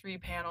little like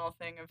 3-panel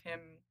thing of him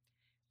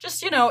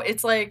just,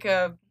 it's like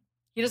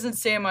he doesn't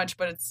say much,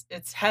 but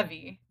it's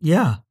heavy.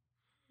 Yeah.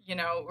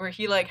 Where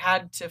he like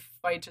had to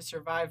fight to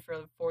survive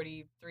for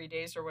 43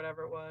 days or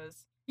whatever it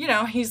was.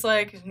 He's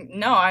like,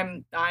 no,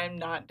 I'm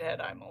not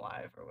dead, I'm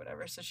alive or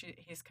whatever. So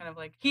he's kind of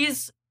like,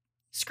 he's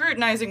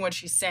scrutinizing what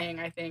she's saying,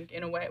 I think,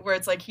 in a way where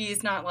it's like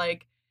he's not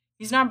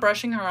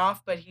brushing her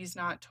off, but he's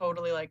not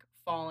totally like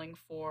falling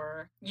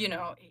for,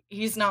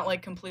 he's not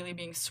like completely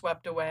being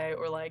swept away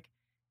or like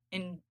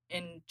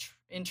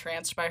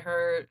entranced by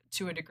her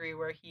to a degree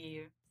where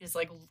he is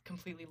like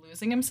completely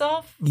losing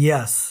himself.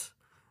 Yes.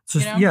 So,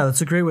 yeah,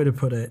 that's a great way to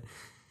put it.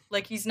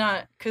 Like he's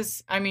not,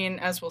 because I mean,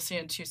 as we'll see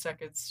in 2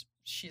 seconds,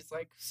 she's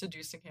like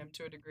seducing him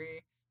to a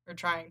degree or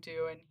trying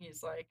to, and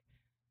he's like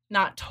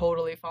not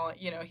totally falling,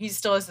 he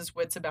still has his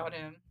wits about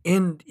him.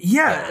 And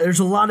yeah, there's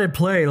a lot at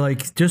play.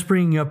 Like just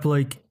bringing up,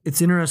 like,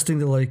 it's interesting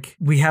that like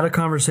we had a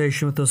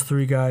conversation with those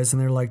 3 guys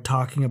and they're like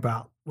talking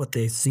about what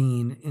they've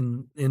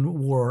seen in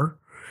war.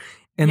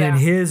 And then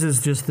his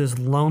is just this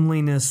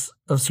loneliness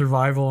of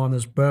survival on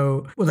this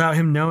boat without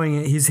him knowing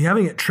it. He's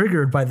having it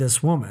triggered by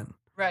this woman.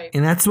 Right.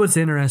 And that's what's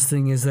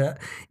interesting is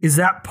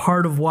that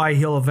part of why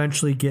he'll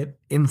eventually get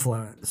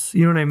influence.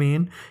 You know what I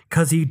mean?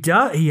 Because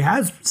he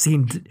has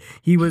seen,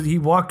 he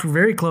walked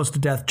very close to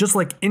death, just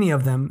like any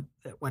of them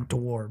that went to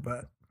war.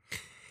 But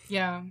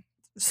yeah,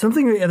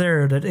 something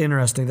there that's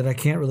interesting that I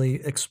can't really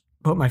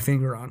put my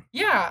finger on.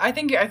 Yeah, I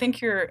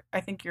think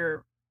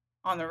you're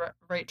on the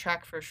right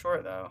track for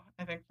sure, though.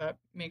 I think that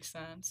makes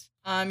sense.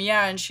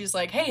 Yeah, and she's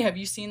like, "Hey, have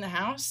you seen the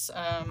house?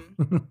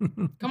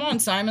 Come on,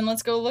 Simon,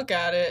 let's go look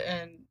at it."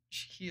 And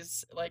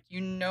he's like,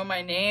 "You know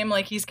my name?"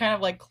 Like he's kind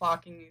of like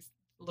clocking these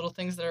little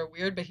things that are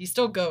weird, but he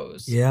still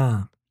goes.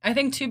 Yeah. I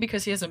think too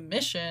because he has a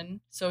mission,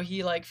 so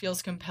he like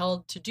feels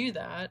compelled to do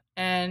that.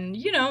 And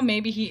you know,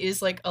 maybe he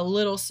is like a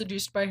little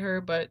seduced by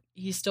her, but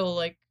he still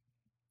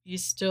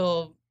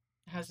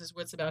has his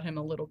wits about him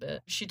a little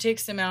bit. She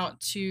takes him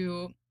out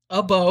to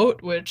a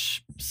boat,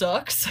 which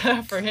sucks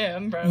for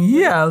him, probably.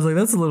 Yeah, I was like,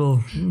 that's a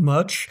little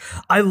much.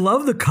 I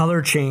love the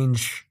color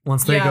change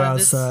once they go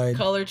outside. This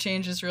color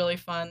change is really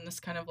fun. This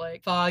kind of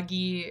like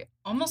foggy,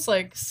 almost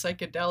like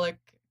psychedelic,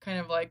 kind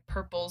of like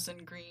purples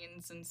and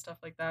greens and stuff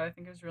like that. I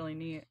think is really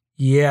neat.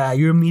 Yeah,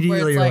 you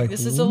immediately Where it's like,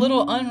 this is a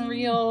little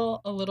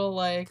unreal, a little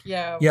like,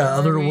 yeah, where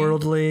are we?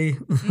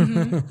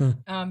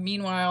 otherworldly.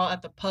 Meanwhile,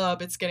 at the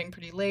pub, it's getting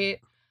pretty late.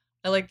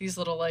 I like these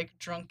little like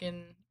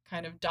drunken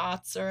kind of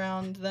dots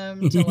around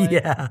them to like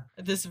Yeah.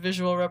 this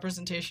visual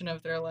representation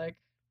of their like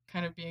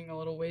kind of being a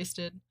little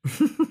wasted.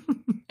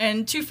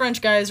 And two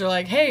French guys are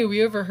like, "Hey,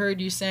 we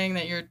overheard you saying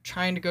that you're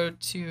trying to go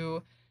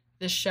to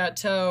this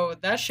chateau.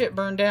 That shit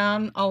burned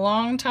down a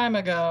long time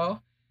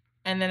ago."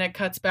 And then it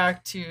cuts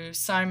back to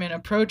Simon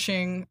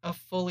approaching a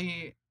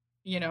fully,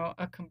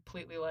 a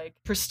completely like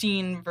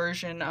pristine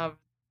version of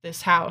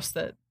this house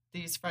that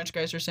these French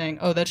guys are saying,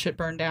 "Oh, that shit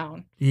burned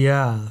down."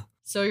 Yeah.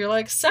 So you're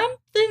like,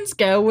 something's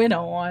going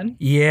on.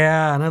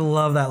 Yeah, and I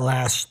love that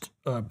last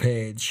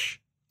page.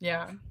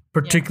 Yeah.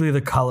 Particularly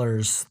the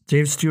colors.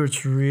 Dave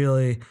Stewart's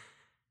really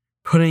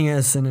putting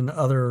us in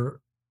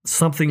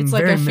something it's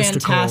like very a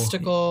mystical.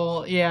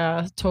 Fantastical.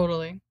 Yeah,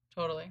 totally.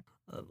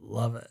 I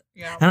love it.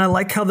 Yeah. And I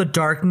like how the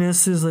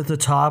darkness is at the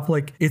top,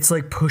 like it's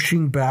like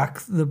pushing back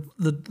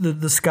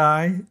the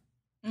sky.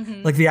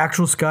 Mm-hmm. Like the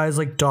actual sky is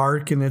like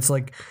dark, and it's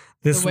like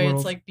this the way world.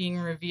 It's like being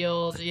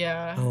revealed.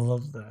 Yeah. I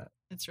love that.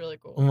 It's really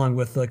cool. Along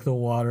with like the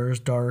water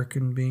is dark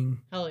and being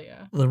hell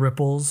yeah. The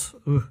ripples.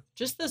 Ooh.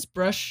 Just the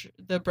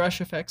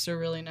brush effects are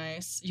really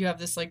nice. You have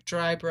this like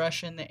dry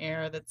brush in the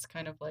air that's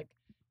kind of like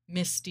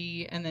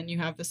misty, and then you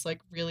have this like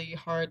really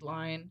hard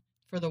line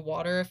for the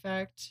water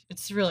effect.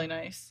 It's really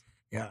nice.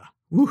 Yeah.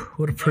 Ooh,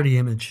 what a pretty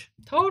image.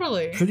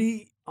 Totally.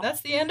 Pretty.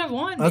 That's the end of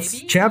 1, That's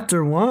baby.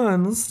 chapter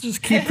 1. Let's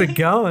just keep it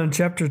going.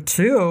 Chapter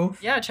 2.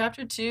 Yeah,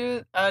 chapter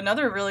 2.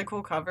 Another really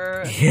cool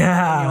cover.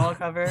 Yeah. Mignola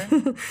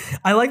cover.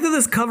 I like that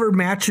this cover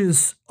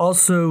matches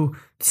also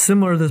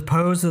similar to this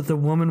pose that the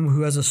woman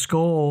who has a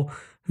skull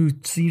who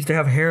seems to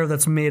have hair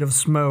that's made of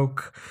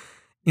smoke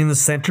in the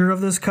center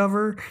of this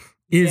cover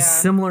is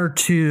similar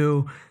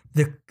to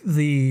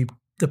the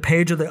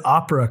page of the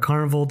opera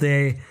Carnival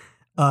de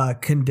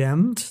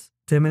Condemned.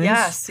 Diminished.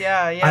 Yes,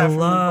 yeah. I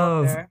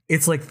love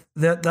it's like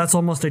that's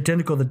almost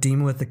identical. The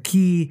demon with the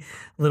key,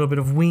 a little bit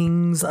of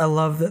wings. I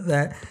love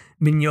that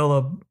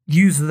Mignola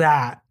used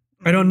that.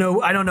 I don't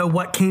know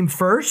what came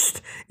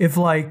first. If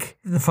like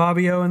the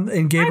Fabio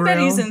and Gabriel. I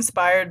bet he's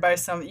inspired by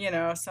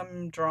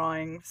some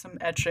drawing, some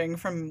etching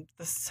from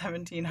the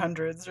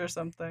 1700s or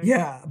something.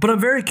 Yeah, but I'm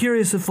very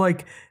curious if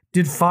like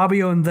did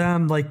Fabio and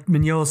them like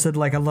Mignola said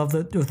like I love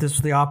that if this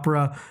was the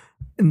opera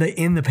in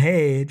the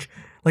page.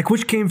 Like,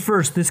 which came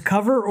first, this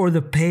cover or the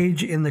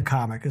page in the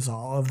comic is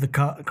all of the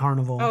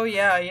carnival? Oh,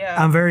 yeah.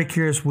 I'm very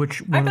curious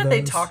which one I of bet those.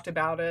 they talked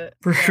about it.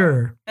 For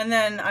sure. And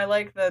then I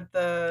like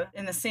that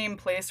in the same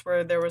place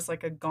where there was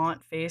like a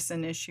gaunt face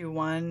in issue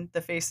 1,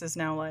 the face is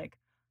now like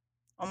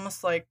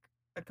almost like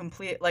a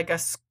complete, like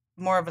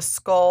more of a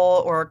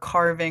skull or a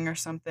carving or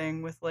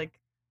something with like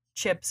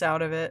chips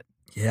out of it.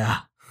 Yeah.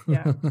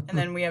 Yeah. And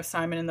then we have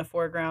Simon in the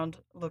foreground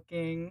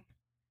looking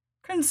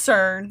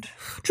concerned.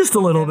 Just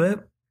a little bit.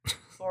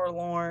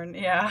 Forlorn,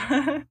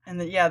 yeah. And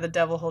the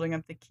devil holding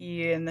up the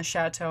key and the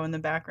chateau in the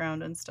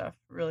background and stuff.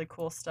 Really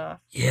cool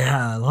stuff.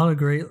 Yeah, a lot of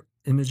great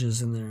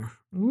images in there.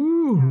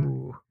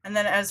 Ooh. And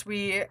then as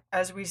we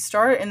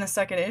start in the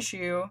second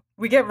issue,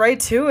 we get right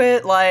to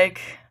it.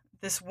 Like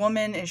this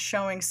woman is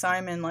showing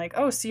Simon like,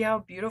 "Oh, see how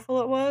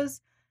beautiful it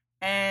was?"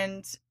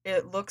 And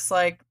it looks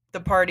like the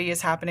party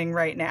is happening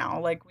right now.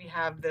 Like we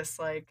have this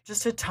like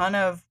just a ton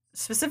of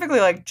specifically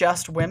like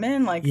just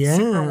women, like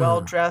super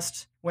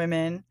well-dressed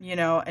women,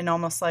 and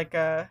almost like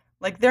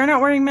they're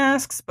not wearing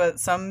masks, but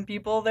some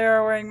people there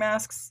are wearing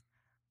masks,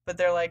 but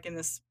they're like in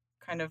this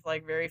kind of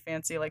like very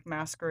fancy like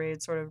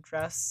masquerade sort of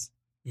dress.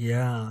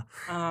 Yeah.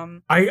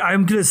 I'm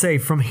gonna say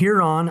from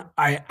here on,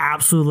 I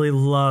absolutely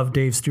love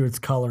Dave Stewart's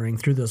coloring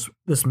through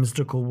this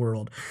mystical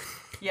world.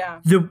 Yeah.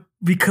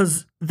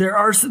 Because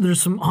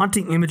there's some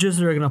haunting images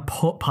that are gonna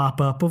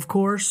pop up, of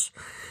course.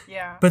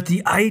 Yeah. But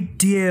the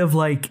idea of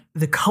like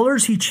the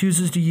colors he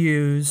chooses to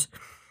use,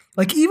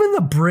 like even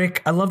the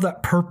brick, I love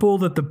that purple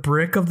that the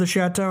brick of the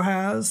chateau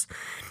has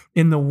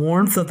in the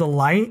warmth of the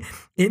light.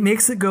 It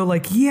makes it go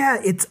like, yeah,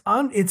 it's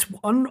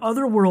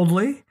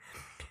otherworldly,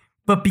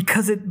 but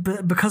because of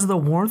the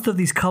warmth of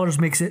these colors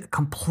makes it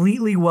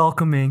completely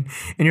welcoming.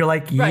 And you're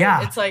like, right.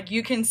 yeah. It's like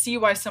you can see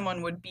why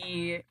someone would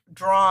be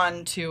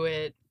drawn to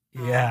it.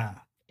 Yeah.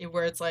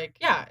 where it's like,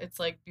 yeah, it's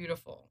like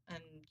beautiful,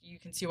 and you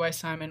can see why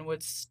Simon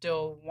would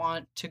still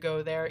want to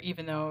go there,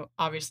 even though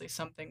obviously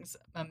something's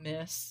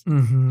amiss.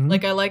 Mm-hmm.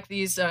 Like I like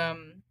these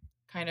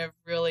kind of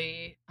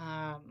really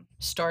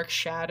stark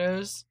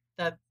shadows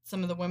that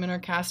some of the women are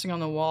casting on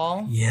the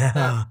wall. That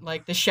Yeah.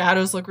 like the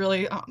shadows look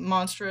really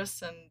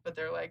monstrous, and but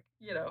they're like,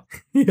 you know,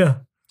 Yeah.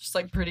 just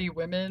like pretty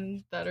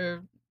women that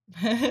are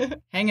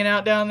hanging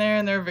out down there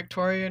in their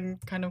Victorian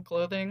kind of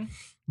clothing.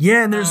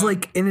 Yeah, and there's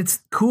like, and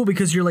it's cool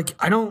because you're like,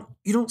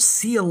 you don't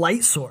see a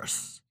light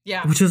source.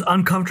 Yeah. Which is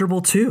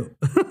uncomfortable too.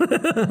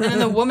 And then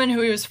the woman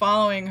who he was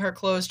following, her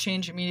clothes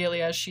change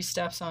immediately as she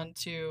steps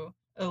onto,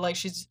 like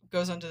she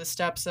goes onto the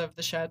steps of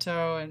the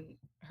chateau, and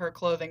her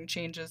clothing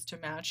changes to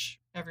match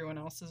everyone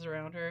else's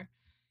around her.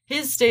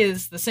 His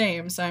stays the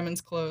same.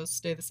 Simon's clothes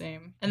stay the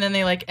same. And then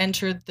they like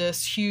entered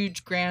this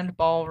huge grand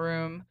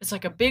ballroom. It's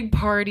like a big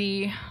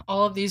party.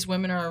 All of these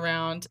women are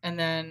around, and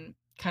then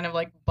kind of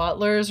like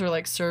butlers or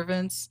like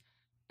servants,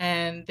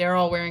 and they're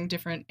all wearing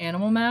different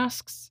animal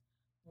masks.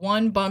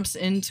 One bumps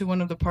into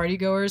one of the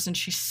partygoers and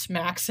she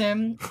smacks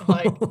him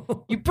like,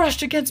 "You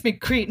brushed against me,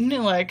 cretin!"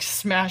 and like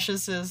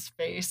smashes his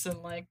face,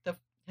 and like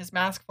his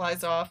mask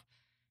flies off.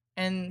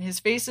 And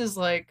his face is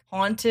like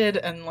haunted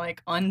and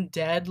like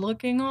undead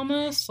looking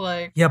almost.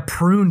 Like, yeah,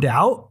 pruned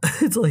out.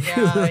 It's like,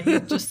 yeah, he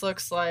just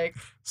looks like,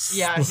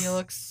 yeah, he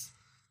looks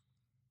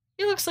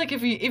like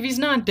if he's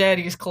not dead,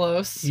 he's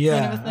close. Yeah,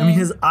 kind of a thing. I mean,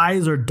 his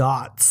eyes are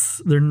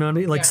dots. They're not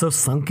like so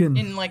sunken.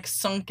 In like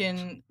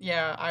sunken,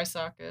 yeah, eye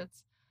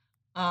sockets.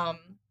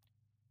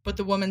 But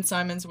the woman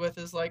Simon's with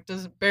is like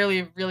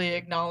barely really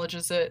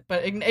acknowledges it,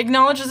 but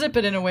acknowledges it,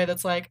 but in a way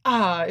that's like,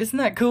 isn't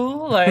that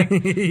cool? Like,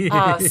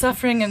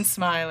 suffering and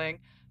smiling.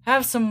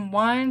 Have some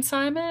wine,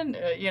 Simon.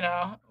 You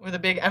know, with a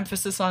big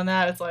emphasis on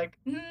that. It's like,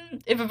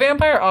 if a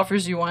vampire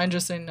offers you wine,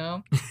 just say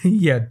no.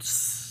 Yeah,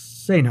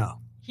 say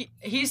no.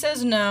 He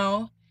says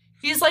no.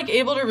 He's like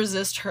able to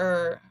resist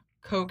her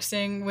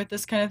coaxing with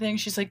this kind of thing.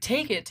 She's like,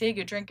 take it,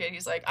 drink it.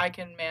 He's like, I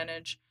can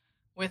manage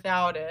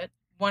without it.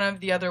 One of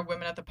the other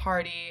women at the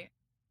party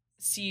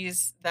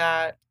sees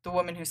that the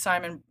woman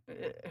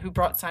who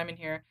brought Simon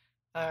here,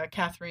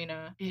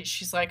 Katharina,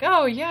 she's like,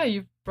 "Oh yeah,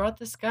 you brought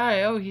this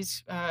guy. Oh,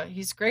 he's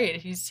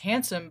great. He's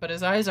handsome, but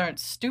his eyes aren't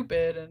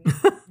stupid.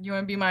 And you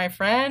want to be my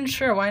friend?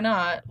 Sure, why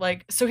not?"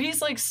 Like, so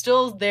he's like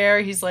still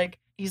there. He's like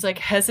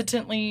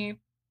hesitantly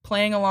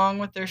playing along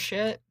with their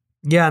shit.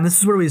 Yeah, and this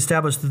is where we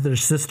established that they're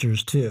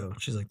sisters too.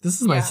 She's like,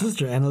 "This is my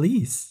sister,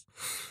 Annalise."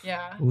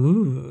 Yeah.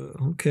 Ooh,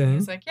 okay.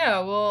 He's like, "Yeah,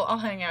 well, I'll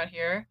hang out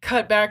here."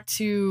 Cut back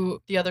to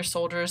the other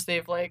soldiers.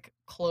 They've like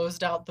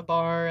closed out the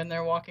bar and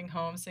they're walking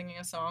home singing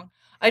a song.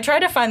 I tried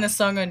to find this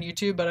song on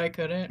YouTube, but I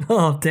couldn't.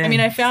 Oh, damn. I mean,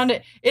 I found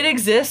it. It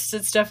exists.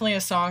 It's definitely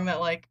a song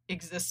that like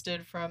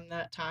existed from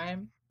that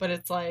time, but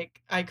it's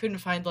like I couldn't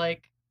find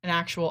like an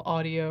actual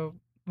audio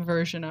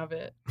version of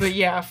it. But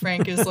yeah,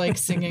 Frank is like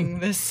singing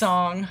this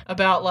song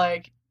about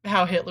like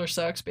how Hitler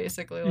sucks,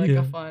 basically, like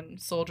a fun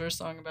soldier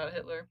song about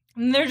Hitler.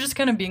 And they're just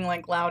kind of being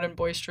like loud and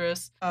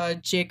boisterous.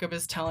 Jacob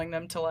is telling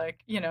them to like,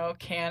 you know,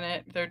 can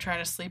it. They're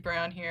trying to sleep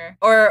around here.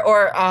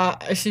 Or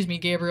excuse me,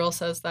 Gabriel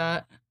says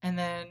that. And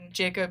then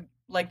Jacob,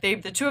 like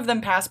the two of them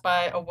pass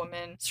by a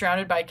woman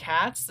surrounded by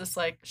cats. This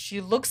like,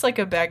 she looks like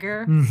a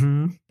beggar,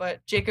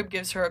 but Jacob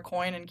gives her a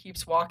coin and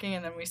keeps walking.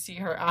 And then we see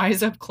her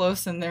eyes up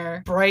close and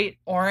they're bright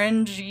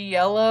orangey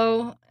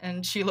yellow.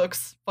 And she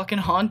looks fucking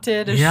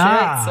haunted as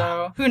shit.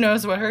 So who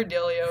knows what her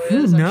dealio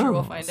is? I'm sure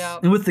we'll find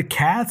out. And with the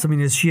cats, I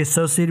mean, is she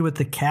associated with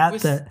the cat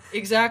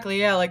Exactly,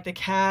 yeah. Like the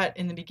cat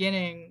in the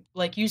beginning,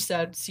 like you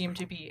said, seemed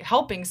to be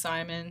helping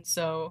Simon.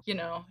 So, you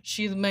know,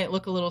 she might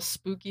look a little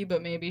spooky,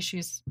 but maybe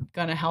she's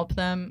gonna help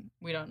them.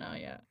 We don't know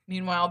yet.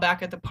 Meanwhile,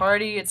 back at the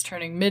party, it's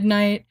turning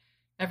midnight.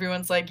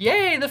 Everyone's like,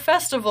 "Yay, the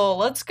festival,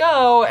 let's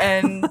go."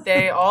 And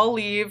they all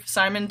leave.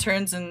 Simon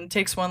turns and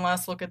takes one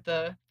last look at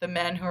the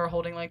men who are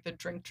holding like the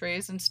drink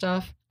trays and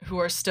stuff, who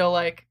are still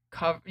like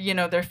you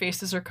know, their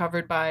faces are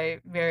covered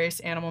by various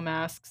animal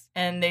masks,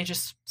 and they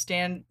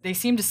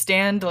seem to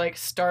stand like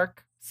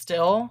stark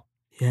still.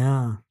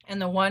 Yeah.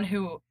 And the one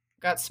who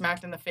got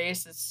smacked in the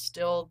face is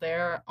still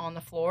there on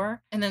the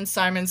floor. And then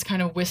Simon's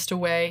kind of whisked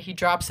away. He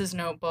drops his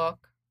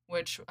notebook,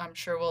 which I'm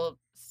sure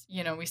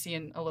we see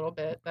in a little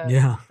bit that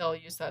they'll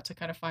use that to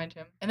kind of find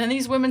him. And then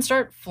these women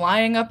start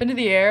flying up into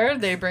the air.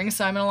 They bring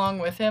Simon along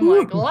with him,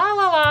 like, la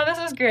la la, this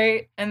is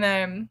great. And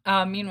then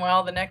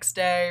meanwhile, the next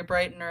day,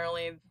 bright and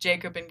early,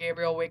 Jacob and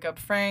Gabriel wake up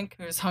Frank,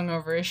 who's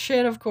hungover as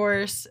shit, of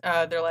course.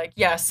 They're like,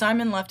 "Yeah,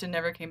 Simon left and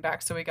never came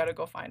back, so we gotta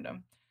go find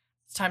him.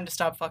 It's time to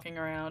stop fucking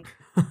around."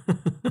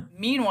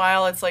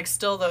 Meanwhile, it's like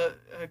still the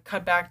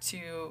cut back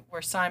to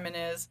where Simon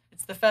is.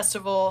 It's the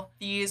festival.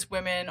 These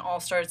women all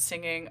start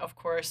singing, of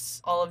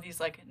course, all of these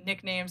like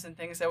nicknames and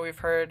things that we've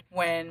heard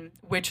when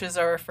witches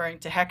are referring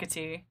to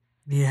Hecate.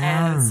 And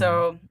Yeah.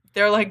 so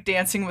they're like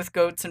dancing with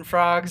goats and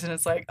frogs, and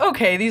it's like,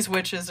 okay, these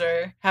witches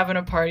are having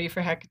a party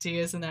for Hecate.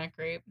 Isn't that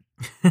great?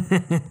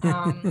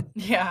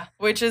 Yeah,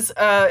 which is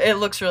it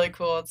looks really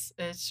cool.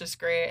 It's just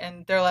great.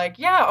 And they're like,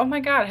 "Yeah, oh my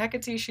god,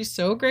 Hecate, she's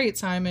so great,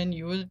 Simon.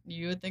 You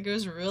would think it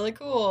was really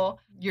cool.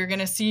 You're going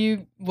to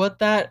see what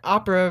that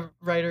opera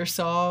writer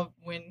saw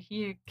when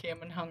he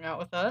came and hung out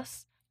with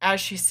us." As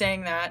she's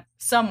saying that,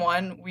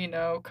 someone we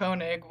know,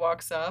 Koenig,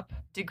 walks up.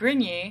 De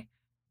Grigny,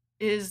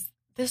 is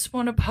this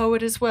one a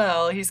poet as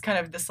well? He's kind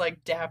of this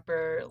like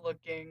dapper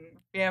looking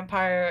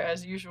vampire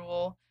as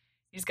usual.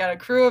 He's got a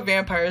crew of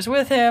vampires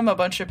with him, a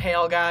bunch of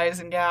pale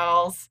guys and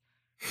gals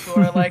who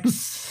are like,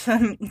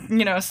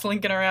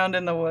 slinking around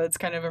in the woods,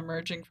 kind of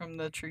emerging from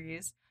the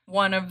trees.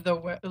 One of the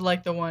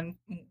one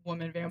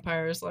woman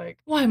vampire is like,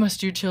 "Why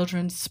must you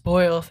children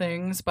spoil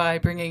things by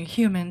bringing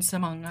humans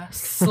among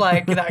us?"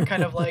 Like that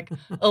kind of like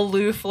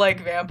aloof, like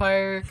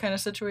vampire kind of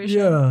situation.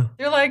 Yeah.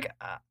 They're like,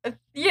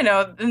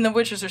 and the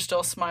witches are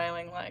still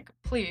smiling, like,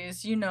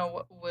 "Please,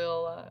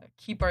 we'll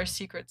keep our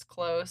secrets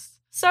close."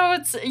 So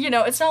it's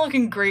not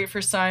looking great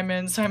for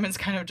Simon. Simon's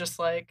kind of just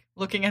like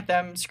looking at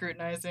them,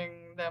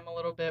 scrutinizing them a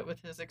little bit with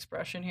his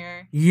expression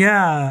here.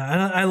 Yeah,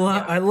 and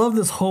Yeah. I love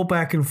this whole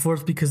back and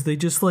forth because they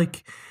just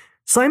like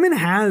Simon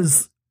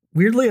has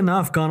weirdly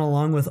enough gone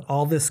along with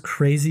all this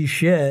crazy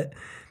shit,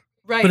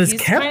 Right. but has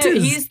kept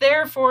his he's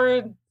there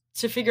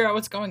to figure out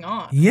what's going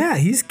on. yeah,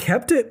 he's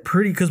kept it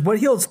pretty because what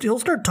he'll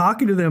start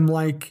talking to them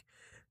like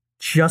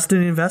just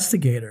an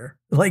investigator.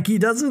 Like he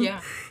doesn't Yeah.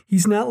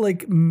 he's not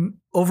like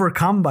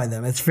overcome by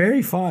them. It's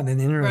very fun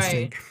and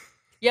interesting. Right.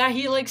 Yeah,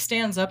 he like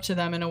stands up to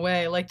them in a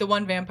way. Like the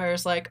one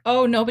vampire's like,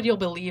 "Oh, nobody will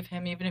believe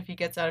him even if he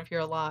gets out of here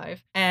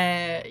alive."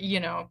 And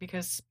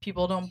because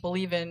people don't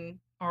believe in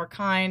our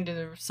kind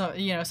or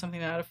something to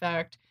that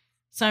effect.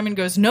 Simon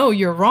goes, "No,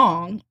 you're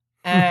wrong."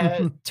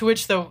 To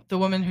which the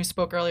woman who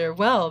spoke earlier,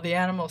 "Well, the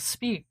animal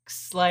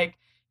speaks." Like,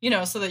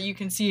 so that you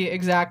can see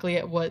exactly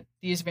what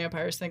these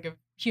vampires think of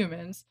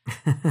humans.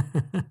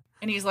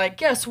 And he's like,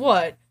 "Guess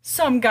what?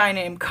 Some guy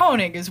named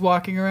Koenig is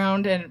walking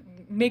around and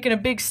making a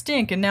big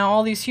stink, and now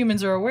all these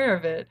humans are aware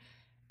of it."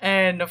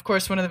 And of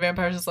course, one of the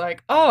vampires is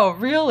like, "Oh,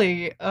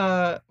 really?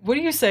 What do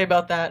you say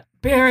about that,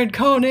 Baron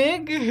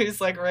Koenig?"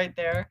 Who's like right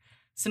there.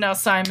 So now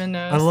Simon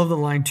knows. I love the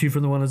line too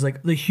from the one that's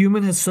like, "The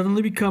human has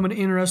suddenly become an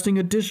interesting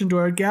addition to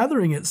our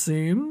gathering, it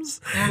seems."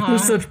 They're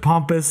such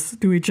pompous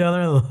to each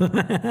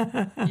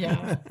other.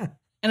 Yeah.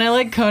 And I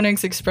like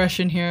Koenig's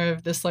expression here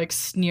of this like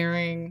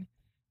sneering,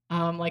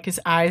 like his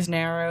eyes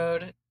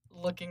narrowed,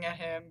 looking at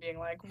him, being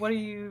like, "What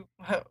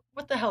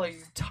the hell are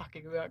you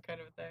talking about?"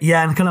 kind of thing.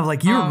 Yeah, and kind of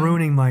like, "You're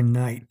ruining my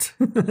night."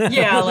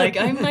 Yeah, like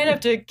I might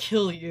have to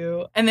kill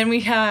you. And then we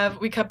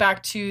cut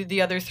back to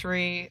the other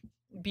three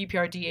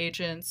BPRD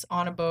agents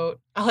on a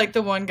boat. I like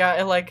the one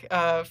guy, like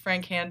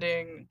Frank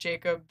handing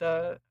Jacob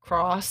the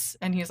cross,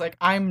 and he's like,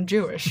 "I'm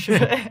Jewish."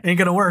 Ain't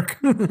gonna work.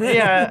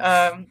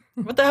 Yeah.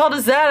 What the hell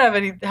does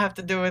that have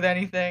to do with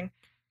anything?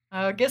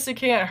 I guess it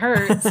can't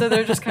hurt. So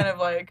they're just kind of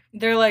like,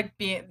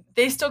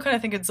 they still kind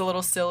of think it's a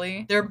little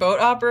silly. Their boat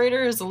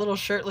operator is a little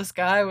shirtless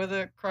guy with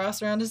a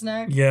cross around his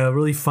neck. Yeah,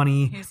 really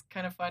funny. He's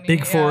kind of funny.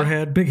 Big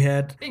forehead, big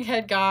head. Big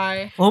head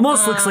guy.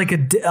 Almost looks like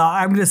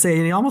I'm gonna say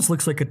he almost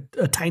looks like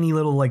a tiny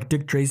little like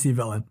Dick Tracy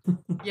villain.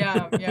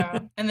 Yeah.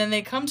 And then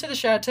they come to the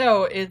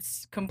chateau.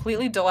 It's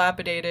completely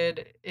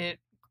dilapidated. It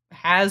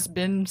has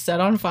been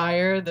set on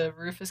fire. The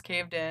roof is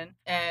caved in,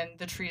 and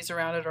the trees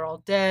around it are all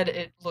dead.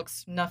 It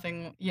looks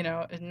nothing,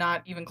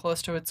 not even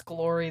close to its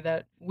glory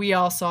that we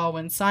all saw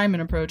when Simon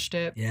approached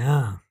it.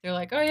 Yeah. They're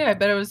like, "Oh yeah, I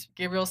bet it was."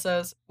 Gabriel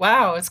says,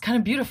 "Wow, it's kind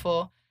of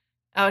beautiful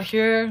out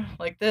here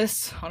like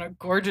this on a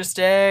gorgeous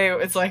day."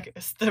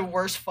 It's the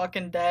worst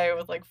fucking day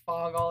with like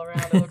fog all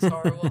around. It looks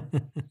horrible.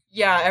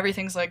 Yeah,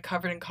 everything's like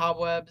covered in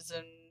cobwebs,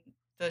 and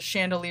the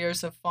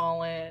chandeliers have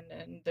fallen,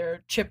 and there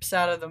are chips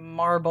out of the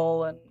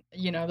marble, and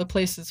the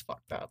place is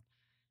fucked up.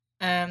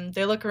 And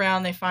they look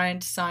around, they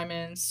find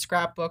Simon's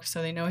scrapbook,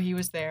 so they know he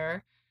was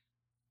there.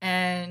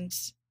 And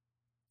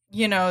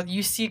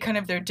you see kind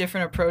of their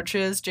different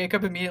approaches.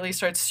 Jacob immediately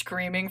starts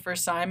screaming for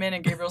Simon,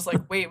 and Gabriel's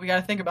like, "Wait, we got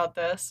to think about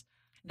this."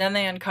 Then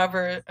they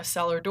uncover a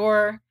cellar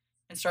door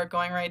and start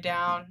going right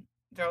down.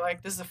 They're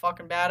like, "This is a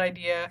fucking bad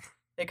idea."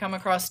 They come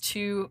across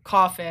two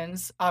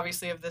coffins,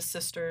 obviously of the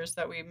sisters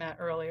that we met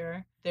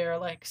earlier. They're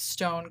like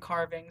stone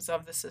carvings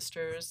of the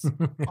sisters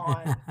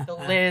on the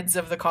lids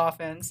of the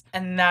coffins.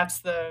 And that's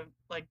the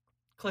like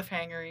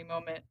cliffhanger-y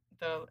moment,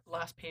 the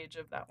last page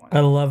of that one.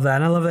 I love that.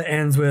 And I love that it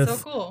ends with, so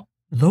cool.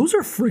 "Those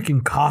are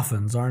freaking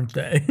coffins, aren't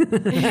they?"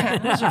 Yeah,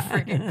 those are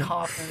freaking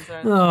coffins.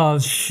 Aren't they? Oh,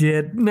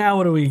 shit. Now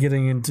what are we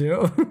getting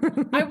into?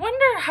 I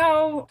wonder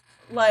how,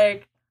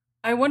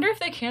 I wonder if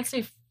they can't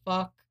say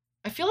fuck.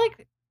 I feel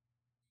like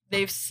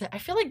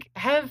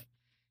have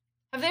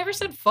they ever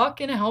said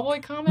fuck in a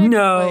Hellboy comic?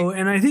 No,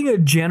 and I think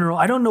in general,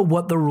 I don't know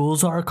what the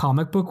rules are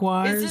comic book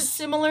wise. Is it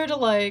similar to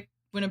like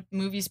when a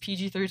movie's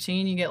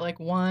PG-13, you get like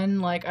one.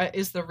 Like,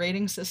 is the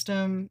rating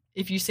system,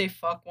 if you say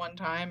fuck one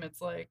time,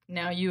 it's like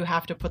now you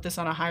have to put this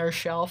on a higher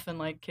shelf and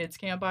like kids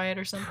can't buy it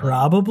or something?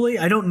 Probably.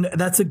 I don't know.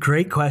 That's a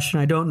great question.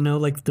 I don't know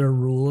like their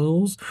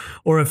rules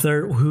or if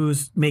they're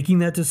who's making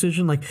that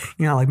decision. Like,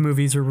 like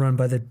movies are run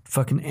by the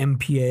fucking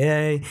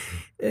MPAA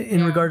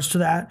in regards to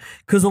that.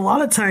 Because a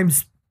lot of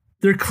times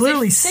they're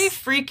clearly they say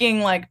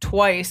freaking like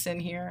twice in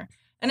here.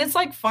 And it's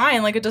like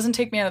fine, like it doesn't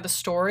take me out of the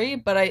story,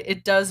 but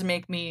it does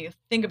make me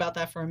think about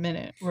that for a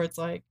minute, where it's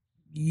like,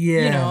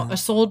 a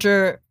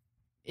soldier,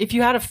 if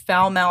you had a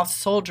foul-mouthed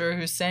soldier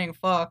who's saying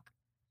fuck,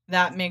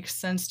 that makes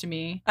sense to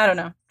me. I don't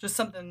know, just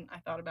something I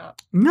thought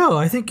about. No,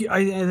 I think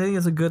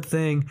it's a good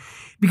thing,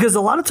 because a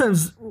lot of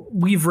times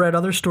we've read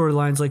other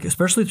storylines, like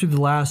especially through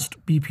the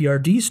last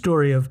BPRD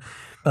story of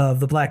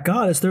the Black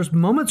Goddess. There's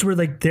moments where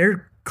like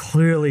they're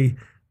clearly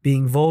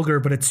being vulgar,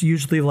 but it's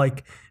usually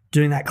like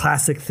doing that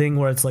classic thing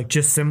where it's like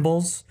just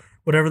symbols,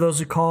 whatever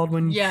those are called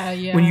when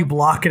you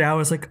block it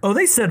out. It's like, oh,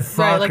 they said fuck.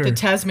 Right, like the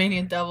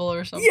Tasmanian devil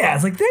or something. Yeah,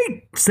 it's like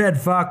they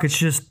said fuck. It's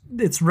just,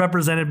 it's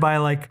represented by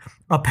like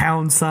a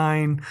pound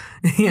sign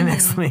and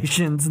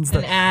exclamations and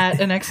stuff.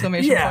 An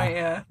exclamation point,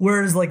 yeah.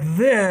 Whereas like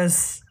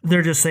this,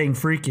 they're just saying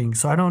freaking.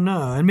 So I don't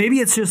know. And maybe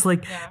it's just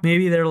like,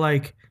 maybe they're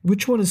like,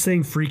 which one is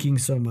saying freaking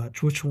so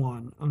much? Which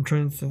one? I'm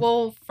trying to think.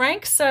 Well,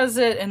 Frank says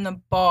it in the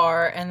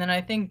bar, and then I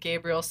think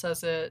Gabriel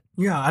says it.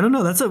 Yeah, I don't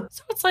know. So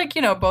it's like,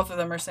 both of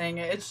them are saying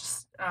it. It's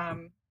just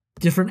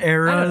different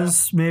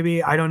eras,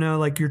 maybe. I don't know.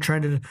 Like you're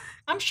trying to.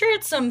 I'm sure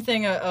it's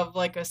something of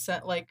like a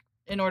set, like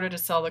in order to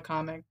sell the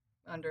comic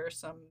under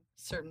some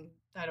certain.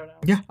 I don't know.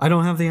 Yeah, I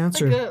don't have the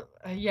answer. Like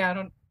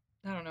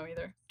I don't know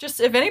either. Just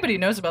if anybody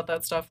knows about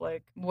that stuff,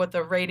 like what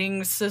the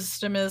rating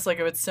system is, like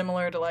if it's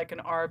similar to like an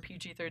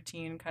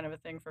RPG-13 kind of a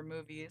thing for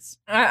movies.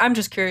 I'm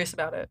just curious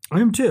about it.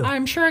 I am too.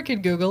 I'm sure I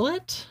could Google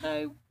it.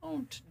 I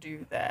won't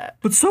do that.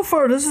 But so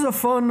far, this is a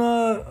fun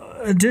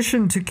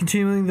addition to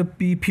continuing the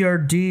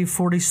BPRD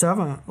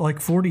 47, like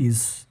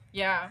 40s.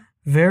 Yeah.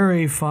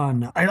 Very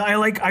fun.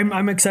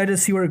 I'm excited to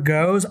see where it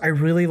goes. I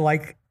really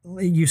like,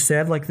 you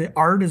said, like the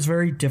art is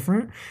very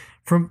different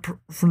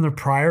from the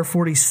prior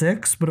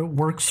 46, but it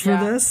works for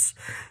this,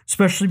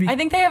 especially I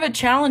think they have a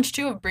challenge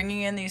too of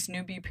bringing in these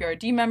new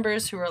BPRD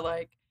members who are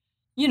like,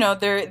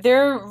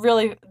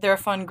 they're a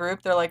fun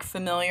group. They're like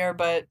familiar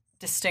but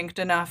distinct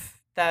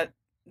enough that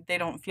they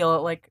don't feel it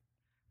like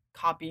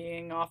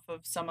copying off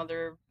of some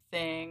other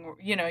thing.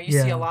 You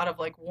see a lot of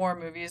like war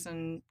movies,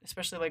 and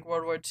especially like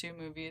World War II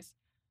movies,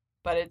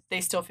 but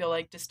they still feel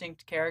like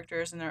distinct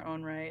characters in their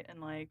own right,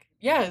 and like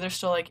they're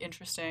still like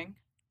interesting.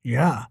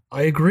 Yeah,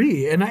 I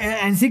agree. And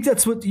I think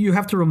that's what you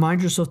have to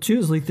remind yourself too,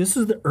 is like this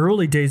is the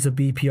early days of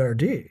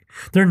BPRD.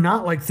 They're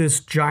not like this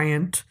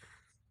giant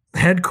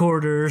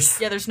headquarters.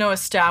 Yeah, there's no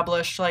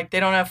established, like they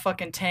don't have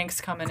fucking tanks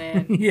coming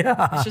in.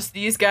 Yeah. It's just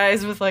these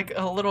guys with like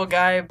a little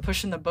guy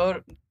pushing the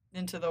boat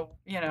into the,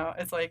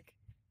 it's like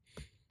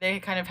they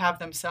kind of have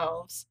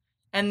themselves.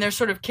 And they're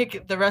sort of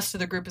the rest of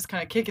the group is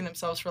kind of kicking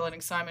themselves for letting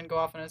Simon go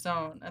off on his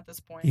own at this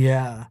point.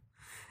 Yeah.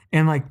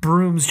 And like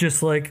Broom's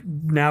just like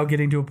now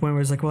getting to a point where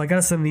he's like, well, I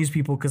gotta send these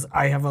people because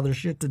I have other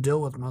shit to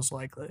deal with, most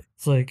likely.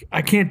 It's like,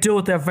 I can't deal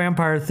with that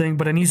vampire thing,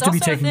 but it needs to be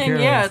taken care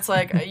of. Yeah, it's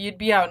like you'd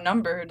be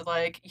outnumbered.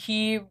 Like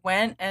he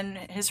went and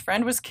his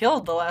friend was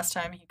killed the last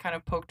time he kind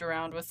of poked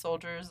around with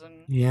soldiers,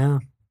 and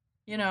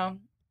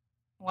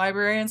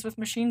librarians with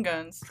machine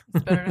guns.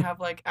 It's better to have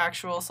like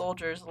actual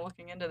soldiers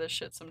looking into this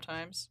shit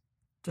sometimes.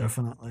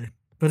 Definitely.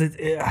 But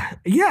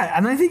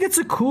and I think it's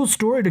a cool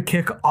story to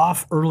kick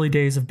off early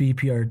days of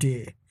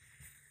BPRD.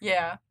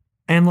 Yeah.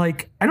 And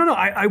like, I don't know,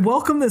 I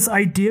welcome this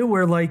idea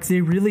where like they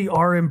really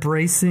are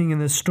embracing in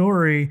this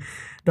story,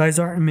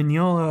 Dysart and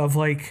Mignola, of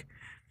like,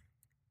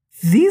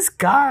 these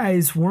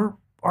guys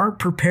aren't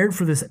prepared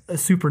for this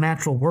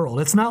supernatural world.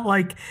 It's not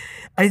like,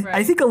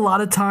 I think a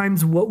lot of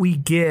times what we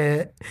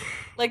get,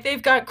 like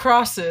they've got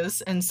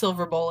crosses and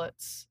silver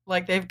bullets.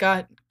 Like they've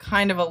got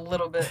kind of a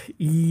little bit.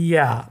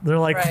 Yeah. They're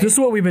like, this is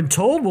what we've been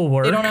told will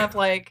work. They don't have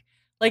like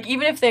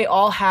even if they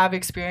all have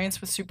experience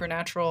with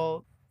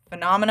supernatural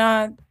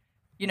phenomena,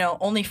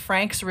 only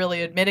Frank's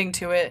really admitting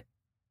to it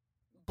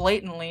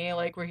blatantly,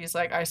 like where he's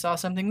like, I saw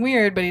something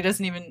weird, but he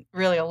doesn't even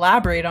really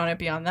elaborate on it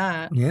beyond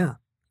that. Yeah.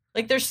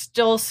 Like they're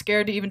still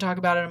scared to even talk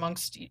about it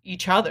amongst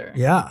each other.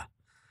 Yeah.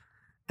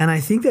 And I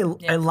think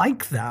that I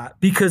like that,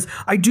 because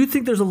I do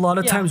think there's a lot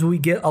of times when we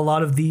get a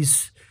lot of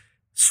these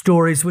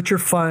stories, which are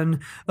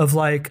fun, of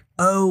like,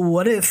 oh,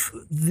 what if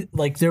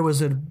like there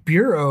was a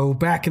bureau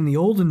back in the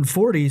olden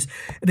 40s,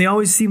 and they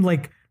always seem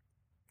like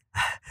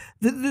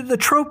the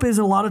trope is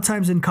a lot of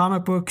times in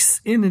comic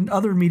books, in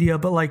other media,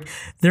 but like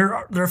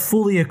they're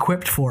fully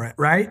equipped for it,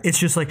 right? It's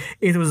just like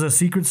it was a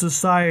secret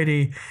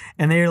society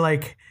and they're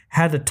like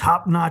had the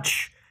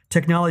top-notch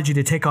technology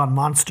to take on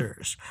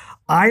monsters.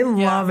 I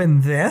love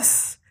in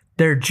this,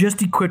 they're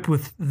just equipped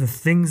with the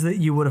things that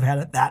you would have had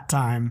at that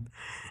time,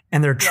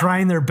 and they're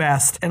trying their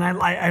best. And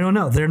I don't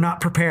know, they're not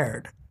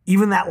prepared.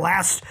 Even that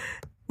last,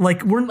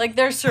 like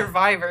they're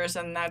survivors,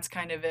 and that's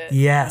kind of it.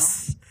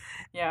 Yes.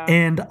 Yeah.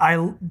 And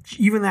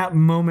even that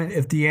moment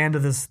at the end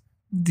of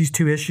these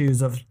 2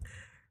 issues of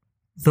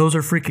those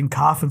are freaking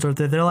coffins, aren't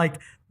they? They're like,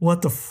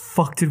 what the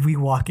fuck did we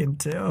walk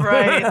into?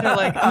 Right. They're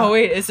like, oh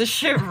wait, is this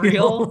shit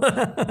real?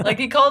 Like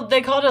they called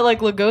it like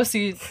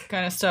Lugosi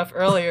kind of stuff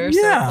earlier.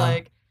 Yeah. So it's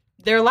like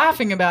they're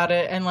laughing about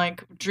it and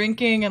like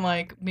drinking and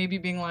like maybe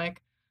being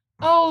like,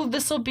 oh,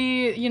 this will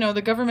be,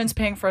 the government's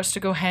paying for us to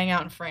go hang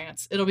out in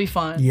France. It'll be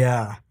fun.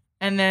 Yeah.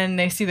 And then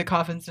they see the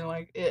coffins and they're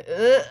like,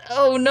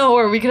 oh no,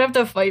 or we could have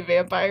to fight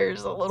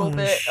vampires a little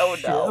bit. Oh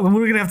no. We're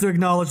going to have to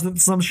acknowledge that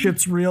some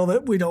shit's real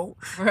that we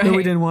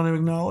didn't want to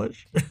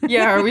acknowledge.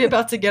 Yeah, are we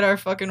about to get our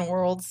fucking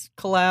worlds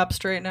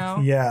collapsed right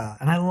now? Yeah,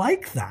 and I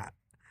like that.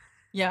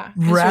 Yeah.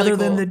 Rather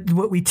really cool. than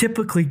what we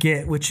typically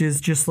get, which is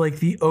just like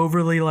the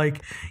overly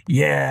like,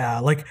 yeah,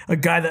 like a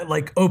guy that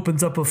like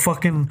opens up a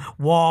fucking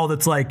wall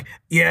that's like,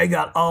 yeah, I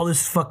got all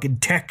this fucking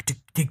tech to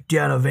take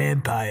down a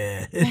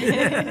vampire.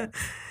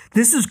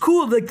 This is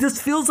cool. Like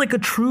this feels like a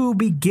true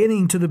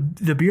beginning to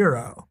the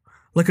Bureau.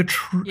 Like a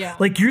true,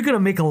 like you're gonna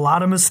make a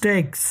lot of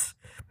mistakes.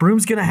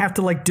 Broom's gonna have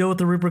to like deal with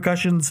the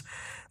repercussions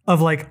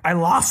of like, I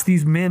lost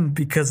these men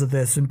because of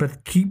this,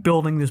 but keep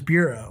building this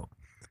Bureau.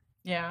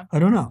 Yeah. I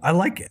don't know. I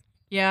like it.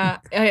 Yeah,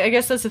 I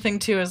guess that's the thing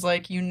too, is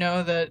like,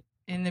 that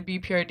in the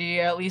BPRD,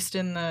 at least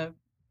in the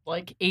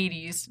like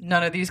 80s,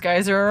 none of these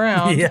guys are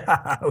around.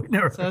 Yeah,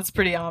 so that's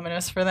pretty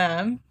ominous for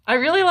them. I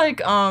really like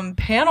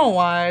panel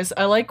wise,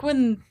 I like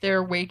when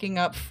they're waking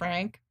up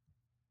Frank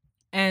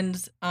and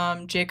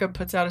Jacob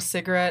puts out a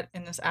cigarette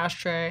in this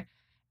ashtray,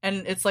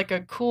 and it's like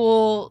a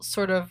cool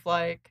sort of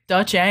like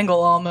Dutch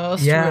angle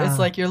almost. Yeah, it's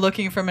like you're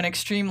looking from an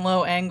extreme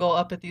low angle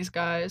up at these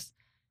guys,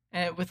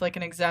 and with like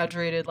an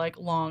exaggerated like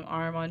long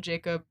arm on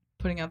Jacob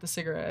putting out the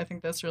cigarette. I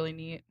think that's really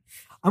neat.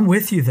 I'm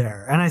with you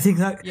there. And I think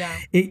that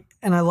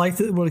and I like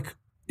that like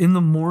in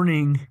the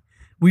morning,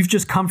 we've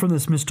just come from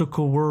this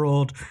mystical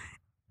world.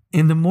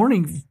 In the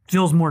morning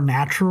feels more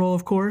natural,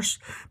 of course,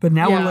 but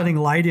now we're letting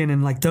light in,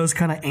 and like those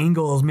kind of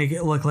angles make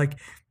it look like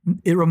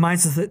it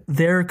reminds us that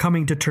they're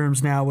coming to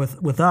terms now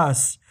with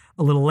us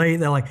a little late.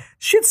 They're like,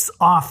 shit's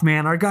off,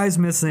 man. Our guy's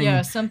missing.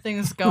 Yeah,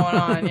 something's going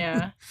on.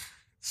 Yeah.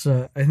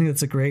 So I think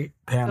that's a great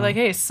panel. They're like,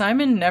 hey,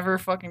 Simon never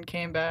fucking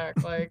came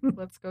back. Like,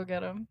 let's go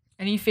get him.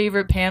 Any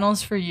favorite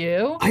panels for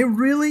you? I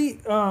really,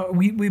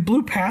 we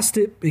blew past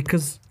it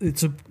because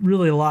it's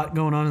really a lot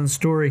going on in the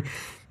story.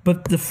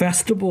 But the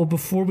festival,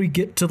 before we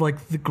get to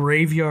like the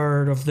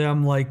graveyard of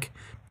them like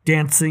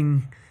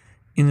dancing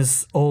in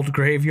this old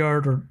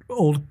graveyard or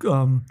old,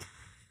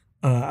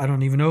 I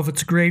don't even know if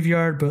it's a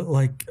graveyard, but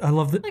like I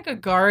love that. Like a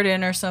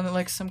garden or something,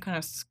 like some kind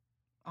of,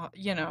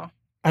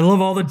 I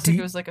love all the like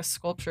it was like a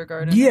sculpture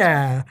garden.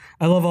 Yeah,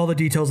 I love all the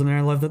details in there.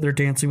 I love that they're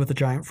dancing with a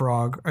giant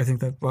frog. I think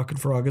that fucking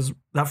frog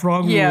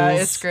rules. Yeah,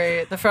 it's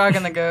great. The frog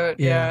and the goat.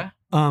 Yeah.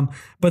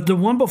 But the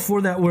one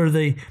before that where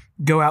they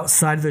go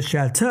outside of the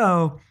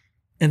chateau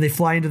and they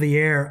fly into the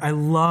air, I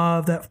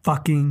love that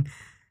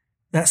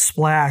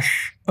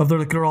splash of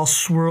they're all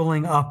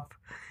swirling up,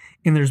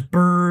 and there's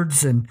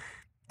birds, and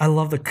I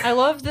love the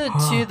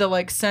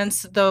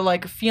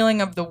like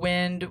feeling of the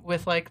wind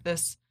with like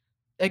this.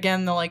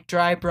 Again, the like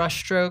dry brush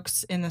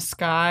strokes in the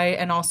sky,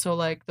 and also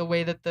like the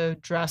way that the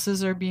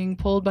dresses are being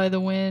pulled by the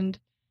wind,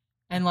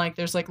 and like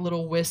there's like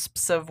little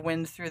wisps of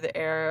wind through the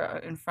air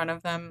in front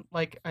of them.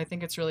 Like I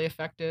think it's really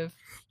effective.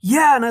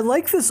 Yeah, and I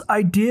like this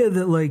idea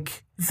that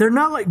like they're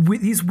not like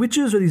these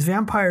witches or these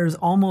vampires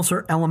almost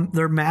are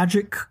their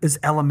magic is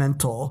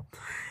elemental.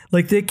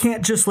 Like they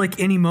can't just like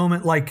any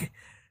moment like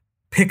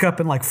pick up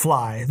and like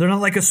fly. They're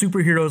not like a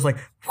superhero is like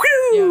whoo.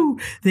 Yeah.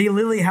 They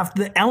literally have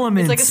the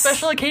elements. It's like a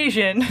special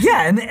occasion.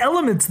 Yeah, and the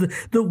elements,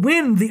 the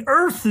wind, the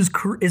earth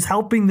is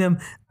helping them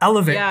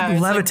elevate,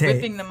 levitate, like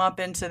whipping them up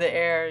into the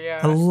air.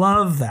 Yeah, I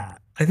love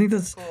that. I think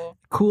that's a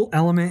cool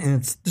element,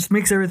 and it just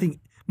makes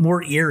everything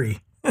more eerie.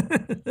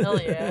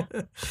 Hell yeah.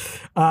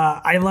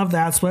 I love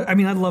that. I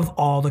mean, I love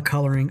all the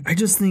coloring. I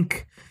just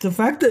think the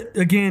fact that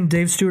again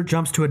Dave Stewart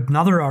jumps to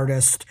another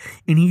artist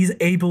and he's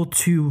able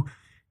to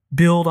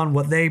build on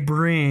what they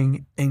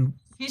bring, and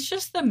he's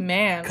just the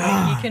man.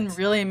 Like he can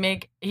really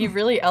he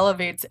really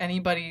elevates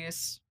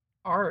anybody's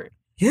art.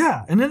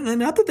 Yeah, and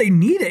not that they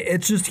need it.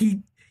 It's just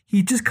he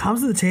just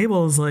comes to the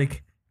table and is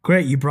like,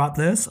 great, you brought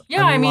this.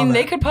 Yeah, I mean,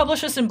 they could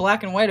publish this in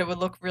black and white. It would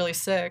look really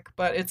sick.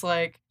 But it's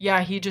like,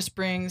 yeah, he just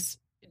brings,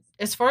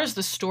 as far as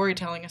the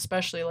storytelling,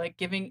 especially like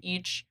giving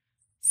each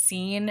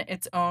scene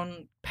its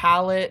own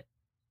palette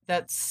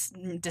that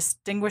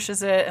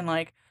distinguishes it, and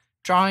like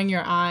drawing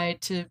your eye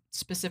to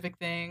specific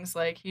things.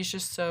 Like he's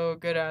just so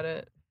good at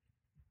it.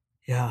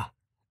 Yeah,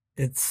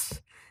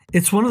 it's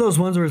one of those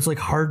ones where it's like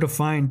hard to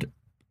find.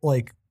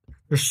 Like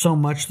there's so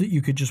much that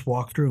you could just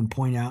walk through and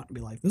point out and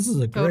be like, this is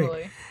a great.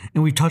 Totally.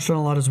 And we touched on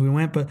a lot as we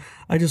went, but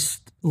I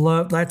just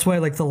love. That's why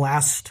like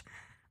the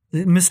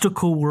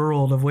mystical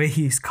world of way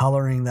he's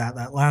coloring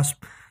that last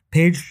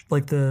page,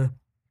 like the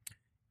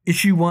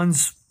issue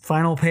 1's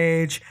final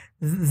page,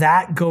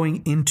 that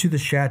going into the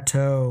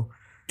chateau.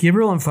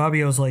 Gabriel and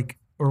Fabio's like,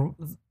 or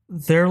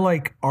they're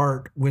like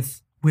art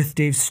with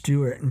Dave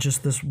Stewart, and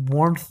just this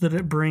warmth that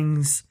it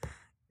brings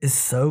is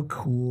so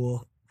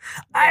cool.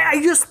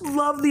 I just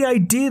love the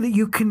idea that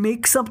you can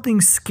make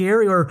something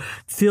scary or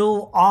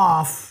feel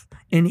off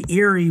and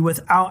eerie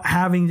without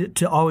having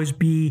to always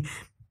be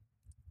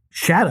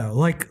shadow.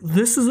 Like,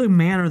 this is a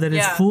manor that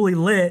is fully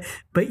lit,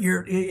 but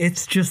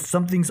it's just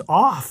something's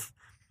off.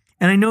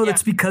 And I know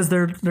that's because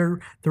they're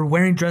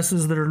wearing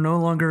dresses that are no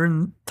longer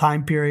in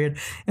time period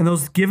and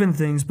those given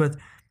things, but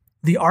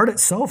the art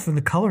itself and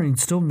the coloring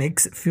still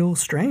makes it feel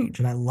strange,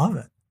 and I love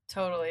it.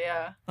 Totally,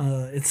 yeah.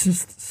 It's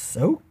just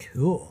so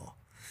cool.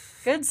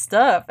 Good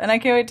stuff. And I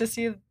can't wait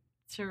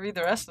to read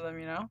the rest of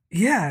them,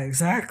 Yeah,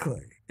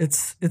 exactly.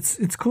 It's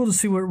cool to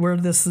see where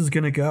this is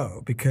gonna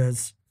go,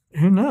 because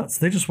who knows?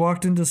 They just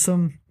walked into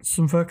some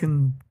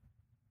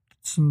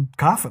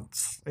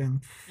coffins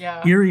and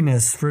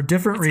eeriness for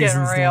different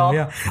reasons. Real.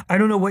 Yeah. I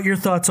don't know what your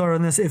thoughts are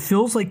on this. It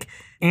feels like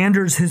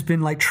Anders has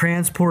been like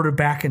transported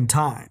back in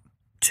time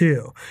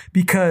too,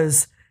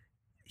 because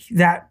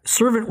that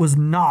servant was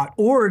not,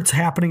 or it's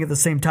happening at the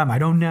same time. I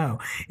don't know.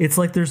 It's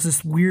like there's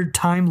this weird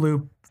time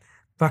loop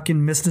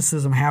fucking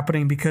mysticism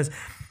happening, because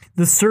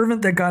the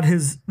servant that got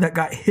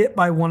hit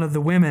by one of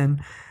the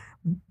women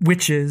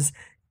witches,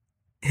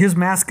 his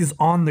mask is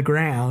on the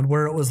ground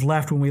where it was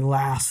left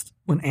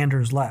when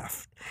Anders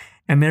left.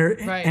 And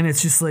and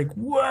it's just like,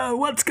 whoa,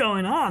 what's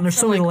going on? There's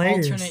so many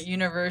layers. Alternate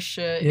universe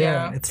shit.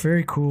 Yeah, it's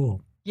very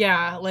cool.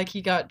 Yeah, like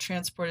he got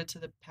transported to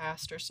the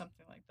past or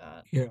something like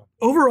that. Yeah.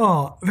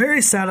 Overall,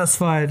 very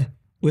satisfied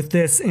with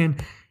this,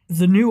 and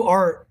the new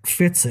art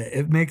fits it.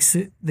 It makes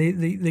it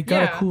they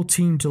got a cool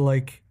team to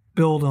like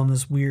build on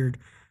this weird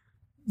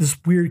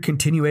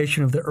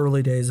continuation of the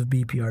early days of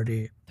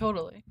BPRD.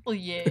 Totally. Well,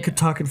 yeah. I could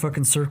talk in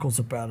fucking circles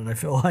about it, I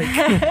feel like.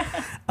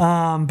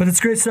 But it's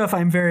great stuff.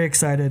 I'm very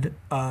excited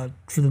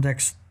for the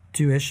next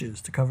 2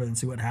 issues to cover and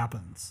see what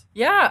happens.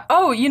 Yeah.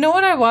 Oh, you know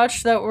what I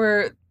watched that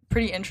were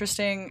pretty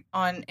interesting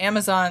on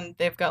Amazon?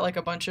 They've got like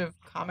a bunch of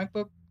comic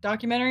book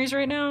documentaries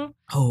right now.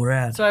 Oh,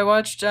 rad. So I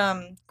watched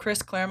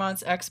Chris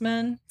Claremont's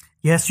X-Men.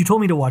 Yes, you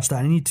told me to watch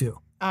that. I need to.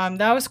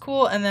 That was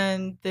cool. And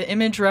then the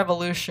Image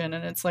Revolution,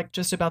 and it's like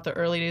just about the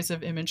early days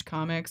of Image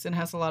Comics, and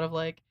has a lot of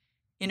like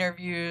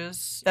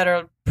interviews that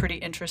are pretty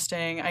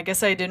interesting. I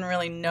guess I didn't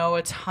really know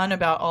a ton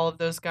about all of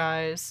those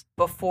guys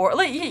before.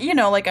 Like,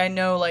 like I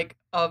know like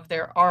of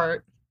their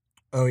art.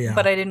 Oh, yeah.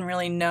 But I didn't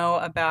really know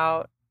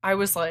about, I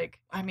was like,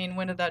 I mean,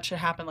 when did that shit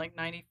happen? Like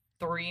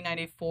 93,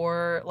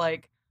 94?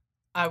 Like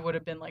I would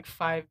have been like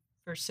 5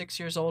 or 6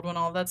 years old when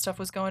all of that stuff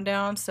was going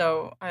down.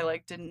 So I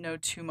like didn't know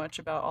too much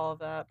about all of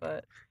that,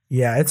 but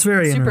yeah, it's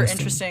very super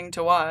interesting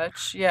to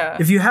watch. Yeah.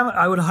 If you haven't,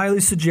 I would highly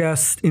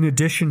suggest, in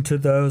addition to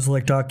those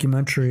like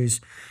documentaries,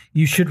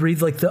 you should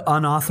read like the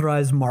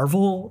unauthorized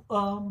Marvel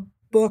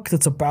book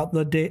that's about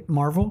the date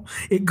Marvel.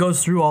 It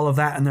goes through all of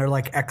that, and they're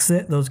like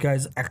exit. Those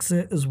guys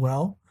exit as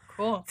well.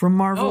 Cool. From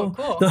Marvel.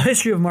 Oh, cool. The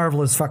history of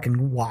Marvel is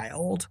fucking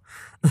wild.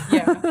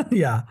 Yeah.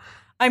 Yeah.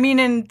 I mean,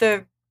 in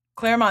the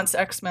Claremont's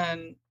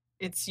X-Men,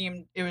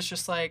 it was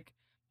just like,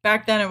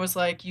 back then it was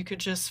like you could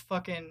just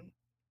fucking,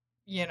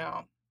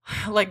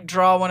 like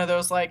draw one of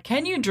those like,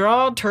 can you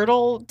draw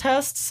turtle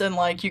tests, and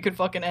like you could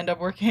fucking end up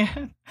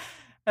working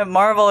at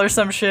Marvel or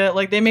some shit.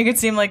 Like they make it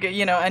seem like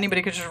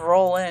anybody could just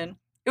roll in.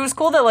 It was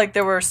cool that like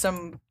there were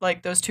some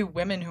like those 2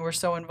 women who were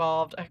so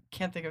involved. I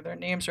can't think of their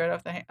names right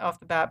off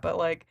the bat, but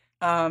like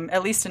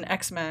at least in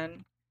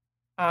X-Men,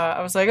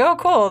 I was like, oh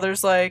cool.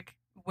 There's like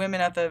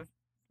women at the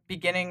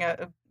beginning,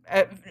 at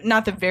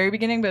not the very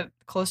beginning, but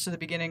close to the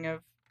beginning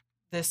of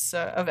this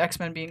of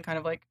X-Men being kind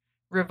of like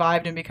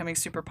revived and becoming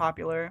super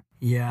popular.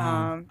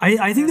 Yeah.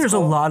 I think there's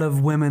cool. A lot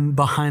of women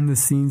behind the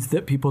scenes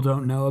that people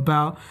don't know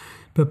about,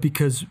 but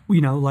because,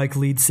 like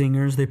lead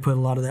singers, they put a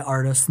lot of the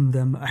artists and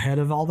them ahead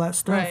of all that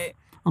stuff, right.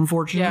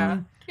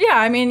 Unfortunately. Yeah,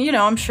 I mean,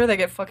 I'm sure they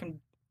get fucking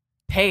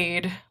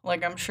paid.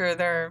 Like, I'm sure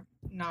they're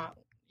not,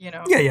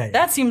 Yeah.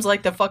 That seems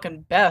like the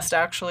fucking best,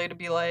 actually, to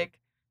be like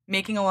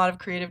making a lot of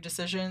creative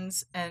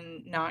decisions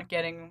and not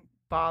getting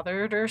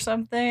bothered or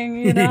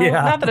something, Yeah.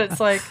 Not that it's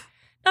like,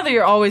 not that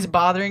you're always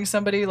bothering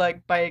somebody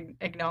like by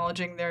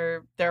acknowledging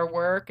their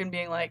work and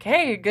being like,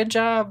 hey, good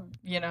job,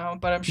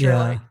 but I'm sure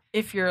like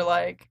if you're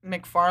like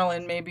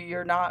McFarlane, maybe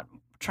you're not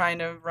trying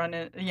to run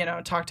it,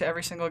 talk to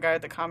every single guy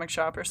at the comic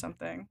shop or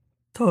something.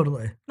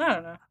 Totally. I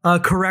don't know.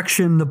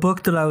 Correction, the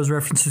book that I was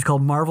referencing is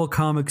called Marvel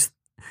Comics,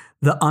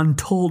 The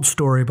Untold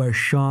Story by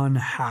Sean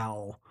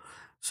Howe.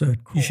 So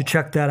cool. You should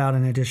check that out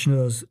in addition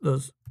to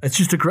those. It's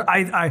just a great,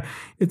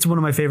 it's one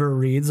of my favorite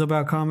reads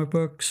about comic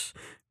books.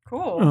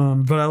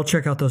 Cool. But I'll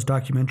check out those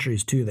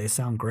documentaries too. They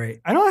sound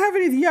great. I don't have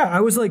any. Yeah, I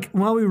was like,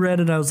 while we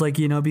read it, I was like,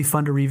 it'd be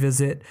fun to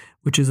revisit,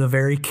 which is a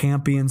very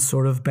campy and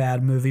sort of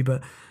bad movie,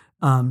 but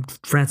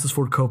Francis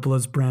Ford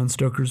Coppola's Bram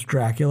Stoker's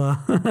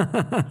Dracula.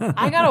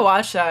 I gotta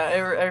watch that.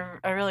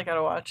 I really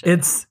gotta watch it.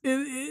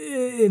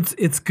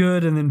 It's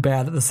good and then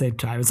bad at the same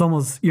time. It's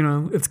almost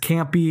it's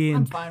campy. And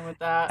I'm fine with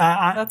that.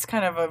 That's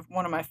kind of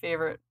one of my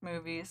favorite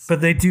movies.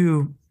 But they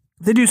do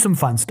some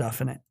fun stuff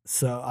in it.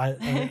 So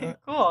I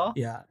cool.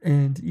 Yeah,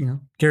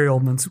 and Gary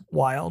Oldman's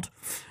wild,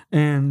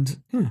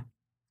 and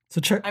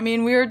So check. I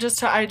mean, I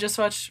just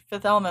watched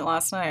Fifth Element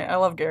last night. I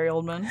love Gary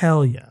Oldman.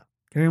 Hell yeah,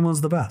 Gary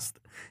Oldman's the best.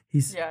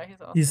 He's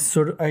awesome. He's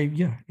sort of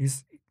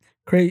he's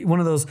great.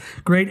 One of those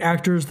great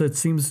actors that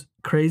seems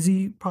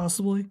crazy,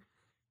 possibly,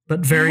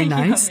 but very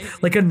nice.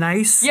 Like a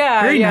nice,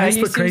 very nice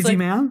but crazy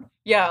man.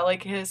 Yeah,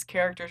 like his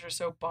characters are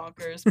so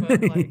bonkers,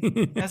 but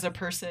like as a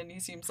person, he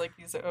seems like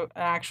he's an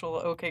actual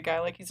okay guy.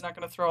 Like he's not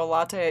going to throw a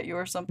latte at you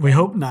or something. We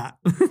hope not.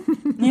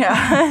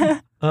 Yeah.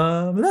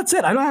 But that's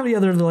it. I don't have any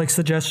other like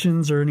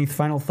suggestions or any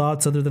final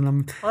thoughts other than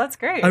Well, that's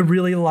great. I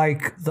really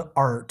like the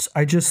art.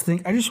 I just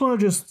want to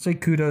just say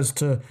kudos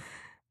to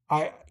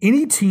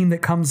any team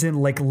that comes in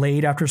like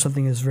late after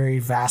something is very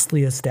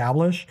vastly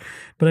established.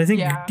 But I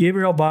think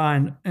Gabriel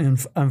Ba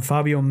and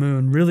Fabio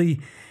Moon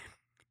really.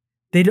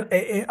 I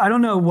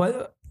don't know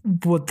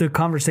what the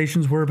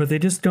conversations were, but they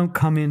just don't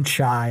come in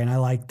shy, and I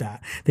like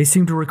that. They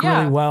seem to work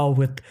really well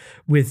with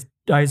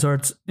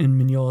Dysart's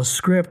and Mignola's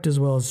script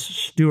as well as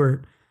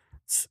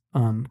Stewart's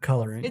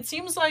coloring. It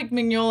seems like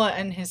Mignola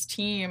and his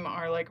team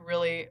are like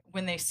really,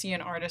 when they see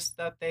an artist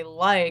that they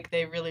like,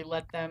 they really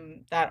let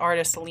that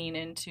artist lean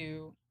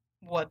into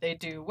what they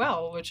do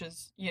well, which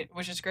is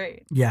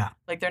great. Yeah,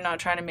 like they're not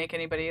trying to make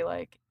anybody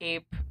like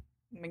ape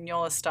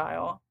Mignola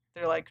style.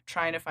 They're like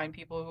trying to find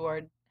people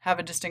who have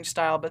a distinct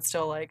style, but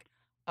still like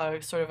a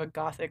sort of a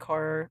gothic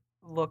horror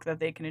look that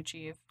they can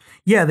achieve.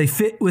 Yeah, they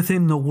fit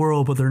within the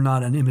world, but they're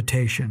not an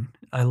imitation.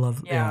 I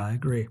love. Yeah, I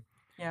agree.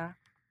 Yeah,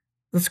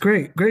 that's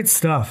great. Great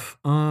stuff.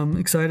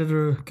 Excited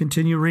to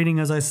continue reading,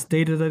 as I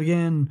stated it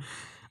again.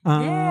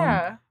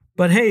 Yeah.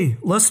 But hey,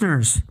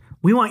 listeners,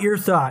 we want your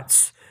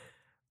thoughts.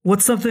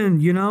 What's something,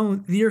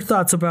 your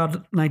thoughts about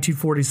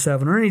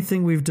 1947 or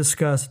anything we've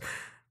discussed?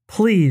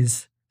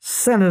 Please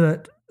send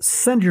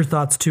your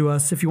thoughts to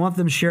us. If you want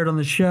them shared on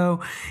the show,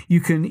 you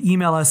can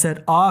email us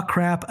at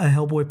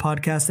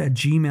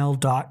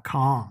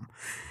awcrapahellboypodcast@gmail.com.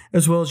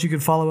 As well as you can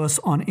follow us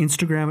on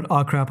Instagram at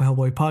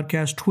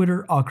awcrapahellboypodcast,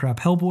 Twitter,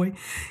 awcraphellboy.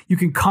 You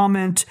can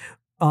comment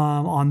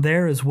on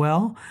there as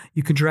well.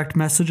 You can direct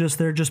message us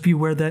there. Just be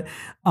aware that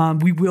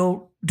we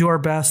will do our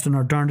best and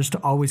our darndest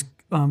to always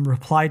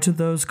reply to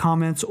those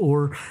comments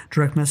or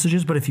direct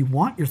messages. But if you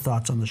want your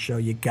thoughts on the show,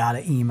 you got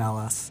to email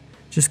us.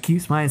 Just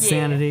keeps my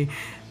insanity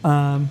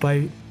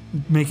by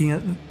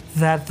making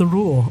that the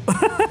rule.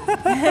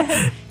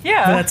 Yeah.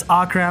 That's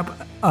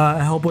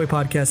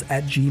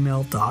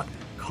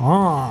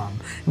hellboypodcast@gmail.com.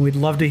 And we'd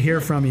love to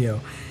hear from you.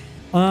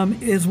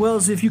 As well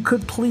as if you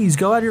could please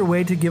go out of your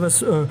way to give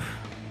us a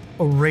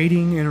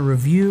rating and a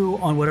review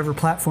on whatever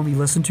platform you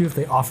listen to if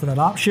they offer that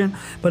option.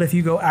 But if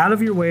you go out of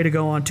your way to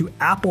go on to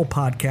Apple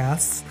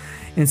Podcasts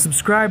and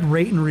subscribe,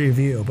 rate, and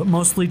review, but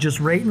mostly just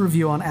rate and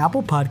review on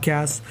Apple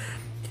Podcasts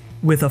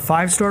with a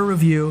 5-star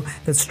review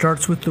that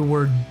starts with the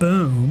word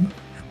boom.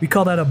 We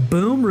call that a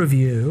boom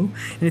review.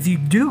 And if you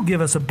do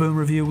give us a boom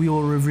review, we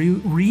will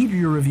read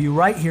your review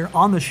right here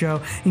on the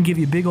show and give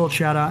you a big old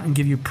shout out and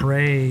give you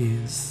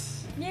praise.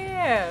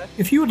 Yeah.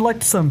 If you would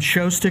like some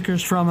show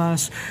stickers from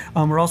us,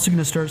 we're also going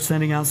to start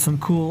sending out some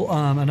cool,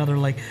 another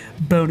like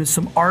bonus,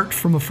 some art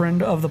from a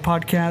friend of the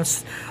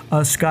podcast,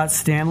 Scott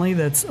Stanley,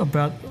 that's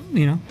about,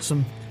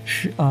 some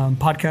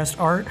podcast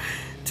art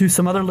to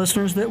some other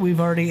listeners that we've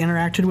already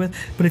interacted with.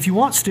 But if you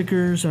want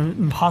stickers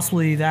and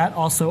possibly that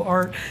also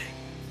art,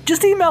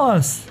 just email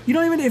us.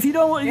 If you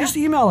don't want, just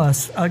email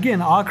us. Again,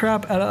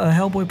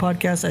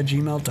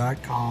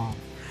 awcrap@hellboypodcast@gmail.com.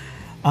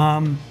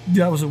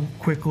 That was a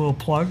quick little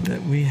plug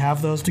that we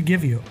have those to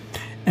give you.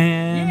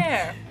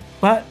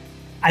 But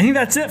I think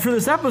that's it for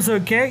this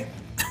episode, Kate.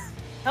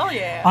 Hell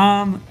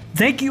yeah.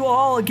 Thank you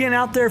all again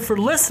out there for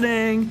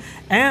listening,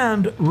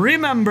 and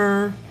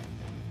remember,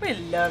 we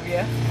love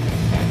you.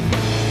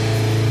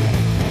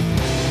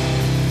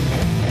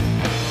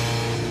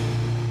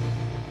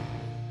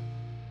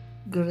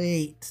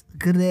 Great.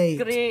 We're going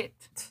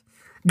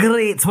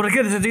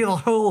to do the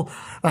whole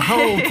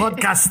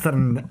podcast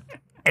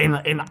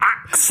in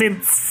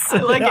accents. I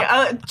like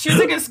it.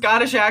 Choosing a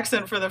Scottish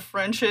accent for the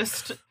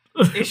Frenchest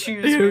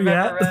issues we've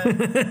ever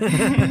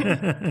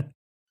read.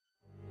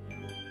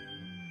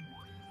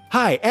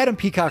 Hi, Adam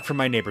Peacock from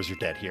My Neighbors Are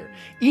Dead here.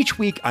 Each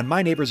week on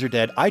My Neighbors Are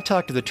Dead, I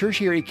talk to the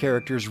tertiary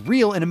characters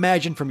real and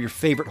imagined from your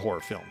favorite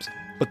horror films.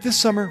 But this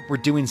summer, we're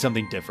doing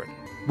something different.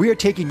 We are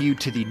taking you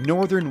to the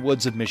northern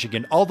woods of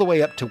Michigan, all the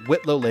way up to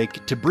Whitlow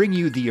Lake, to bring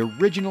you the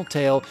original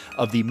tale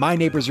of the My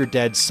Neighbors Are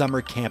Dead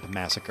Summer Camp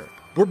Massacre.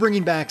 We're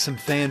bringing back some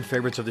fan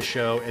favorites of the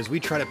show as we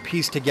try to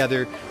piece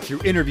together,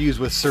 through interviews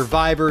with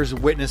survivors,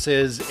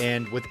 witnesses,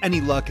 and with any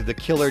luck, the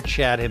killer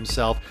Chad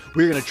himself,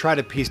 we're going to try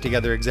to piece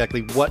together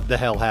exactly what the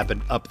hell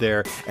happened up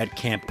there at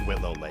Camp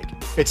Whitlow Lake.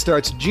 It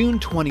starts June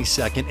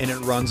 22nd and it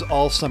runs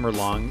all summer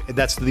long.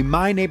 That's the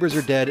My Neighbors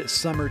Are Dead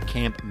Summer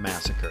Camp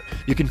Massacre.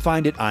 You can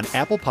find it on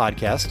Apple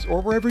Podcasts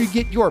or wherever you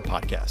get your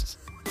podcasts.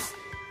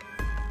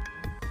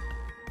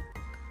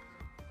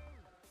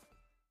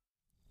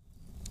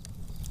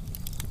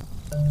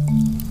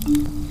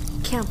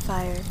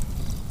 Campfire.